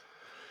 6s.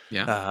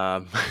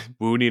 Yeah.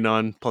 Wounding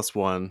on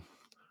 +1.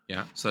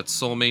 Yeah. So that's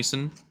Soul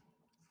Mason.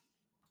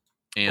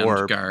 And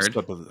or Guard.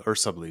 Or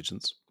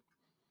sub-allegiance.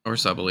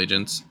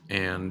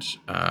 And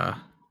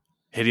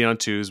hitting on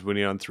 2s,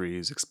 wounding on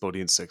 3s,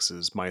 exploding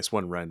 6s,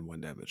 -1 rend,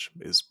 1 damage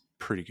is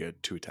pretty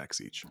good. 2 attacks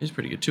each. It's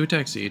pretty good. 2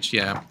 attacks each,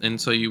 yeah. And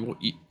so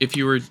if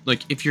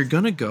you're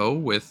gonna go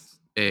with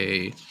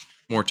a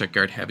Mortek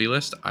Guard heavy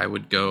list, I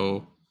would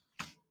go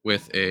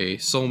with a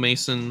Soul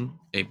Mason,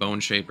 a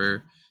Bone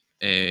Shaper,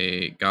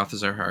 a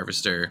Gothazar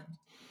Harvester,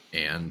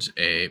 and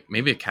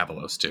maybe a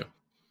Cabalos too.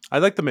 I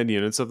like the many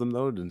units of them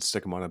though, and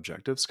stick them on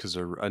objectives because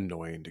they're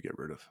annoying to get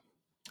rid of.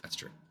 That's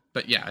true.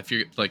 But yeah, if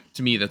you're like,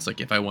 to me, that's like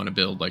if I want to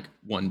build like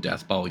 1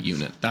 Death Ball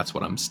unit, that's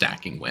what I'm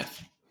stacking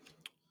with.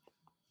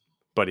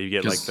 But you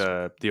get like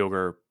the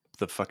ogre,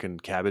 the fucking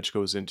cabbage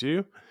goes into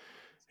you,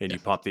 and you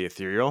pop the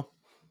ethereal.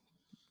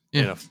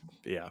 Yeah,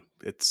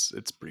 it's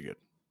pretty good.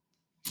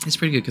 It's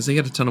pretty good because they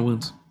get a ton of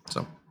wounds.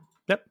 So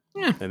yep,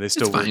 yeah, and they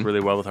still work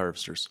really well with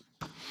harvesters.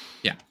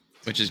 Yeah,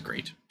 which is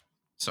great.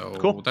 So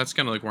cool. That's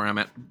kind of like where I'm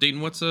at.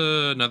 Dayton, what's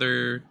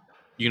another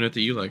unit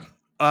that you like?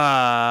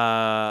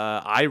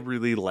 I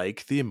really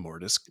like the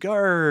Immortus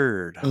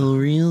Guard. Oh,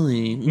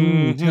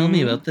 really? Tell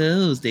me about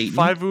those, Dayton.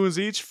 5 wounds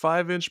each,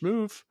 5-inch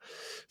move,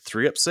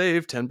 3-up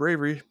save, 10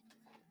 bravery.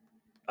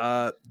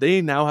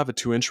 They now have a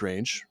 2-inch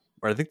range,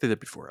 or I think they did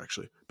before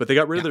actually, but they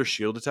got rid of their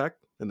shield attack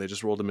and they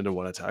just rolled them into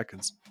 1 attack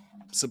and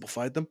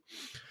simplified them.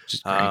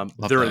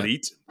 They're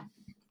elite.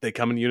 They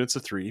come in units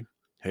of 3.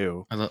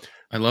 Hey-o.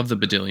 I love the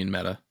Badillion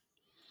meta.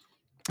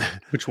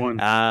 Which one?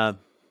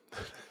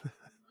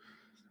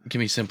 Give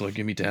me simple or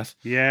give me death.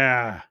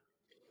 Yeah.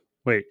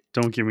 Wait,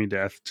 don't give me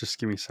death. Just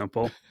give me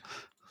simple.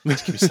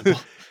 Just give me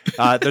simple.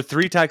 They're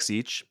 3 attacks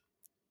each.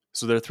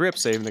 So they're 3-up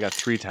save and they got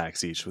 3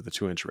 attacks each with a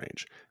 2-inch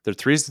range. They're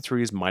 3s to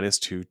 3s,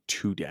 -2,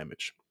 2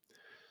 damage.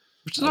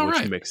 Which is all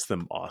right. Which makes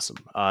them awesome.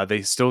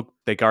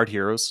 They guard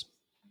heroes.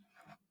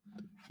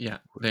 Yeah.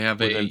 They have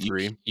a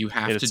 3. You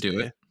have to do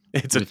it.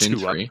 It's a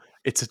 2-up.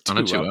 It's a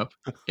 2-up.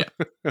 Yeah.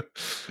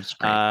 It's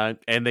great.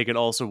 And they can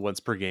also once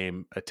per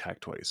game attack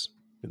twice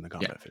in the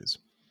combat phase.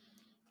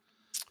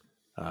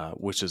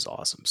 Which is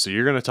awesome. So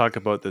you're going to talk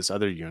about this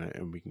other unit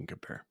and we can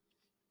compare.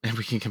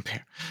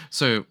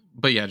 So,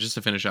 but yeah, just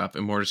to finish off,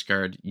 Immortus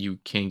Guard, you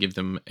can give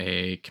them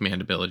a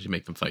command ability to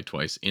make them fight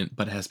twice,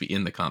 but it has to be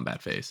in the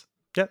combat phase.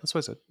 Yeah, that's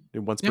what I said.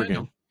 Once per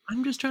game.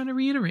 I'm just trying to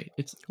reiterate.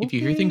 It's if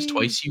you hear things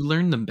twice, you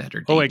learn them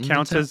better. Oh, it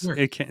counts as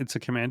it's a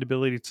command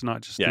ability. It's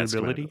not just an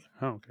ability.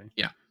 Oh, okay.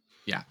 Yeah.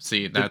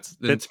 See,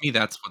 to me,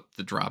 that's what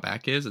the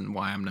drawback is, and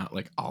why I'm not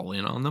like all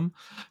in on them.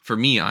 For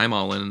me, I'm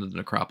all in the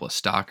Necropolis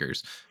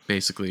Stalkers,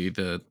 basically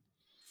the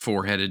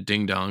 4-headed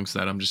ding dongs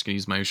that I'm just gonna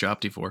use my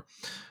Ushapti for.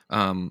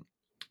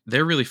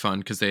 They're really fun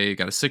because they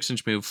got a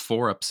 6-inch move,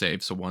 4-up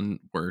save, so 1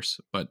 worse,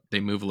 but they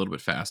move a little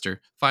bit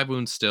faster. 5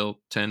 wounds still,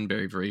 10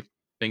 bravery,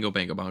 bingo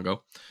bango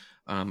bongo.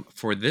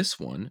 For this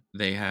one,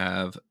 they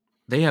have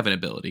an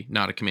ability,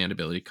 not a command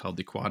ability, called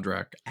the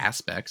Quadrak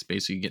Aspects.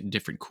 Basically, you get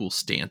different cool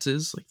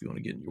stances, like if you want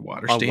to get in your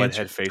water stance,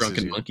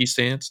 drunken monkey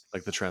stance,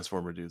 like the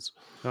Transformer dudes.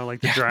 Oh,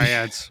 like the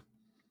Dryads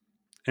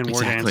and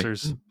War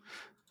Dancers.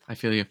 I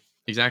feel you.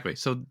 Exactly.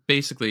 So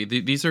basically,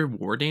 these are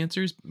War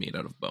Dancers made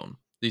out of bone.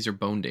 These are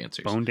Bone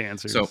Dancers. Bone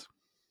Dancers. So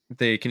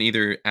they can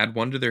either add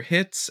 1 to their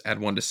hits,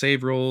 add 1 to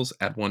save rolls,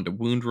 add 1 to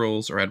wound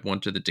rolls, or add 1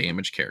 to the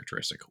damage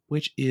characteristic,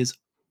 which is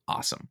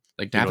awesome.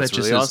 Like that just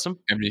really awesome.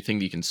 Everything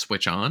you can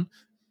switch on.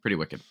 Pretty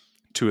wicked.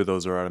 2 of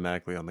those are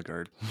automatically on the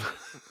guard.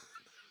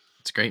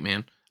 It's great,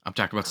 man. I'm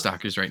talking about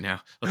stalkers right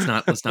now. Let's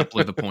not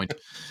blow the point.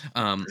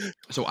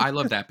 So I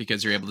love that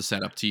because you're able to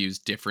set up to use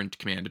different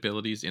command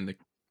abilities in the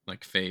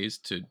like phase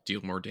to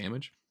deal more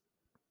damage.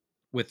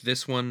 With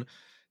this one,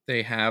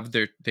 they have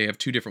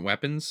 2 different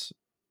weapons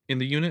in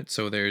the unit.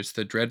 So there's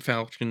the Dread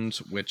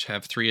Falcons, which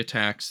have 3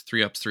 attacks,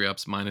 3 ups,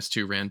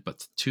 -2 rend,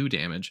 but 2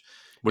 damage.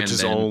 Which And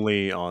is then,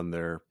 only on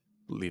their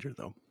leader,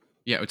 though.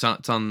 yeah, it's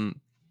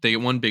on. They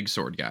get 1 big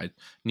sword guide.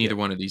 Neither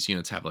one of these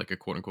units have like a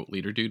quote unquote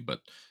leader dude,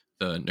 but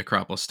the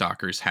Necropolis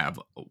Stalkers have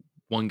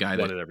one guy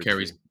One that in every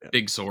carries 3. Yeah.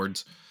 big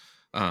swords.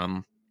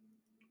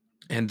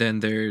 And then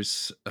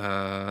there's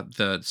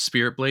the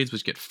Spirit Blades,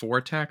 which get 4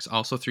 attacks,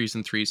 also 3s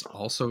and 3s,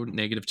 also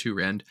 -2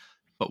 rend,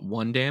 but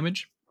 1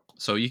 damage.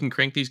 So you can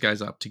crank these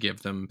guys up to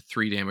give them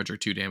 3 damage or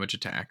 2 damage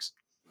attacks,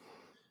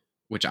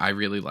 which I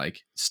really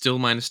like. Still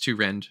 -2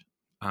 rend.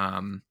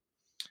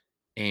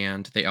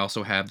 And they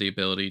also have the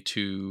ability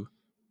to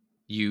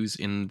use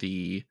in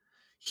the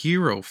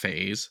hero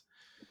phase,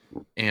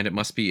 and it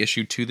must be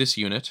issued to this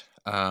unit.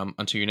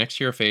 Until your next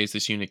hero phase,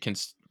 this unit can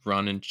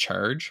run and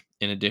charge.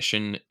 In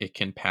addition, it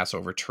can pass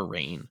over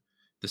terrain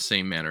the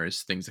same manner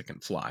as things that can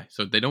fly.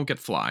 So they don't get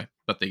fly,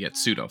 but they get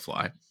pseudo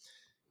fly,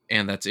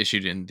 and that's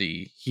issued in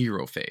the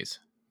hero phase.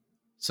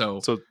 So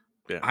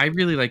Yeah. I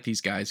really like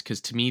these guys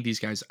because to me, these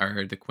guys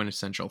are the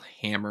quintessential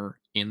hammer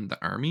in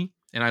the army,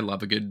 and I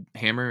love a good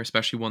hammer,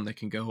 especially one that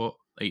can go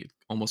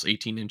almost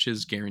 18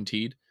 inches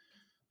guaranteed.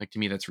 Like, to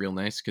me, that's real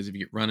nice because if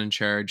you run and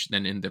charge,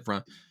 then in the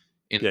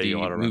you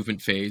auto-run.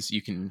 movement phase,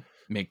 you can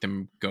make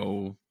them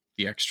go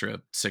the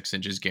extra 6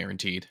 inches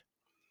guaranteed.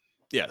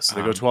 Yeah, so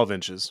they go 12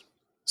 inches.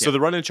 So the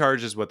run and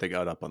charge is what they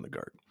got up on the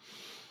guard,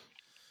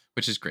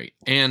 which is great.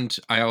 And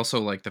I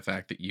also like the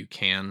fact that you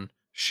can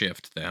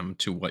shift them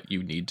to what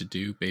you need to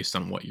do based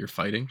on what you're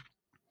fighting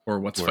or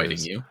what's fighting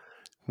you.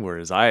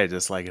 Whereas I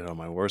just like it on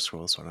my war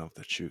scroll, so I don't have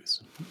to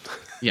choose.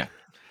 Yeah.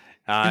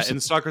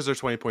 And Stalkers are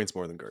 20 points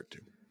more than guard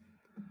too.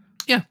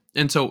 Yeah,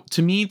 and so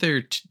to me,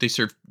 they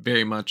serve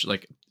very much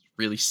like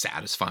really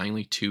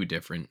satisfyingly 2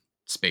 different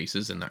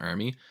spaces in the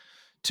army.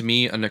 To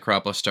me, a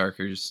Necropolis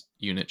Stalkers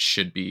unit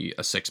should be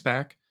a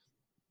 6-pack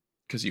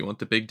because you want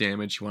the big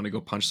damage. You want to go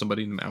punch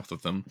somebody in the mouth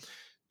with them.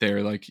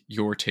 They're like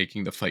you're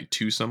taking the fight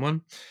to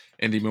someone,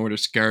 and the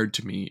Immortus Guard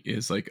to me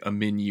is like a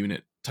min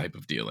unit type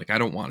of deal. Like I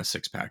don't want a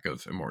 6-pack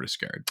of Immortus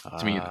Guard.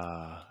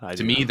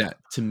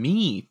 To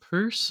me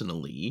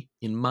personally,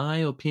 in my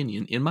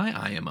opinion, in my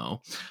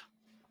IMO.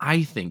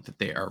 I think that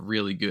they are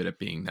really good at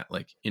being that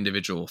like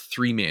individual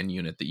 3-man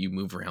unit that you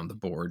move around the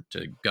board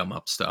to gum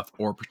up stuff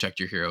or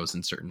protect your heroes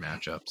in certain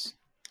matchups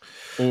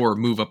or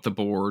move up the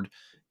board.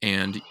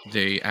 And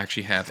they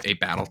actually have a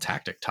battle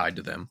tactic tied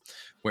to them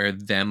where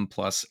them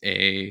plus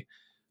a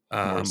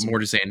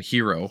Mortizan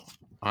hero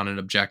on an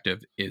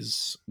objective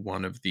is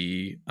one of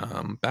the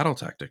battle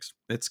tactics.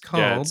 It's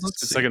called,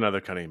 it's like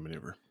another cunning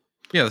maneuver.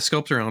 Yeah, the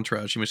Sculptor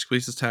Entourage. You must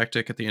squeeze this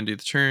tactic at the end of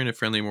the turn. A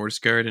friendly Mortis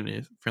Guard and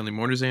a friendly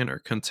Mortizan are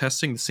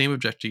contesting the same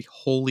objective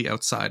wholly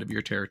outside of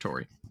your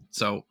territory.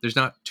 So there's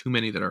not too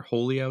many that are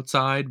wholly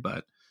outside,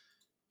 but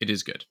it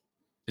is good.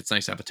 It's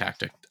nice to have a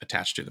tactic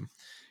attached to them.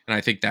 And I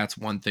think that's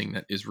one thing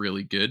that is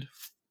really good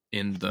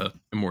in the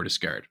Immortus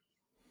Guard.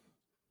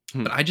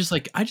 But I just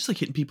like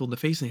hitting people in the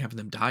face and having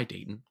them die,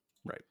 Dayton.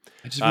 Right.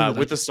 I just really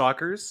with the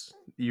Stalkers,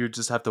 you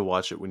just have to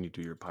watch it when you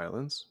do your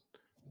pylons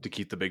to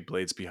keep the big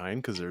blades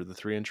behind because they're the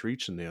 3-inch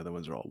reach and the other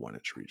ones are all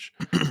 1-inch reach.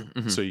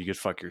 So you could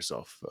fuck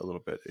yourself a little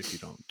bit if you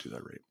don't do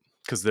that right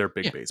because they're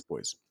big base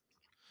boys.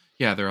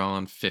 Yeah, they're all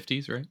on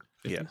 50s, right?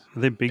 50s? Yeah,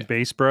 Are they big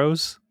base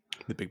bros?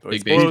 the big Big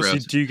base base boys.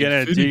 bros. Do you get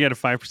a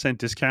 5%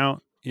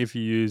 discount if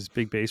you use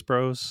big base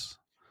bros?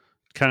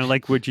 Kind of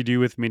like what you do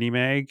with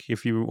Minimag.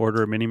 If you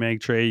order a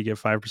Minimag tray, you get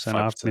 5%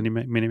 off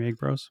 5%. Minimag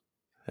bros.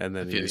 And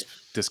then you use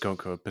discount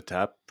code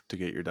PATAP to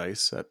get your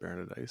dice at Baron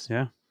of Dice.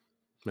 Yeah.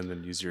 And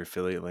then use your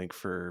affiliate link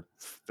for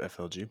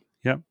FLG.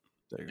 Yep.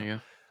 There There you you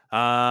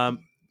go.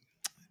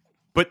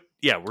 But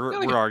yeah,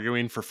 we're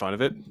arguing for fun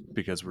of it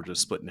because we're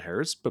just splitting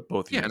hairs. But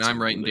both Yeah, and units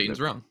I'm are right and really Dayton's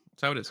good. wrong.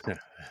 That's how it is.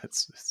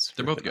 It's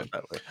They're really both not good.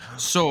 that way.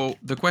 So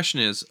the question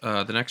is,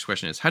 the next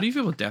question is, how do you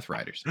feel about Death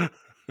Riders? Are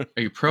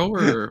you pro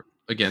or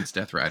against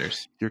Death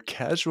Riders? Your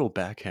casual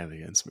backhand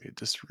against me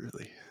just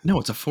really. No,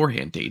 it's a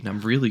forehand, Dayton.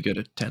 I'm really good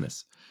at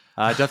tennis.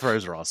 Death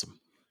Riders are awesome.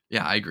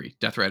 Yeah, I agree.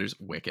 Death Riders,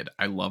 wicked.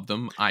 I love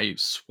them. I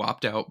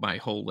swapped out my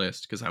whole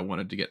list because I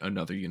wanted to get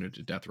another unit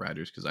of Death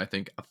Riders because I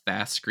think a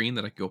fast screen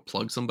that I could go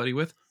plug somebody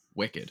with,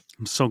 wicked.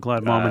 I'm so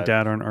glad mom and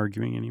dad aren't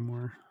arguing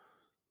anymore.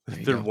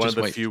 They're one of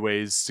the few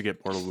ways to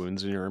get mortal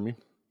wounds in your army.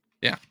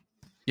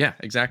 Yeah,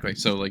 exactly.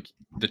 So like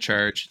the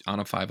charge on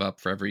a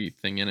 5-up for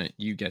everything in it,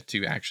 you get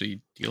to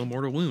actually deal a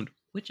mortal wound,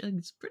 which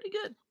is pretty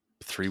good.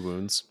 3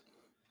 wounds.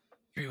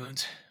 3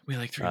 wounds. We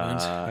like 3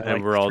 wounds.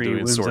 And we're all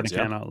doing swords. I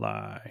cannot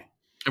lie.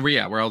 And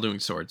we're all doing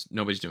swords.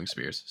 Nobody's doing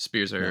spears.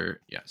 Spears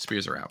are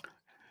spears are out.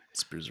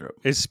 Spears are out.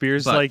 Is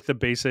spears But- like the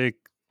basic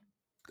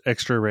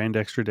extra rend,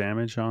 extra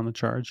damage on the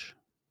charge?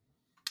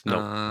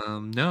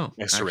 No.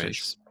 Extra Actually,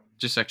 range.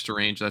 Just extra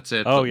range. That's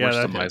it. Oh, But yeah, we're that's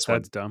still- minus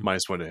that's dumb.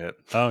 -1 to hit.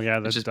 Oh yeah,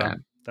 It's that's just dumb.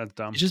 bad. That's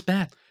dumb. It's just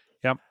bad.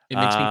 Yep. It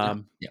makes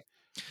me yeah.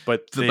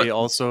 But So, they but-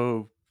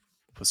 also,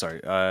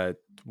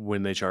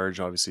 when they charge,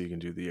 obviously you can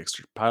do the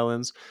extra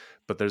pylons,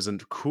 But there's a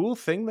cool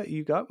thing that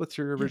you got with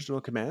your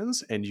original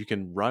commands, and you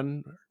can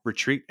run,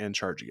 retreat, and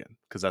charge again,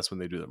 because that's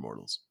when they do their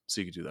mortals. So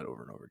you can do that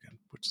over and over again,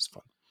 which is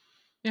fun.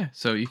 Yeah,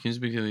 so you can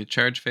just be doing the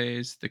charge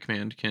phase. The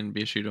command can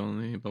be issued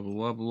only, blah, blah,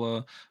 blah,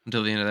 blah.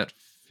 Until the end of that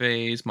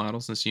phase,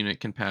 models in this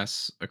unit can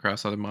pass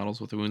across other models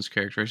with a wounds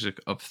characteristic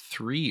of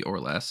 3 or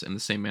less in the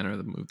same manner of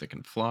the move that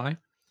can fly.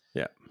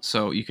 Yeah.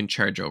 So you can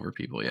charge over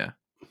people, yeah.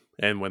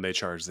 And when they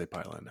charge, they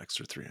pile in an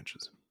extra 3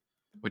 inches.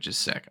 Which is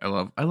sick. I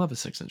love a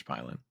 6-inch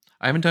pylon.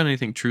 I haven't done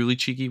anything truly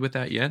cheeky with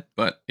that yet,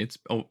 but it's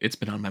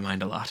been on my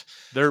mind a lot.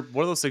 They're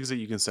one of those things that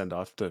you can send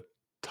off to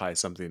tie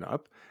something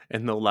up,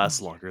 and they'll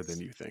last longer than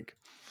you think.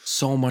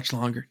 So much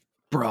longer.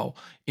 Bro,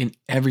 in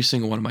every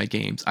single one of my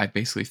games, I've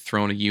basically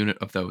thrown a unit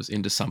of those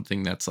into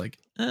something that's like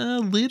a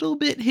little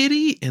bit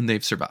hitty, and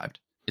they've survived.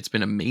 It's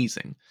been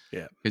amazing.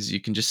 Yeah. Because you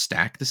can just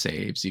stack the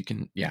saves. You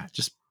can,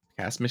 just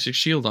cast Mystic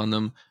Shield on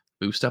them,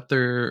 boost up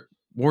their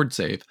ward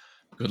save.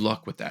 Good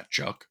luck with that,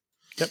 Chuck.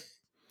 Yep.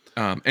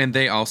 And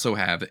they also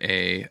have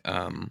a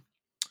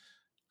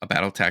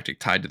battle tactic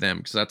tied to them,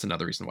 because that's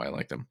another reason why I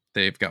like them.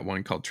 They've got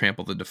one called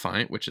Trample the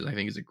Defiant, which I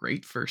think is a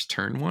great first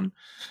turn one.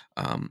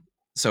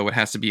 So it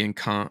has to be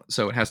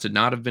so it has to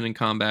not have been in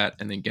combat,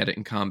 and then get it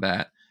in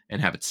combat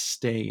and have it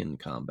stay in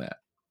combat.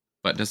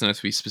 But it doesn't have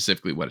to be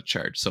specifically what it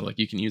charged. So like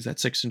you can use that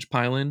 6-inch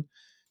pylon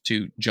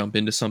to jump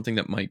into something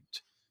that might,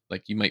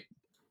 like, you might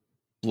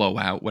blow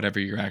out whatever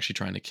you're actually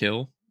trying to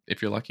kill,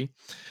 if you're lucky,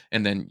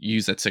 and then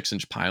use that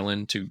 6-inch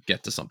pylon to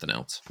get to something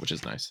else, which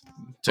is nice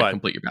to But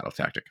complete your battle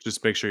tactic.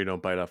 just make sure you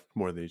don't bite off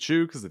more than you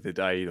chew, because if they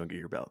die, you don't get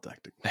your battle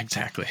tactic.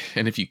 Exactly.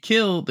 And if you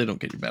kill, they don't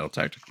get your battle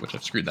tactic, which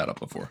I've screwed that up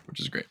before, which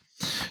is great.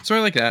 So I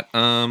like that.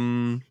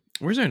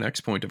 Where's our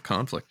next point of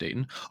conflict,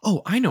 Dayton?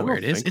 Oh, I know I where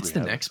don't it is. think It's we the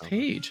have a next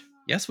conflict. page.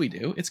 Yes, we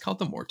do. It's called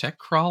the Mortek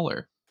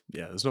Crawler.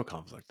 Yeah, there's no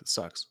conflict. It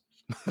sucks.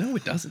 No,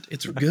 it doesn't.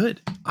 It's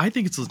good. I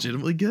think it's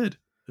legitimately good.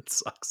 It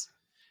sucks.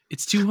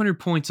 It's 200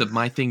 points of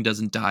my thing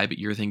doesn't die, but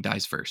your thing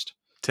dies first.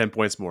 10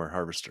 points more.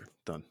 Harvester.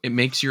 Done. It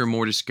makes your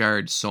Immortus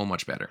Guard so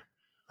much better.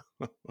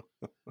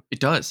 It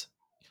does.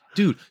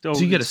 Dude, So so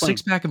you get a explain.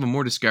 6-pack of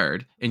Immortus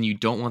Guard, and you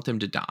don't want them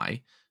to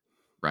die,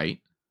 right?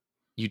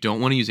 You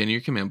don't want to use any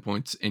of your command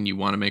points, and you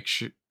want to make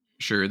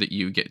sure that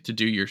you get to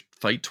do your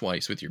fight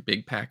twice with your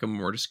big pack of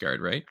Immortus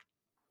Guard, right?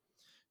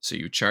 So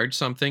you charge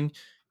something,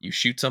 you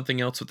shoot something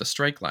else with a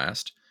strike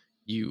last,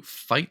 you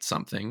fight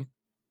something,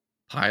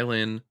 pile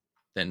in,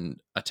 then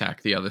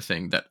attack the other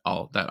thing that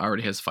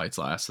already has fights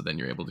last, so then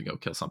you're able to go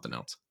kill something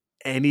else.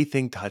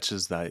 Anything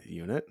touches that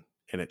unit,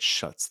 and it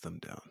shuts them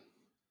down.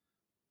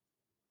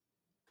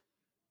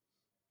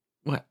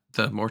 What?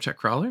 The Mortek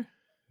Crawler?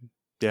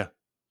 Yeah.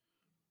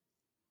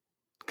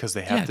 Because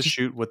they have Yeah, to just-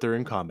 shoot what they're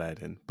in combat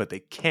in, but they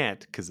can't,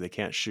 because they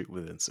can't shoot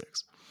within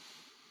 6.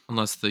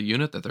 Unless the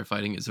unit that they're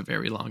fighting is a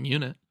very long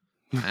unit.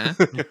 Huh?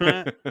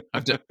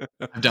 I've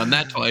done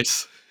that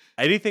twice.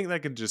 Anything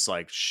that can just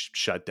like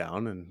shut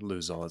down and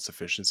lose all its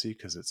efficiency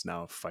because it's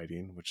now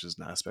fighting, which is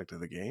an aspect of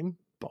the game,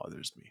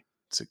 bothers me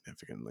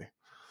significantly.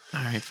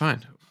 All right,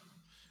 fine.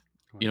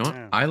 You know what?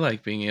 Yeah. I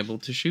like being able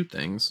to shoot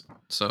things.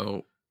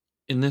 So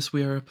in this,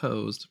 we are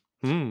opposed.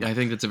 I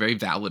think that's a very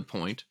valid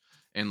point.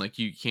 And like,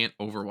 you can't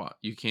overwatch.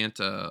 You can't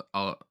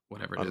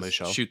whatever it Unleash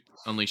is, hell.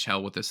 unleash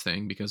hell with this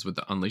thing, because with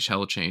the unleash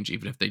hell change,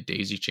 even if they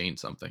daisy chain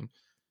something,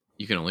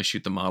 you can only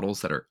shoot the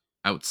models that are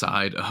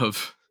outside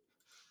of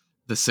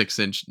the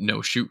 6-inch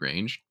no shoot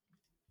range.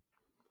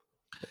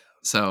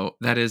 So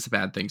that is a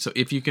bad thing. So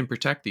if you can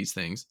protect these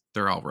things,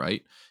 they're all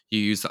right. You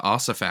use the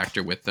Ossa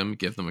factor with them,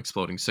 give them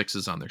exploding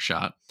 6s on their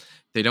shot.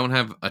 They don't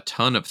have a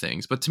ton of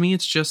things, but to me,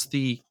 it's just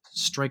the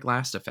strike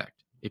last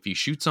effect. If you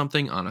shoot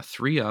something on a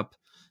 3-up,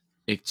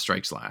 it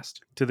strikes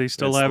last. Do they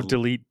still That's have the-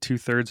 delete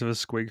 2/3 of a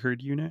squig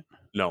herd unit?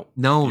 No.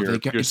 No, Your-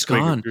 it's your squigger-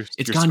 gone. your-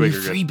 It's your gone. You're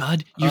squigger free, gets-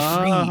 bud. You're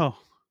free. Oh,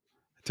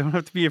 I don't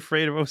have to be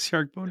afraid of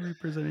Ossiarch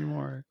Bonereapers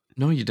anymore.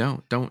 No, you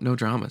don't. No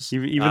dramas.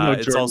 Even though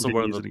it's Jordan also did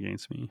one of use the- it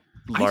against me.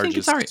 I think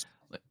it's all right.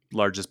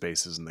 Largest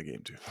bases in the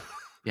game too.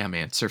 Yeah,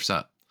 man, surf's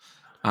up.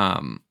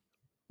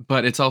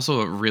 But it's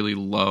also a really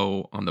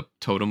low on the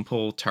totem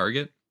pole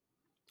target.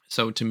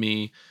 So to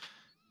me,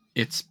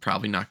 it's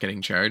probably not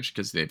getting charged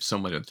because they have so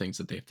many other things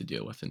that they have to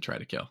deal with and try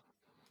to kill.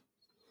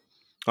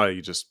 Oh,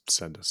 you just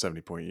send a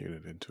 70-point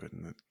unit into it,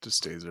 and it just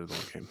stays there the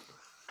whole game.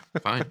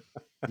 Fine.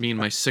 Me and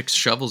my 6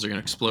 shovels are gonna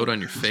explode on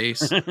your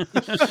face.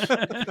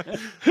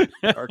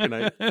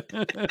 Arcanite.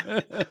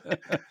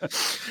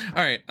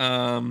 All right.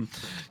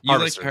 You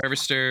like the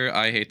Harvester.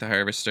 I hate the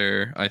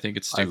Harvester. I think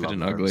it's I stupid love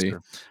and the ugly.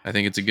 Harvester. I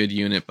think it's a good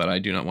unit, but I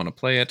do not want to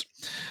play it.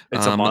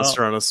 It's a Um,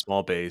 monster on a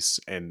small base,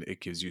 and it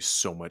gives you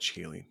so much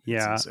healing.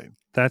 Yeah. It's insane.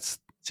 That's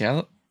See,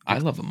 I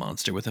love a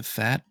monster with a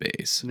fat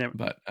base, Never-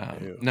 but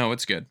Ew. no,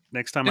 it's good.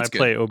 next time It's I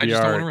play good. I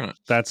just don't want to OBR. run it.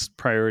 That's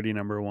priority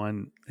number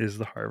 1 is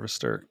the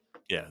Harvester.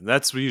 Yeah,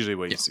 that's usually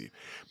what you see.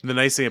 But the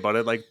nice thing about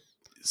it, like,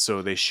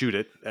 so they shoot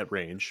it at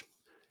range.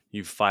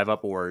 You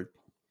 5-up ward.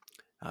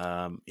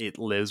 It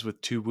lives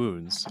with 2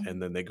 wounds,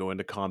 and then they go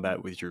into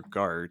combat with your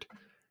guard,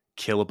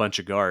 kill a bunch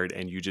of guard,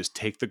 and you just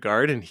take the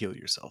guard and heal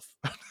yourself.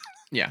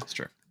 Yeah, it's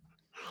true.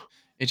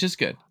 It's just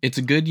good. It's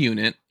a good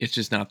unit. It's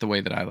just not the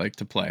way that I like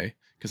to play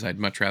because I'd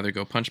much rather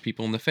go punch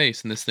people in the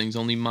face, and this thing's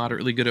only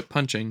moderately good at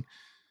punching.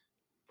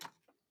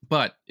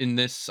 But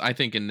I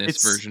think in this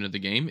It's- version of the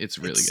game, it's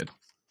really good.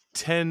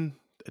 10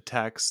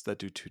 attacks that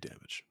do 2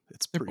 damage.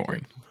 It's They're pretty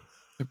boring.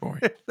 They're boring.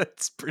 good.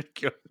 That's pretty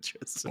good.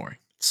 It's boring.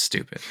 It's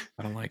stupid.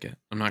 I don't like it.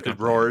 I'm not going It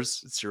to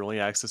roars. It's your only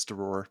access to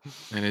roar.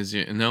 It is.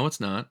 No, it's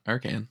not.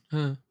 Arcan.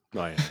 Huh.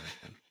 Oh, yeah.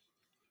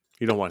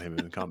 You don't want him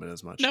in combat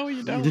as much. No,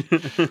 you don't.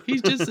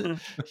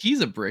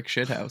 He's a brick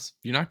shithouse.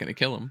 You're not going to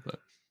kill him, but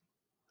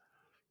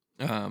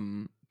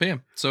yeah.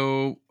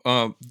 So,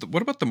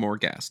 what about the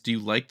Morghast? Do you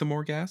like the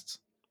Morghasts?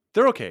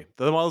 They're okay.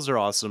 The models are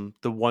awesome.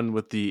 The one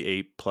with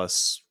the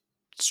 8+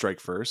 strike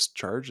first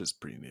charge is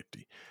pretty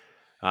nifty.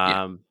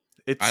 Yeah.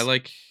 It's I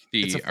like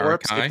it's the a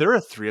 4-up. If Arakai. they're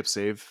a 3-up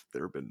save,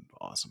 they've been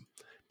awesome.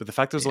 But the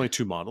fact there's Yeah. only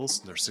 2 models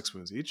and there's 6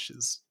 wounds each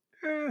is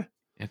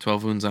And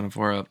 12 wounds on a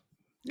 4-up.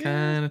 Yeah.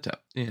 Kind of tough.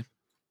 Yeah.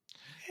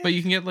 But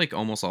you can get like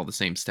almost all the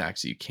same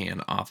stacks you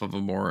can off of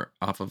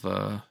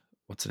a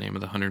what's the name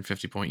of the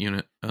 150 point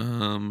unit?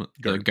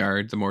 The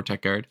guard, the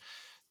Mortec guard.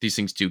 These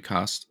things do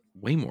cost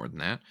way more than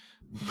that,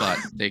 but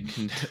they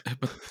can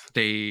but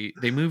they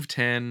move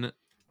 10.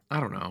 I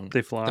don't know.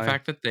 They fly. The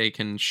fact that they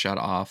can shut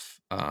off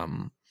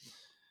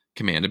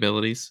command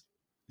abilities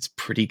is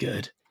pretty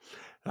good.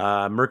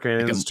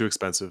 Mercan's too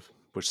expensive,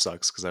 which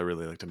sucks because I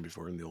really liked him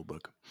before in the old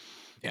book.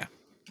 Yeah.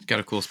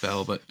 Got a cool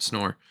spell, but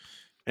snore.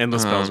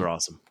 Endless spells are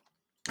awesome.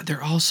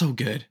 They're all so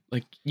good.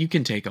 Like, you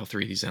can take all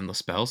 3 of these endless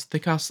spells. They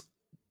cost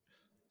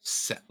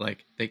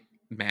they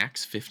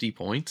max 50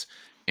 points,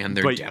 and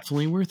they're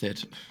definitely worth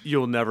it.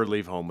 You'll never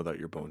leave home without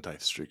your bone type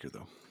streaker,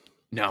 though.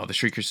 No, the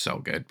Shrieker's so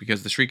good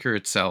because the Shrieker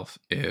itself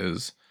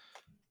is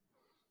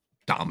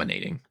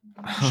dominating.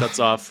 Shuts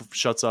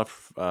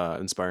off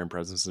inspiring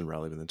presence and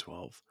rally within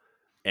 12,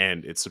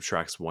 and it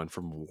subtracts 1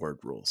 from ward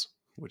rolls,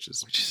 which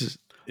is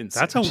insane.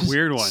 That's a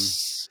weird one.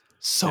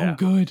 So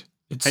good.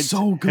 It's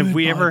so good. Have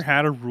we ever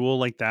had a rule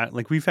like that?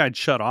 Like, we've had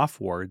shut off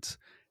wards.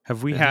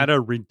 Have we had a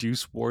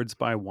reduce wards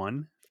by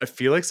 1? I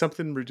feel like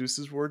something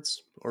reduces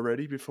wards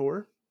already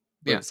before,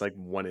 but Yeah. it's like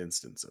 1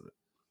 instance of it.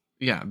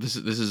 Yeah, this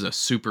is a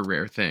super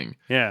rare thing.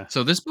 Yeah.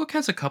 So this book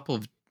has a couple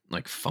of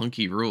like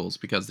funky rules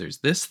because there's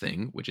this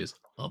thing which is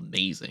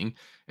amazing,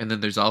 and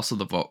then there's also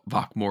the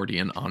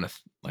Vokmordian on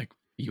like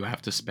you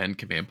have to spend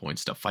command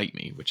points to fight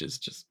me, which is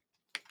just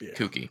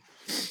kooky.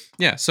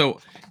 Yeah.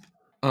 So,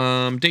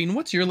 Dayton,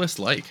 what's your list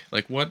like?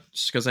 Like, what?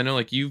 Because I know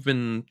like you've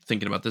been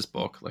thinking about this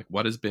book. Like,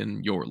 what has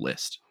been your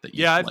list that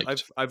you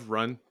liked? I've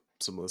run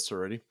some lists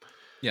already.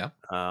 Yeah.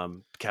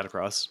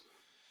 Catacross.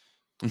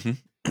 Mm-hmm.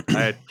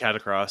 I had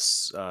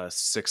Catacross,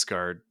 6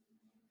 guard,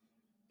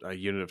 a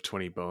unit of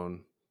 20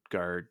 bone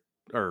guard,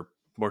 or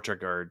Mortar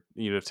guard,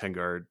 unit of 10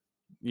 guard,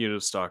 unit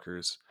of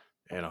stalkers,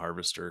 and a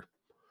harvester,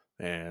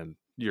 and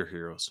your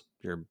heroes,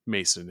 your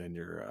mason and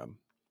your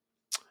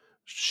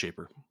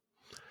shaper.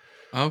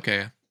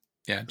 Okay.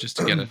 Yeah, just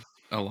to get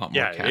a lot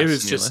more. Yeah, cast it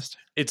was in your just list.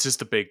 it's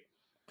just a big.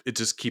 It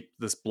just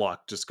this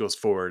block just goes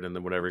forward, and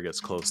then whenever it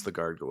gets close, the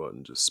guard go out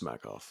and just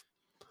smack off.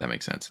 That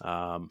makes sense.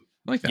 I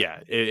like that. Yeah,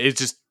 it's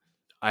just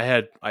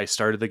I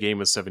started the game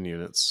with 7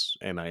 units,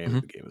 and I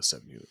ended the game with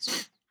 7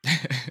 units.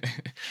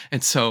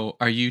 And so,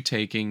 are you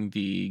taking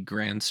the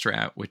grand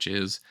strat, which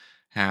is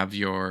have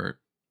your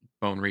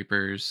Bone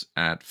Reapers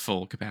at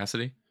full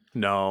capacity?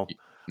 No,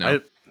 No.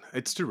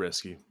 it's too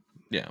risky.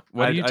 Yeah.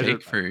 What do you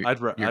take for I'd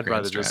your rather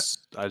grand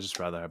strat? just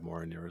rather have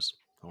more in yours,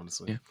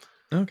 honestly.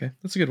 Yeah. Okay,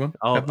 that's a good one.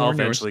 I'll Have more in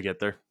yours. eventually get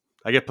there.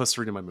 I get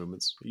 +3 to my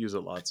movements. I use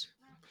it lots.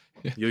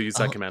 Yeah. You'll use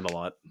that command a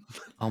lot.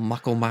 I'll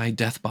muckle my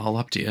death ball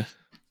up to you.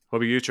 What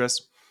about you,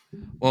 Tris?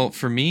 Well,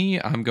 for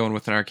me, I'm going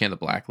with an Arcan the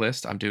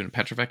Blacklist. I'm doing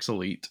Petrifex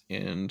Elite,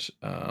 and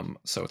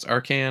so it's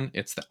Arcan.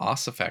 It's the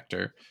Os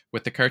Effector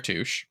with the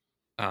Cartouche,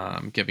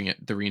 giving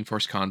it the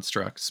Reinforced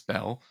Construct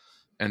spell.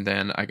 And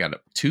then I got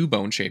 2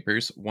 Bone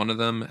Shapers. One of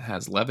them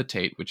has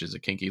Levitate, which is a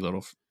kinky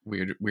little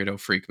weirdo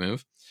freak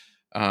move.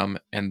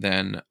 And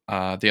then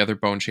the other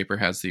Bone Shaper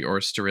has the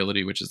Aura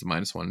Sterility, which is the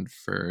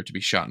 -1 to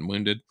be shot and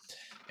wounded.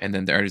 And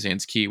then the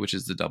Artisan's Key, which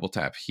is the double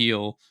tap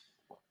heal.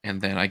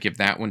 And then I give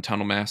that one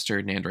Tunnel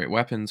Master, Nandrite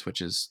Weapons,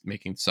 which is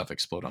making stuff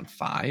explode on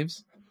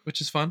 5s,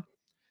 which is fun.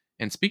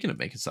 And speaking of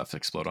making stuff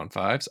explode on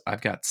 5s,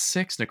 I've got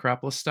 6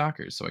 Necropolis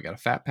Stalkers. So I got a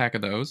fat pack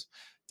of those.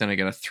 Then I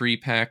got a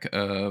 3-pack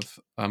of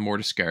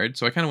Mortis Guard.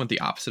 So I kind of went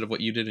the opposite of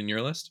what you did in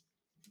your list.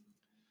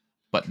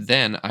 But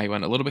then I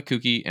went a little bit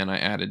kooky and I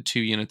added 2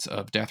 units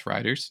of Death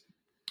Riders,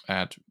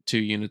 at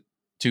 2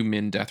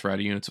 min Death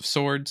Rider units of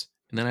swords.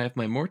 And then I have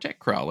my Mortec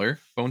Crawler,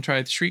 Bone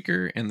Tribe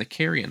Shrieker, and the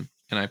Carrion.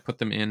 And I put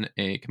them in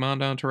a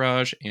command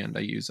entourage, and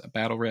I use a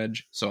battle reg,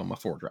 so I'm a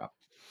 4-drop.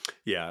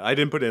 Yeah, I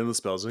didn't put any of the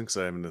spells in because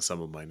I haven't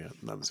assembled mine yet.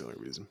 That was the only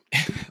reason.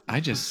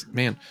 I'm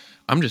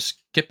just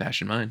skip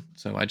bashing mine.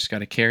 So I just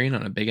got a Carrion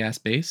on a big ass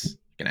base,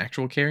 like an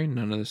actual Carrion,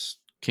 none of this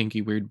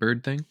kinky weird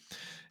bird thing.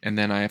 And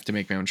then I have to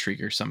make my own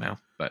Shrieker somehow.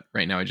 But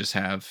right now I just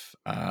have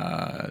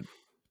a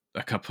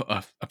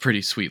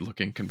pretty sweet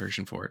looking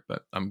conversion for it,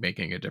 but I'm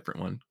making a different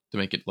one to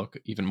make it look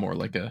even more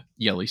like a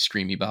yelly,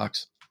 screamy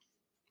box.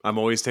 I'm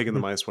always taking the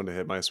 -1 to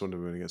hit, -1 to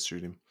move against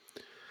shooting.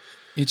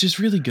 It's just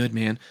really good,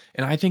 man.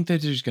 And I think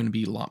that there's going to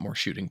be a lot more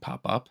shooting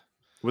pop up.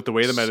 With the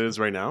way the meta is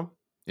right now,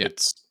 Yeah.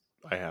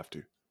 I have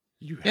to.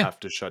 You Yeah. have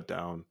to shut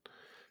down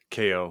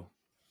KO,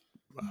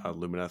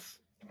 Lumineth,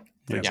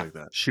 things Yeah. like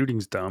that.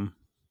 Shooting's dumb.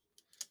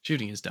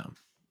 Shooting is dumb.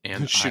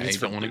 And I Shooting's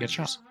for don't want to get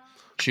shot. losers.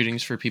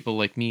 Shooting's for people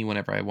like me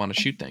whenever I want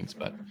to shoot things.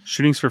 But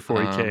Shooting's for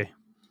 40K.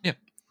 yeah.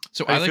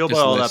 So How I do you like feel this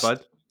about all list. that,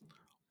 bud?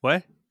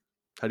 What?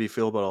 How do you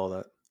feel about all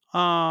that?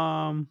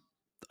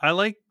 I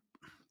like.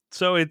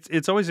 So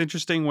it's always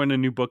interesting when a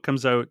new book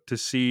comes out to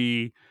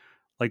see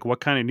like what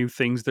kind of new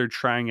things they're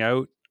trying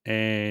out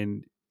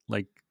and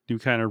like new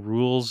kind of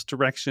rules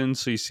directions.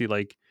 So you see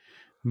like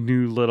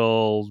new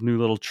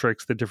little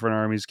tricks that different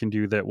armies can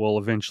do that will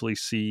eventually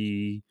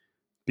see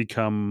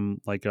become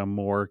like a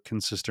more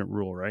consistent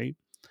rule, right?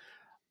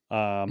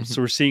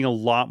 So we're seeing a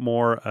lot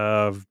more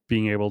of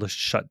being able to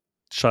shut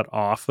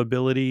off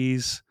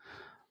abilities,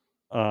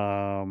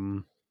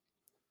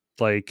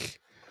 like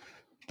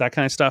that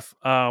kind of stuff.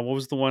 What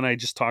was the one I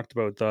just talked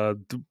about? The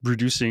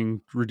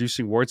reducing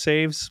ward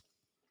saves.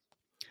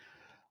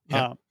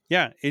 Yeah.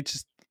 Yeah.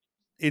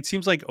 It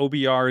seems like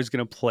OBR is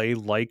going to play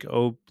like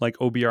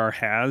OBR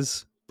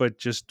has, but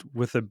just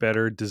with a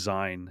better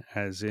design.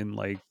 As in,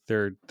 like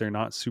they're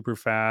not super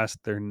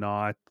fast. They're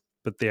not,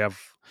 but they have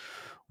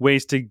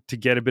ways to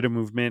get a bit of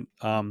movement.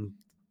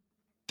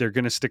 They're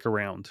going to stick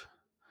around,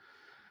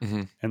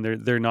 Mhm. and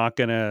they're not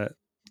gonna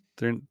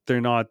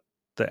they're not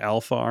the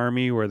alpha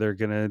army where they're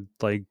gonna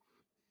like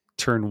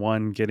turn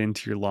 1 get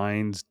into your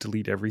lines,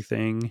 delete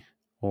everything,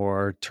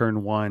 or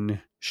turn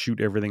 1 shoot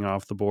everything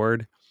off the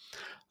board.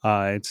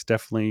 It's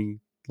definitely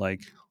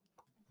like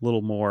a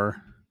little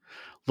more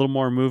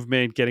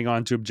movement, getting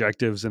onto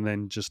objectives, and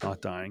then just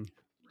not dying.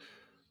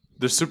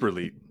 They're super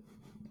elite.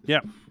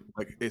 Yeah.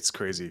 Like, it's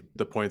crazy.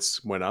 The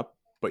points went up,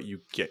 but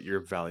you get your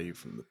value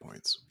from the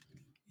points.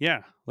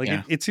 Yeah, like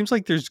Yeah. It seems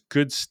like there's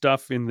good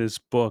stuff in this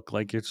book.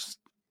 Like it's,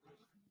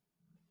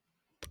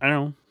 I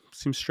don't know,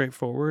 seems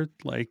straightforward.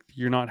 Like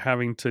you're not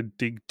having to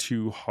dig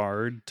too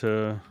hard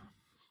to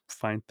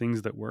find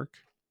things that work.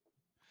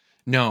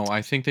 No,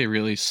 I think they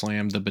really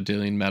slammed the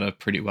Badillion meta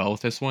pretty well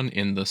with this one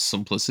in the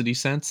simplicity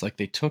sense. Like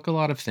they took a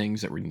lot of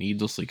things that were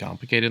needlessly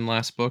complicated in the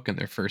last book in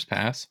their first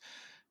pass,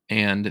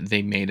 and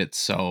they made it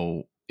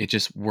so it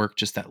just worked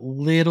just that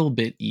little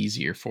bit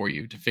easier for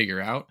you to figure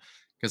out.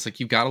 Because like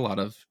you got a lot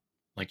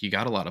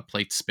of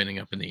plates spinning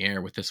up in the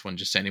air with this one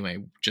just anyway,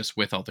 just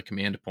with all the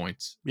command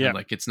points. Yeah. And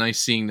like it's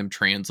nice seeing them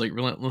translate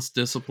relentless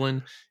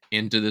discipline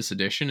into this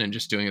edition and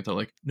just doing it. They're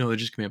like, no, they're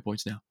just command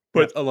points now.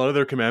 But a lot of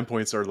their command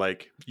points are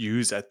like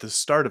used at the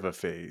start of a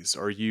phase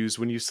or used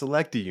when you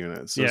select a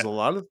unit. So there's Yeah. a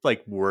lot of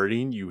like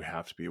wording you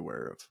have to be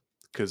aware of.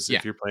 Because Yeah.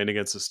 if you're playing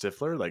against a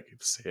Stifler, like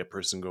say a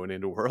person going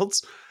into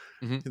Worlds,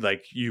 Mhm.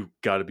 like you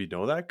got to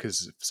know that,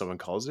 because if someone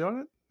calls you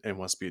on it and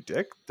wants to be a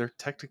dick, they're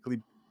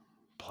technically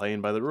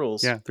playing by the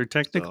rules. Yeah, they're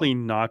technically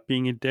not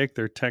being a dick.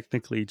 They're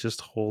technically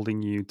just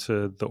holding you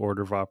to the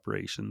order of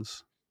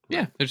operations.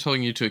 Yeah, they're just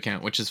holding you to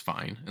account, which is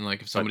fine. And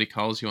like if somebody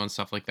calls you on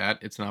stuff like that,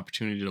 it's an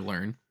opportunity to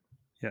learn.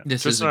 Yeah.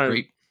 This is a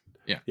great.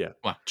 Yeah.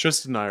 Wow.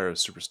 Tristan and I are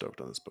super stoked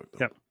on this book,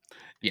 though. Yep.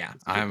 Yeah,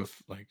 It's a good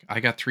book. I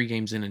got 3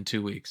 games in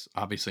 2 weeks.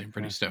 Obviously, I'm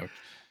pretty stoked.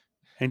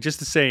 And just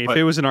to say, if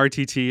it was an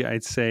RTT,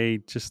 I'd say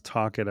just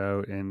talk it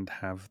out and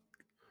have.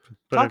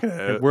 But Talk it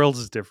out. Worlds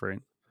is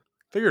different.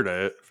 Figure it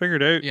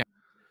out. Yeah.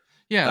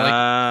 Yeah,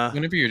 like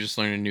whenever you're just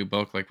learning a new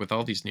book, like with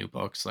all these new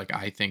books, like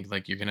I think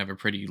like you're gonna have a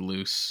pretty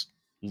loose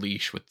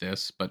leash with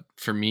this. But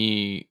for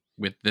me,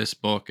 with this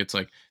book, it's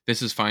like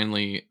this is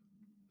finally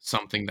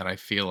something that I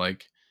feel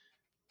like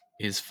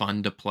is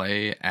fun to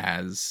play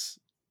as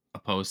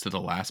opposed to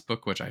the last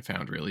book, which I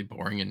found really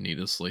boring and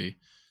needlessly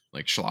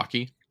like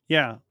schlocky.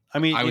 Yeah, I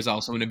mean, I was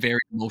also in a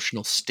very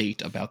emotional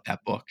state about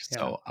that book,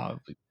 so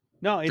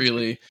no, it's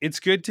really it's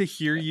good to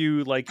hear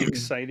you like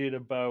excited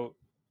about.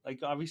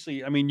 Like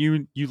obviously, I mean,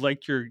 you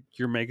like your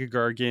Mega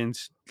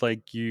Gargants,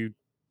 like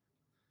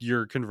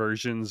your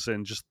conversions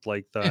and just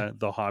like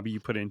the hobby you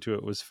put into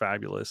it was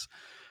fabulous.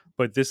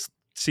 But this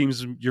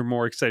seems you're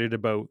more excited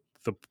about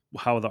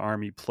how the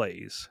army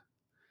plays.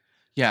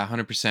 Yeah,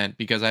 100%,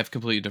 because I've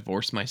completely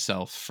divorced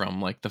myself from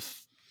like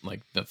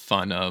the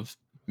fun of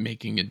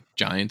making a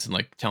giants and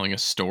like telling a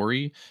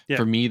story. Yeah.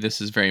 For me,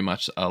 this is very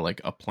much like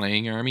a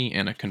playing army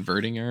and a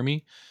converting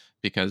army,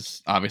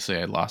 because obviously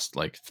I lost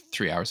like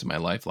 3 hours of my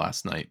life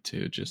last night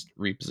to just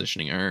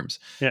repositioning arms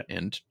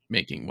and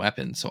making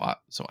weapons. So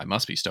I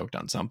must be stoked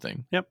on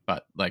something. Yep.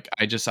 But like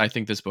I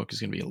think this book is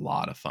going to be a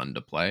lot of fun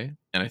to play,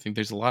 and I think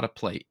there's a lot of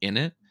play in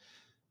it.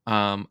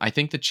 I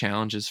think the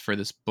challenges for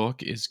this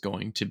book is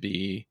going to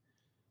be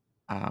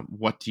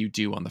what do you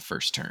do on the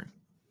first turn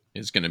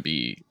is going to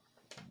be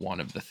one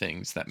of the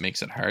things that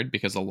makes it hard,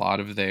 because a lot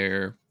of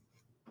their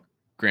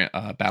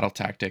battle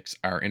tactics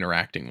are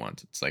interacting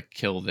ones. It's like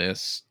kill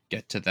this,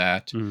 get to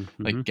that,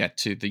 like get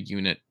to the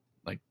unit.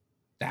 Like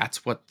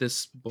that's what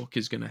this book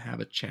is going to have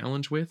a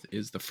challenge with,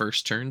 is the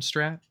first turn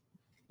strat,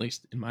 at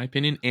least in my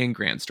opinion, and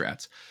grand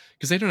strats,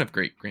 because they don't have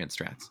great grand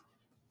strats.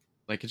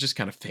 Like it's just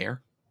kind of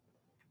fair.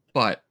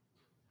 But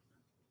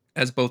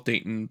as both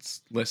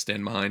Dayton's list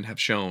and mine have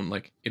shown,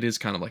 like it is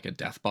kind of like a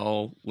death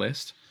ball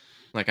list.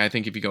 Like I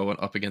think if you go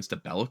up against a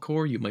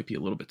Bellacore, you might be a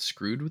little bit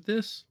screwed with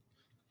this.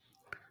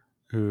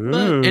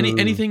 But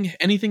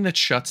anything that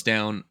shuts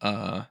down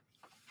a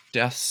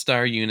Death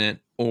Star unit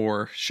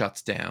or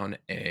shuts down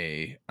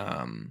a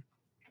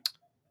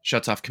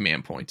shuts off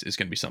command points is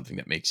going to be something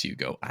that makes you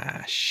go,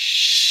 ah,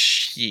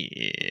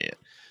 shit.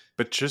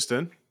 But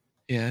Tristan,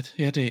 Yeah,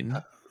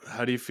 Dayton.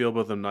 how do you feel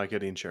about them not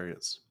getting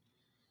chariots?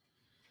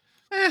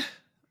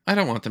 I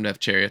don't want them to have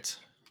chariots.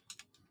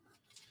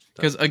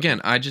 Because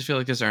again, I just feel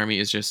like this army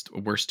is just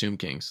worse Tomb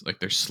Kings. Like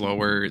they're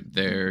slower,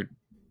 their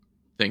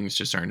things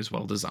just aren't as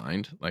well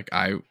designed. Like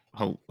I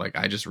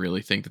just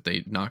really think that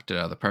they knocked it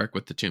out of the park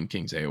with the Tomb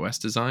Kings AOS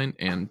design,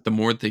 and the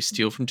more that they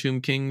steal from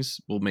Tomb Kings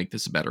will make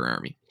this a better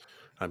army.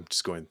 I'm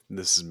just going.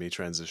 This is me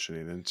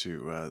transitioning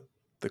into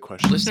the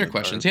questions. Listener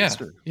questions, yeah.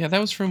 Yeah, that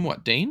was from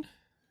what, Dane?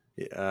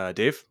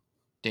 Dave?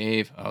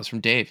 Dave. Oh, it was from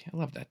Dave. I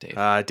love that, Dave.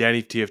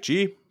 Danny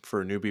TFG,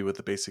 for a newbie with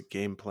the basic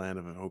game plan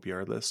of an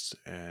OBR list.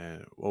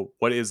 And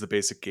what is the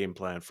basic game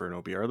plan for an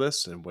OBR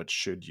list, and what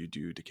should you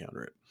do to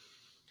counter it?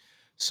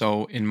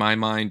 So in my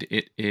mind,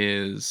 it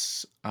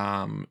is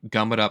gum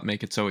it up,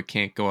 make it so it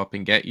can't go up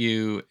and get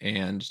you,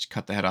 and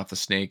cut the head off the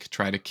snake.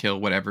 Try to kill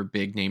whatever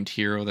big named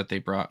hero that they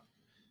brought.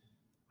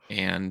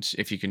 And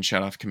if you can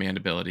shut off command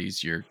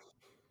abilities, you're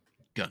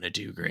gonna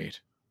do great.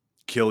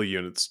 Kill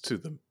units to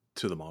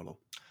the model.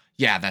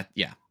 Yeah,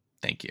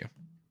 thank you.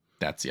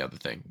 That's the other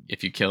thing.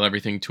 If you kill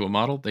everything to a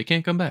model, they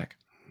can't come back.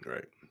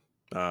 Right.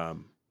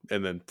 And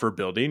then for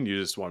building, you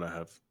just want to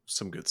have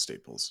some good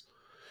staples,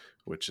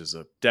 which is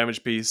a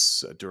damage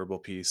piece, a durable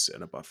piece,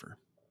 and a buffer.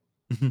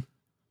 Mhm.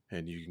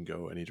 And you can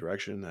go any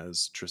direction,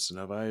 as Tristan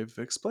and I've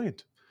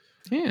explained.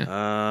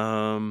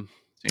 Yeah.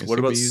 What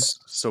about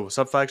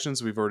sub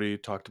factions? We've already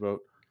talked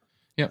about.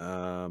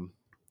 Yeah.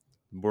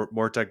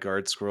 Mortec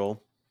Guard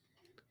Scroll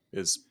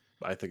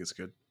I think it's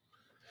good.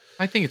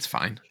 I think it's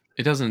fine.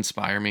 It doesn't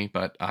inspire me,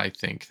 but I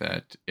think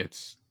that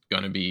it's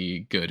going to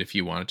be good if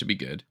you want it to be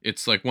good.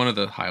 It's like one of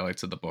the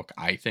highlights of the book,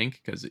 I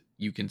think, because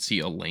you can see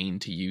a lane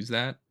to use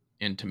that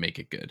and to make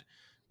it good,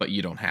 but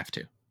you don't have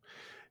to,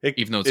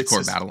 even though it's a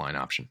core battle line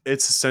option.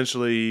 It's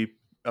essentially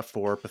a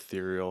 4-up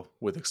ethereal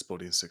with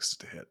exploding 6s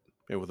to hit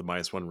and with a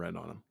 -1 red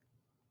on them.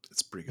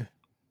 It's pretty good.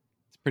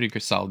 It's a pretty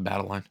good, solid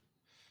battle line.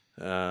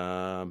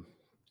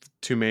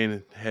 Two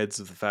main heads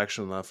of the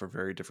faction left are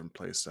very different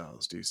play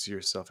styles. Do you see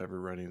yourself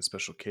ever running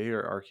Special K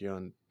or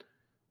Archeon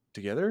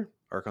together?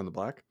 Archon the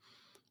Black?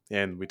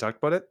 And we talked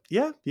about it.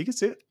 Yeah, you can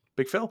see it.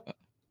 Big Phil.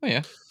 Oh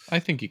yeah, I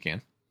think you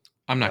can.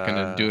 I'm not going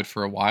to do it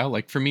for a while.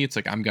 Like for me, it's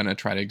like I'm going to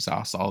try to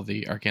exhaust all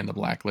the Arcane the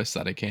Black lists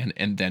that I can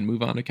and then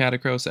move on to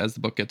Catacross as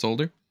the book gets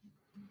older.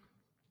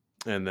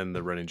 And then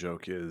the running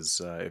joke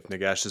is if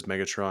Nagash is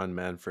Megatron,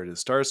 Manfred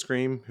is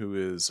Starscream, who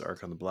is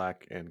Archon the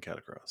Black and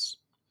Catacross.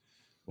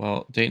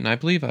 Well, Dayton, I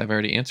believe I've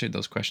already answered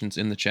those questions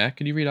in the chat.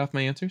 Could you read off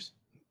my answers?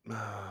 You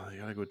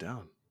gotta go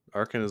down.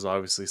 Archon is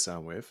obviously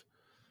Soundwave.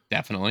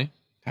 Definitely.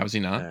 How is he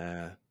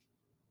not?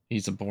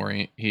 He's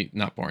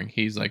not boring.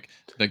 He's like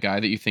the guy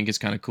that you think is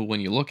kind of cool when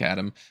you look at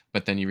him,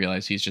 but then you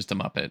realize he's just a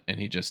Muppet and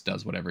he just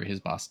does whatever his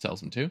boss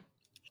tells him to.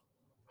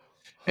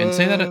 And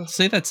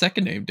say that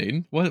second name,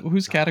 Dayton.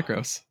 Who's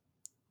Catacross?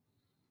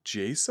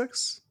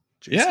 J6?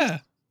 Yeah.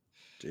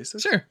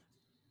 J6? Sure.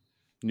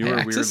 Newer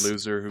Hey, weird Axis?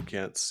 loser who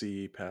can't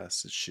see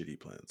past his shitty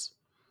plans.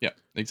 Yeah,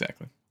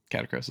 exactly.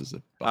 Catacross is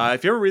a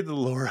if you ever read the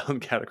lore on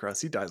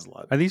Catacross, he dies a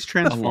lot. Are these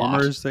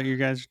Transformers that you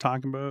guys are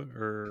talking about?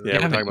 Or Yeah,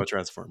 we're talking about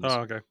Transformers.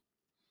 Oh, okay.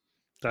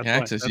 That's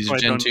Axis, he's a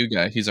Gen 2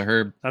 guy. He's a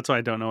herb. That's why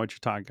I don't know what you're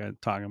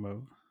talking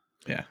about.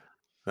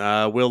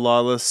 Yeah. Will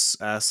Lawless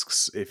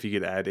asks if you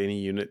could add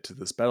any unit to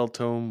this battle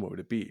tome, what would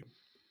it be?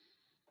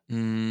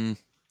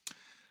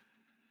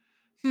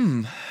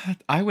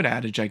 I would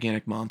add a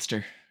gigantic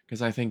monster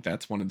because I think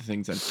that's one of the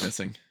things that's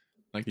missing.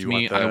 Like to You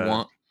me,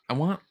 want I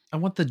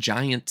want the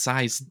giant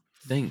size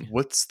thing.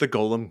 What's the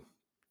golem?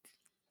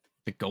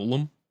 The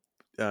golem?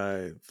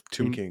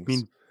 Tomb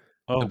Kings.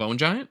 The bone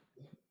giant?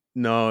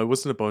 No, it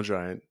wasn't a bone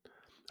giant.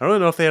 I don't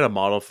know if they had a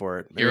model for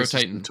it. Maybe Hero it's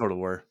just Titan. in Total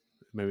War.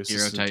 Maybe it's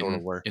Hero just in Titan. Total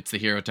War. It's the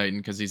Hero Titan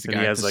because he's the And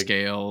guy he with has, the like-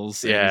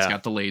 scales and he's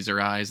got the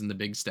laser eyes and the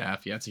big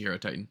staff. Yeah, it's a Hero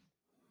Titan.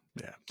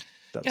 Yeah.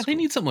 They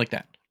need something like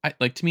that.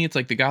 To me, it's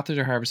like the Gothic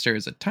Harvester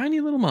is a tiny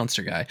little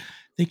monster guy.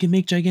 They can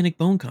make gigantic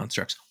bone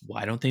constructs.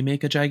 Why don't they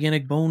make a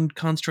gigantic bone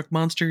construct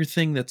monster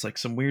thing that's like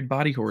some weird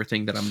body horror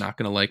thing that I'm not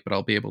going to like, but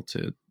I'll be able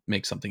to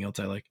make something else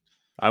I like?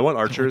 I want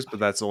archers, but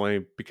that's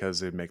only because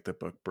they make the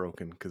book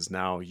broken, because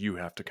now you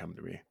have to come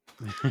to me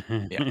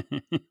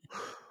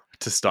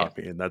to stop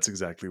me, and that's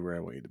exactly where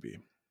I want you to be.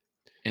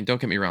 And don't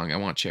get me wrong, I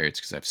want chariots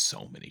because I have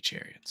so many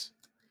chariots.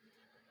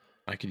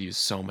 I could use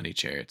so many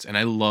chariots. And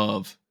I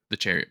love the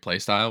chariot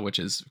playstyle, which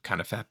is kind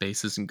of fat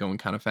bases and going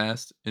kind of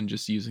fast and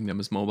just using them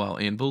as mobile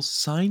anvils.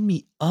 Sign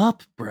me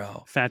up,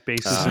 bro. Fat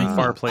bases in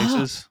far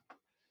places.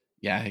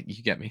 Yeah,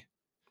 you get me.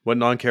 What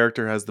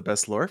non-character has the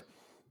best lore?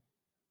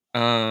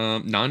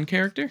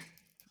 Non-character?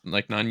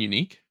 Like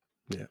non-unique?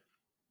 Yeah.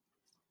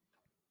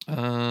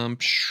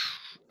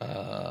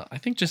 I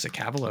think just a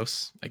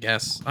Cavalos, I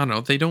guess. I don't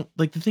know. They don't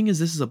like the thing is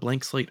this is a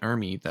blank slate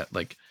army that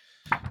like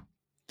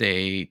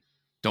they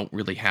don't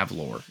really have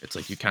lore. It's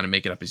like you kind of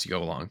make it up as you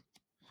go along.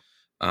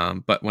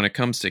 But when it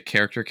comes to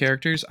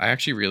characters, I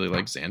actually really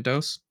like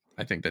Xantos.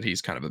 I think that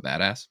he's kind of a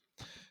badass.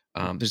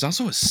 There's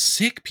also a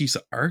sick piece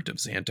of art of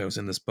Xantos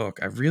in this book.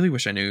 I really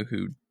wish I knew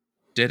who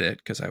did it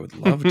because I would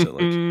love to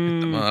like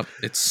hit them up.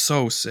 It's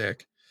so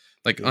sick.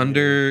 Like Yeah.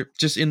 under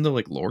just in the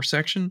like lore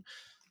section,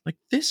 like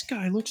this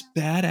guy looks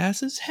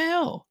badass as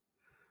hell.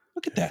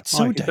 Look at that,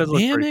 so he does look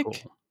pretty dynamic.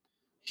 cool.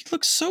 He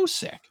looks so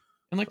sick,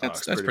 and like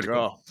that's pretty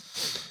cool.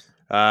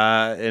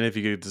 And if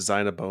you could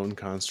design a bone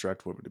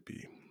construct, what would it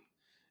be?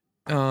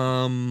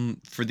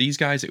 For these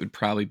guys, it would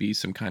probably be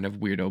some kind of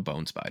weirdo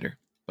bone spider,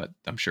 but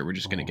I'm sure we're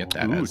just gonna get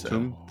that Ooh, as a,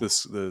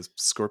 the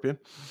scorpion.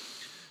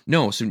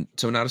 no, so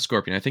not a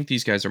scorpion. I think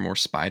these guys are more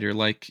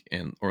spider-like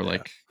or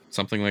like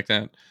something like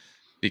that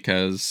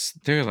because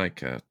they're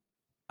like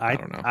I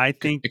don't know. I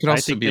think it could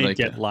also be they'd like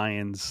get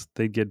lions.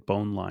 They'd get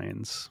bone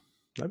lions.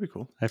 That'd be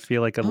cool. I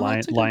feel like a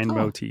that's a good lion call.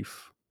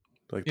 motif.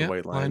 Like yeah, the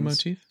white lion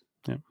lions. motif.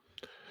 Yeah.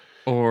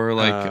 Or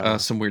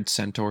like some weird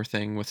centaur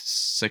thing with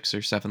 6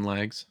 or 7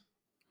 legs.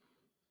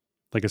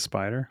 Like a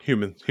spider.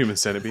 Human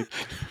centipede.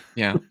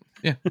 Yeah,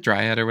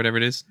 dryad or whatever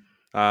it is.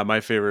 My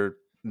favorite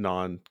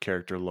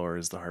non-character lore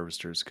is the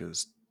harvesters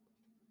because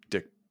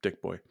dick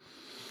boy.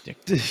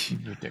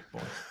 You're dick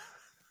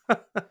boy.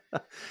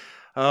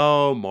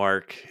 Oh,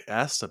 Mark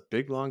asked a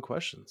big long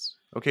questions.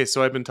 Okay,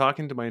 so I've been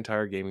talking to my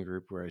entire gaming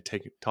group where I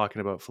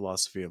talking about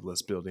philosophy of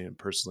list building and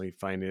personally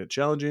finding it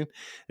challenging,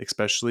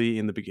 especially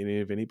in the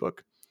beginning of any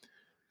book.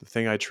 The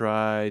thing I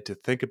try to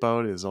think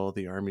about is all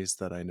the armies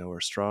that I know are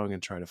strong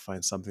and try to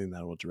find something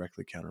that will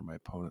directly counter my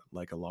opponent,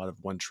 like a lot of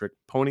one-trick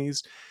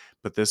ponies,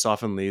 but this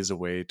often leads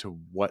away to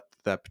what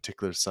that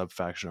particular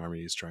sub-faction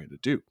army is trying to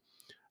do.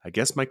 I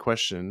guess my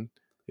question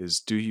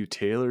is, do you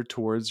tailor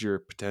towards your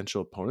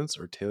potential opponents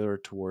or tailor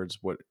towards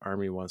what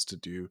army wants to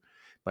do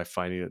by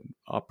finding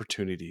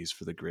opportunities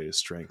for the greatest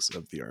strengths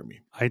of the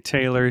army? I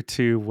tailor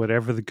to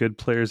whatever the good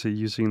players are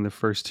using the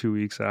first 2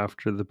 weeks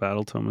after the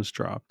battle tome is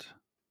dropped.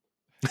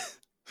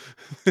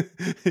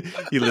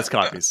 You list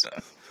copies.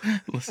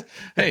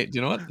 Hey, do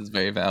you know what? That's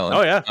very valid.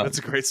 Oh yeah, that's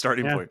a great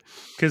starting yeah. point.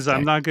 Because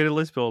I'm not good at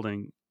list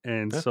building.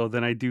 And Yeah. so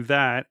then I do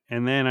that.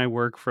 And then I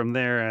work from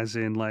there as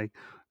in like,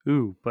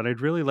 ooh, but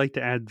I'd really like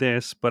to add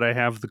this, but I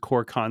have the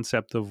core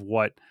concept of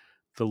what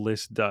the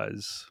list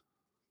does.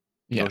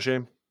 Yeah. No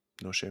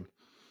shame.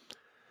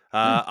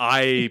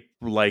 I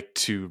like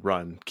to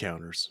run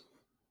counters.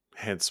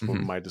 Hence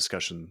my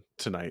discussion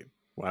tonight.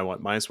 I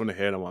want -1 to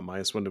hit, I want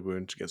 -1 to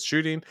wound against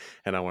shooting,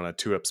 and I want a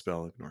 2-up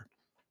spell ignore.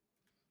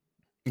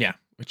 Yeah,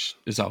 which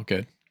is all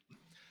good.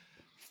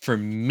 For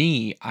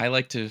me, I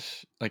like to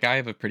I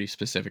have a pretty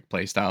specific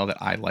play style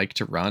that I like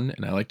to run,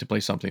 and I like to play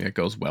something that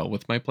goes well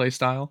with my play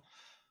style.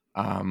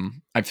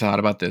 I've thought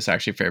about this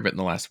actually a fair bit in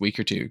the last week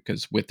or two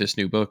because with this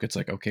new book, it's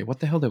like, okay, what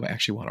the hell do I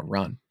actually want to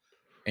run?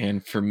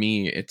 And for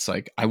me, it's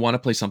like I want to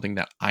play something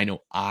that I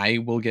know I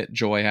will get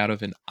joy out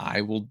of and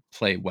I will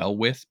play well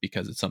with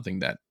because it's something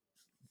that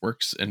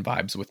works and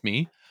vibes with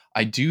me.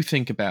 I do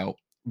think about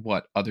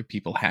what other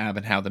people have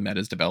and how the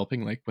meta is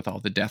developing, like with all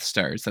the Death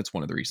Stars. That's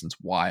one of the reasons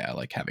why I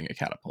like having a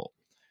catapult.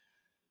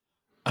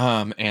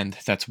 And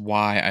that's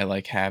why I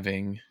like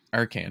having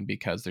Arcan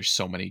because there's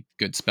so many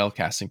good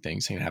spellcasting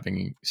things, and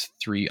having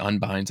 3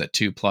 unbinds at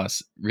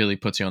 2+ really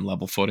puts you on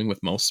level footing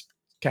with most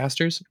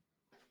casters.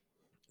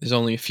 There's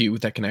only a few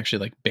that can actually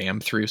like bam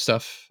through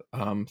stuff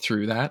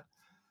through that,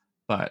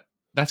 but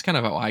that's kind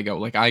of how I go.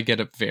 Like I get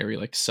a very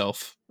like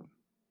self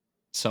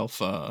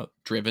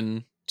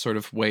driven sort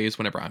of ways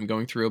whenever I'm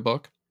going through a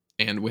book,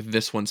 and with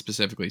this one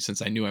specifically,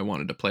 since I knew I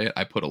wanted to play it,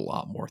 I put a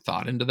lot more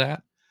thought into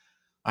that.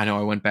 I know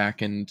I went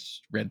back and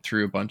read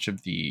through a bunch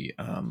of the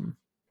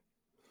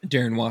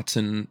Darren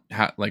Watson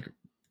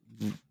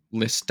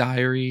list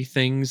diary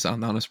things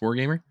on Honest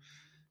Wargamer,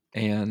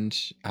 and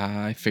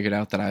I figured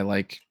out that I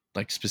like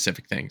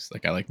specific things.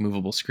 Like I like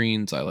movable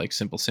screens, I like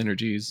simple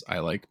synergies, I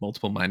like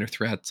multiple minor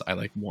threats, I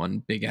like one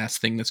big ass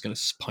thing that's going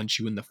to punch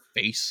you in the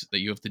face that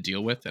you have to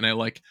deal with, and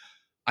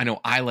I know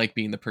I like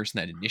being the person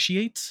that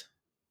initiates,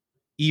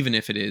 even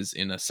if it is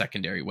in a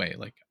secondary way.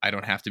 Like I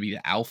don't have to be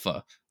the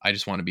alpha, I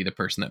just want to be the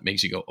person that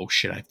makes you go, oh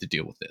shit, I have to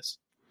deal with this.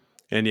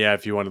 And yeah,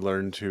 if you want to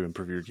learn to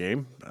improve your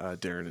game,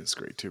 Darren is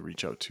great to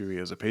reach out to. He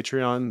has a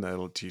Patreon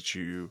that'll teach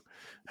you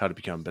how to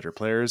become better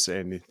players.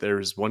 And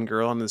there's one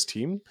girl on this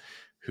team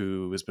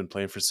who has been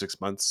playing for 6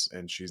 months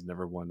and she's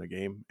never won a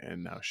game.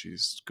 And now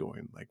she's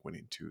going like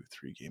winning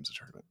 2-3 games a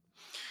tournament,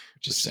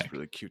 which is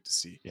really cute to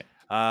see. Yeah.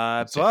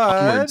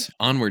 But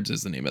Onwards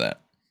is the name of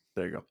that.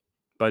 There you go.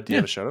 Bud, do you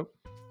have a shout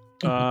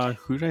out?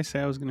 Who did I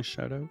say I was going to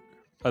shout out?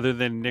 Other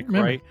than Nick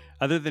Remember. Wright.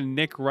 Other than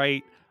Nick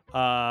Wright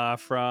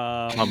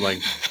from Tom Lang.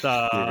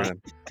 You're gonna-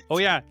 oh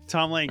yeah,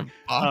 Tom Lang.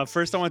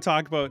 First, I want to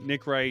talk about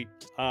Nick Wright,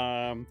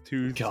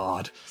 who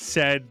God.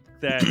 said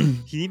that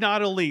he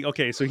not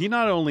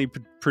only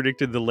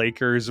predicted the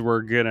Lakers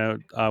were gonna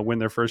win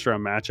their first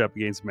round matchup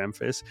against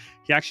Memphis.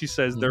 He actually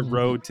says their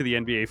road to the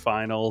NBA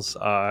Finals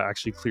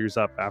actually clears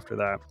up after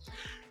that.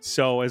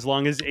 So as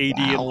long as AD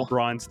and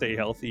LeBron stay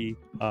healthy,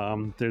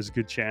 there's a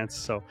good chance.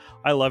 So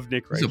I love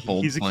Nick Wright. These are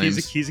bold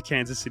claims. He's a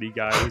Kansas City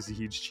guy. He's a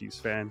huge Chiefs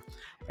fan,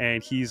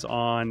 and he's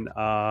on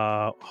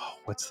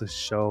what's the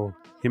show?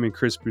 Him and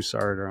Chris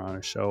Broussard are on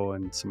a show,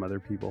 and some other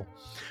people.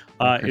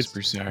 Chris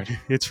Broussard.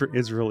 It's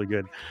really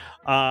good.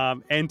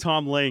 And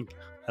Tom Link.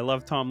 I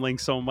love Tom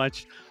Link so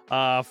much.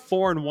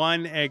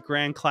 4-1 at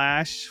Grand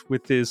Clash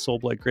with his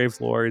Soulblight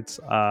Gravelords.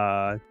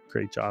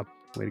 Great job.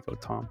 Way to go,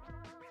 Tom.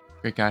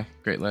 Great guy.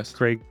 Great list.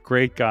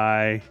 Great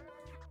guy.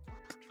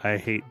 I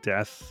hate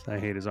death. I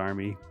hate his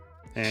army.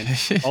 And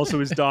also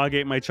his dog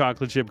ate my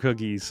chocolate chip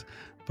cookies,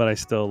 but I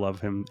still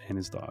love him and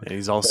his dog. And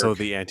he's also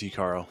the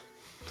anti-Carl.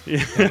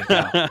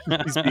 Yeah.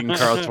 He's beaten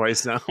Carl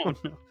twice now. Oh,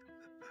 no.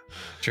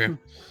 True.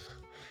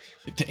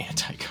 The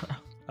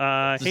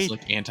anti-Carl. This is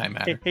like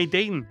anti-matter. Hey,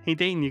 Dayton,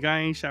 you got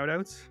any shout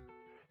outs?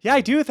 Yeah,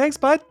 I do. Thanks,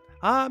 bud.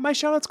 My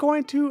shout out's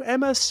going to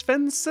Emma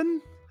Svensson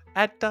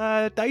at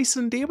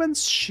Dyson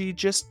Demons. She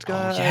just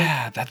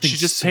that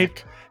thing's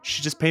sick.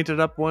 She just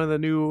painted up one of the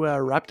new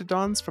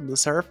Raptidons from the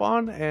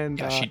Seraphon, and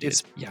Yeah, she did.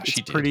 It's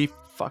She did. pretty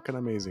fucking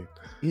amazing.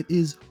 It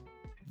is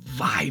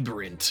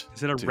vibrant.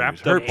 Is it a Dude, wrapped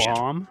her- up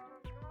bomb?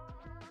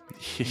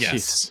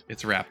 Yes,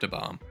 it's wrapped a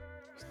bomb.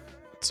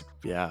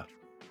 Yeah,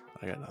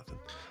 I got nothing.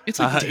 It's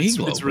like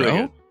Dayglow, it's really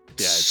bro. good.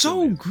 Yeah, it's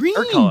so really- green.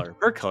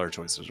 Her color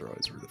choices are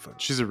always really fun.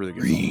 She's a really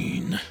good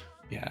Green.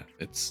 Yeah,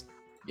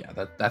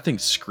 that thing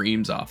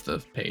screams off the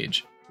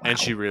page. and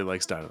Wow. she really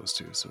likes dinos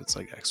too, so it's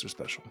like extra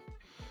special.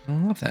 I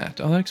love that.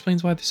 Oh, that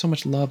explains why there's so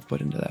much love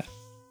put into that.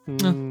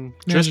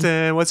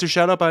 Tristan, what's your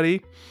shout out,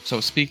 buddy?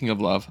 So speaking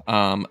of love,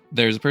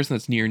 there's a person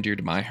that's near and dear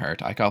to my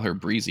heart. I call her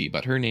Breezy,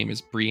 but her name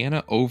is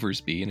Brianna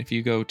Oversby. And if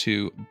you go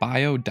to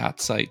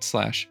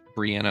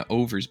bio.site/Brianna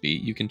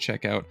Oversby, you can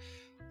check out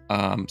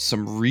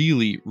some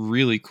really,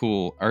 really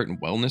cool art and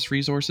wellness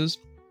resources.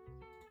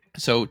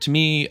 So to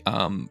me,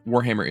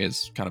 Warhammer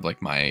is kind of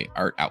like my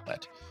art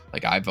outlet.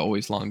 Like I've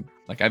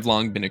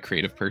long been a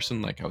creative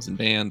person. Like I was in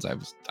bands,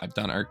 I've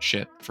done art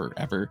shit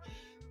forever.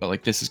 But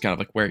like this is kind of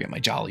like where I get my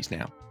jollies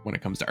now when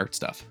it comes to art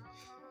stuff.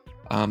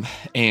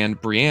 And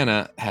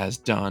Brianna has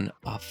done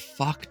a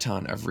fuck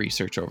ton of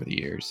research over the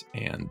years,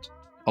 and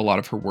a lot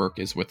of her work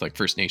is with like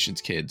First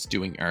Nations kids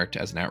doing art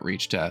as an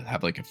outreach to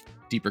have like a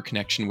deeper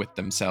connection with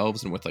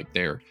themselves and with like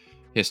their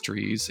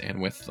histories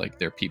and with like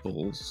their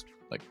people's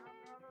like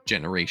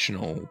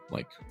generational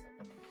like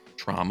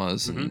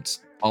traumas and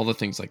all the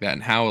things like that,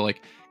 and how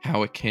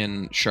it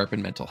can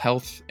sharpen mental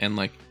health. And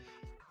like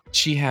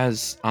she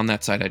has on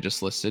that site I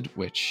just listed,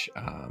 which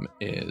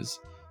is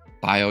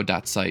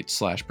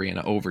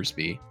bio.site/Brianna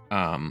Oversby.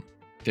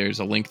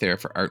 There's a link there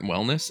for art and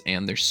wellness,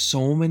 and there's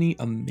so many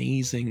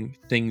amazing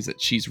things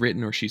that she's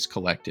written or she's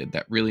collected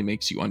that really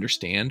makes you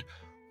understand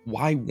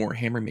why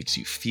Warhammer makes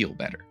you feel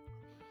better.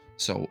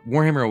 So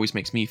Warhammer always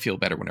makes me feel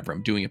better whenever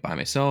I'm doing it by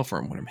myself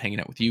or when I'm hanging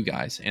out with you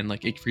guys, and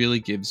like it really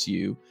gives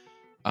you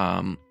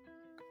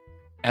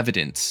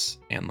evidence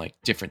and like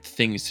different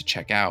things to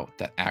check out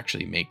that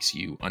actually makes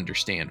you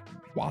understand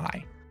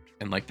why,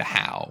 and like the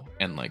how,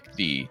 and like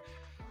the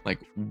like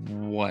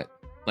what,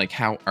 like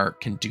how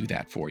art can do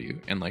that for you.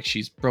 And like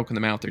she's broken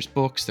them out. There's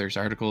books, there's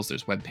articles,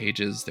 there's web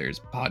pages, there's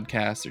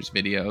podcasts, there's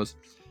videos.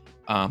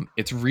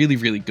 It's really,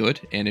 really good.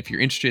 And if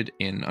you're interested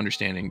in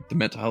understanding the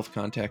mental health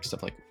context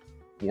of like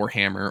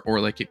Warhammer,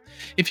 or like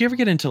if you ever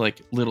get into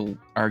like little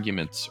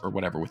arguments or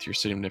whatever with your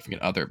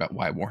significant other about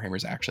why Warhammer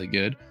is actually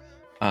good,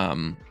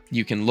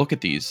 you can look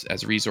at these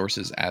as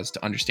resources as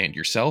to understand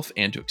yourself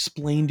and to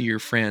explain to your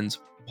friends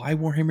why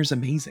Warhammer is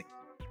amazing.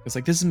 Because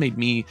like this has made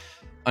me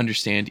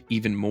understand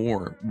even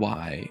more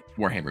why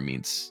Warhammer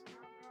means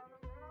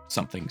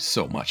something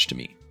so much to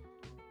me,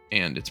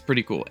 and it's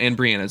pretty cool. And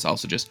Brianna is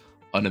also just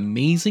an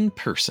amazing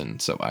person,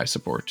 so I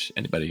support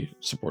anybody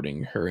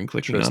supporting her and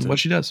clicking on what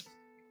she does.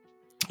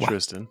 Wow.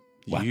 Tristan,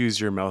 you Wow. use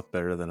your mouth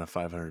better than a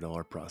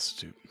 $500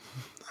 prostitute.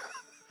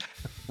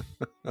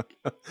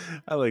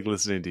 I like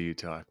listening to you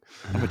talk.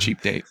 I'm a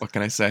cheap date. What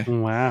can I say?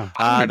 Wow.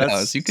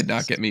 $500. You could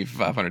not get me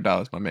for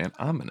 $500, my man.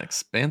 I'm an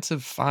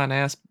expensive, fine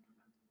ass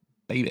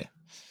baby.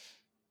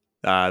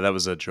 That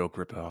was a joke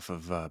ripoff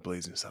of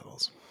Blazing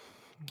Saddles.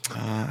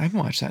 I haven't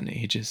watched that in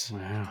ages.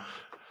 Wow.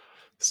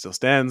 Still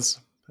stands.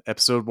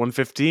 Episode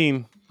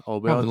 115. All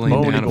about Probably laying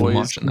Boney down and boys.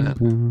 watching that.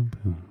 Boom,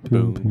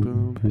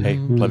 boom. Hey,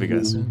 love you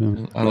guys.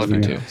 I love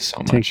you too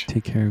so much.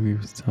 Take care of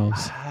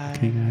yourselves.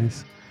 Okay,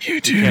 guys.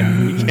 You do.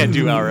 You can't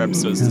do our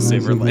episodes to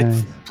save our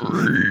life.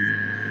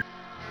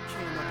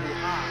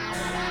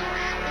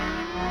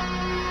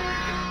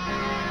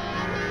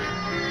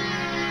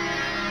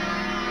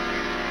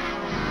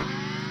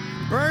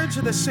 Birds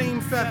of the same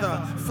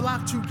feather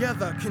flock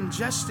together,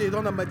 congested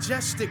on a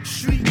majestic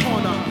street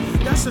corner.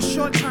 That's a show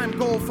short-time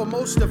goal for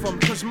most of them,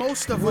 cause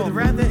most of them would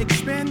rather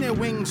expand their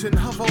wings and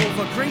hover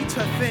over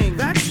greater things.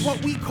 That's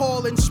what we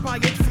call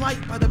inspired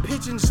flight by the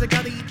pigeons that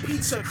gotta eat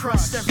pizza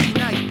crust every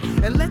night.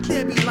 And let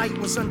there be light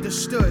was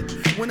understood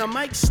when a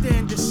mic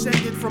stand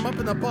descended from up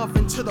and above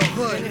into the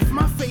hood. And if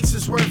my face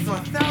is worth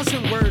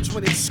 1,000 words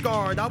when it's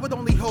scarred, I would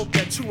only hope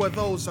that 2 of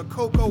those are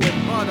cocoa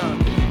and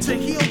butter to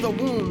heal the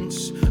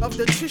wounds of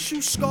the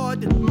tissue scarred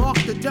that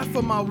marked the death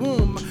of my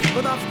womb.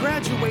 But I've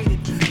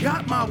graduated,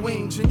 got my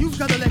wings, and you've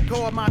gotta let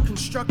go of my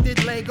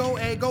constructed Lego,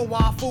 ego,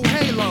 waffle,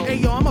 halo. Hey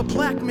yo, I'm a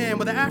black man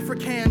with an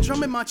African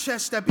drum in my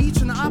chest that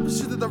beats in the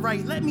opposite of the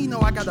right. Let me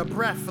know I got a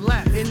breath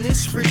left in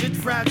this frigid,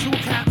 fragile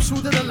capsule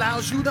that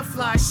allows you to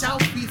fly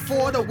south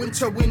before the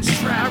winter winds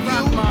trap you.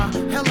 I rock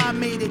my hell, I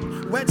made it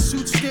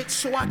wetsuit stitch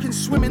so I can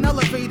swim in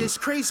elevators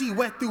crazy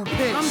wet through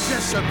pitch. I'm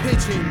just a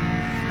pigeon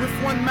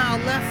with 1 mile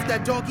left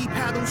that doggy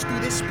paddles through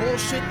this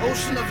bullshit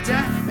ocean of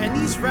death. And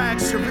these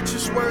rags to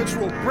richest words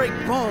will break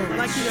bone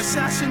like the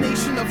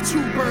assassination of 2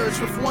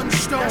 birds with 1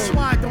 stone. That's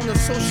why I don't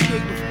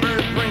associate with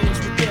bird brains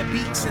with their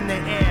beaks in the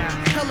air.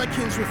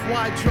 Pelicans with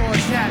wide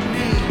jaws that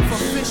name. For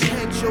fish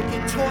heads you'll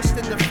get tossed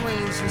into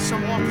flames, and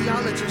some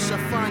archaeologists will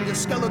find your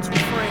skeletal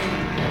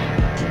frame.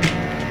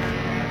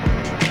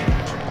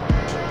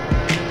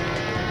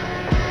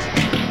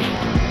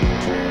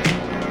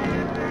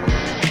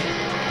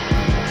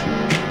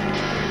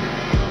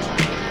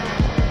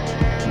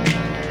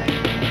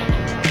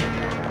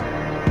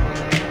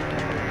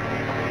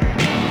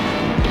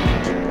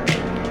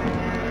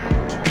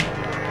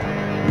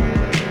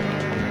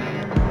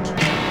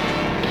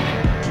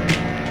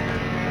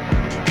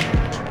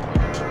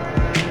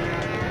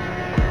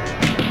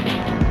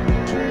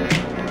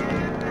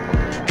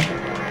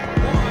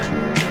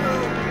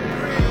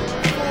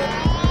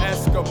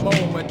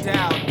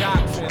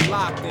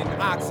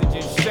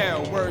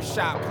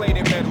 Shot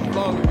plated metal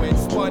lung with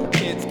spun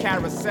kids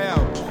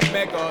carousel.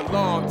 Mega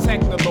alarm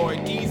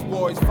technoloid. These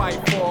boys fight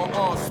for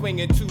all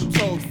swinging 2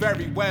 toes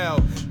very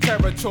well.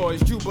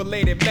 Territories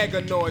jubilated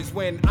mega noise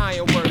when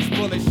ironworks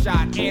bullet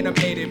shot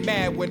animated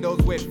mad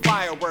windows with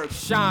fireworks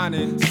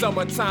shining.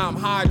 Summertime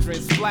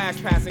hydrants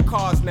splash passing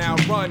cars now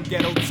run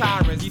ghetto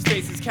tyrants. These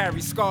faces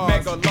carry scars.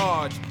 Mega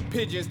large.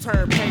 Pigeons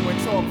turn penguin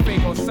talk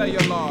fake on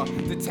cellular.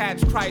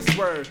 Detached Christ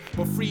word,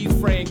 but freeze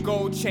frame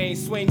gold chain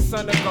swing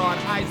sun of God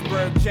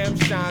iceberg gem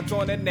shines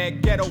on the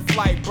neck ghetto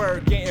flight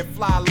bird getting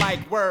fly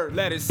like word.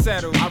 Let it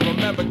settle. I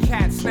remember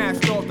cats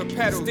snatched off the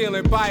pedal,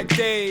 stealing bike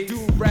days.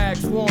 Do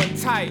rags worn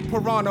tight,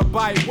 piranha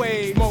bite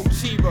wave. Smoke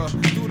chiba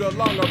through the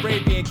lung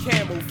Arabian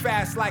camel,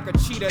 fast like a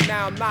cheetah.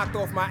 Now I'm knocked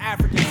off my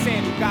African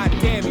sandal. God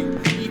damn you.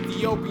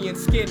 Ethiopian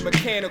skin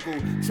mechanical,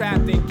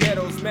 trapped in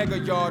ghettos, mega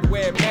yard,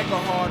 wear mega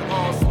hard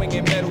arms,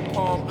 swinging metal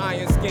palm,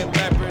 iron skin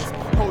leopards,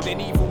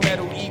 holding evil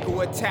metal eagle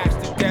attached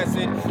to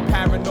desert,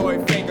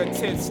 paranoid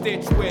fingertips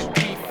stitched with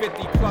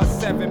 350 plus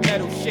 7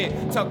 metal shit,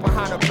 tucked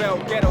behind a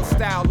belt, ghetto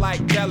style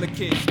like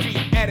delicate, street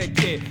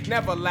etiquette,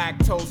 never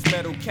lactose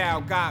metal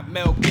cow, got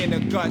milk in the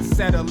gut,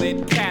 settle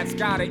it, cats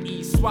gotta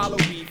eat, swallow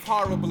beef,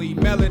 horribly,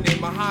 melanin,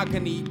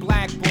 mahogany,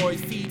 black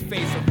boys, feed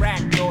face,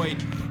 arachnoid,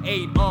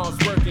 8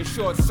 arms working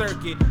short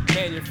circuit,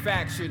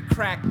 manufactured,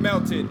 crack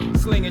melted,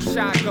 slinging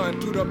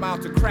shotgun through the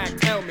mouth of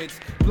cracked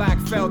helmets, black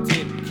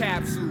felted,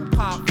 capsule,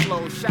 pop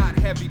flow, shot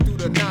heavy through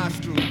the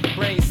nostril,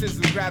 brain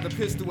sizzle, grab the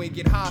pistol and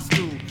get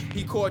hostile,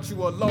 he caught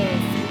you alone,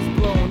 fuse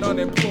blown,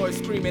 unemployed,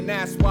 screaming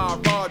that's why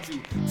I robbed you,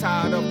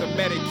 tired of the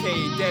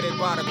Medicaid, deaded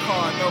by the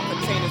car, no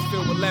containers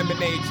filled with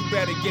lemonade, you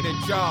better get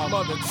a job,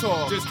 mother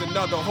talk, just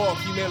another hawk,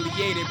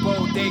 humiliated,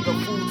 bodega,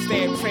 food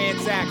stamp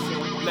transaction,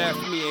 left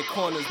me in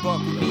corners,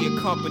 buckled me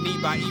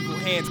accompanied by evil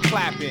hands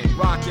clapping,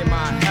 rocking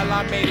my hell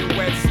I made it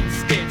wetsuit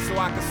stick so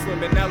I could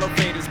swim in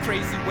elevators,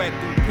 crazy wet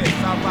through pits,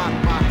 I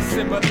rock my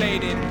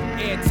simulated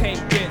air tank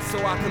bits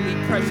so I can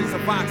leak pressures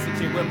of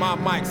oxygen when my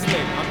mic slip,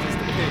 I'm just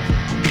a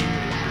pigeon.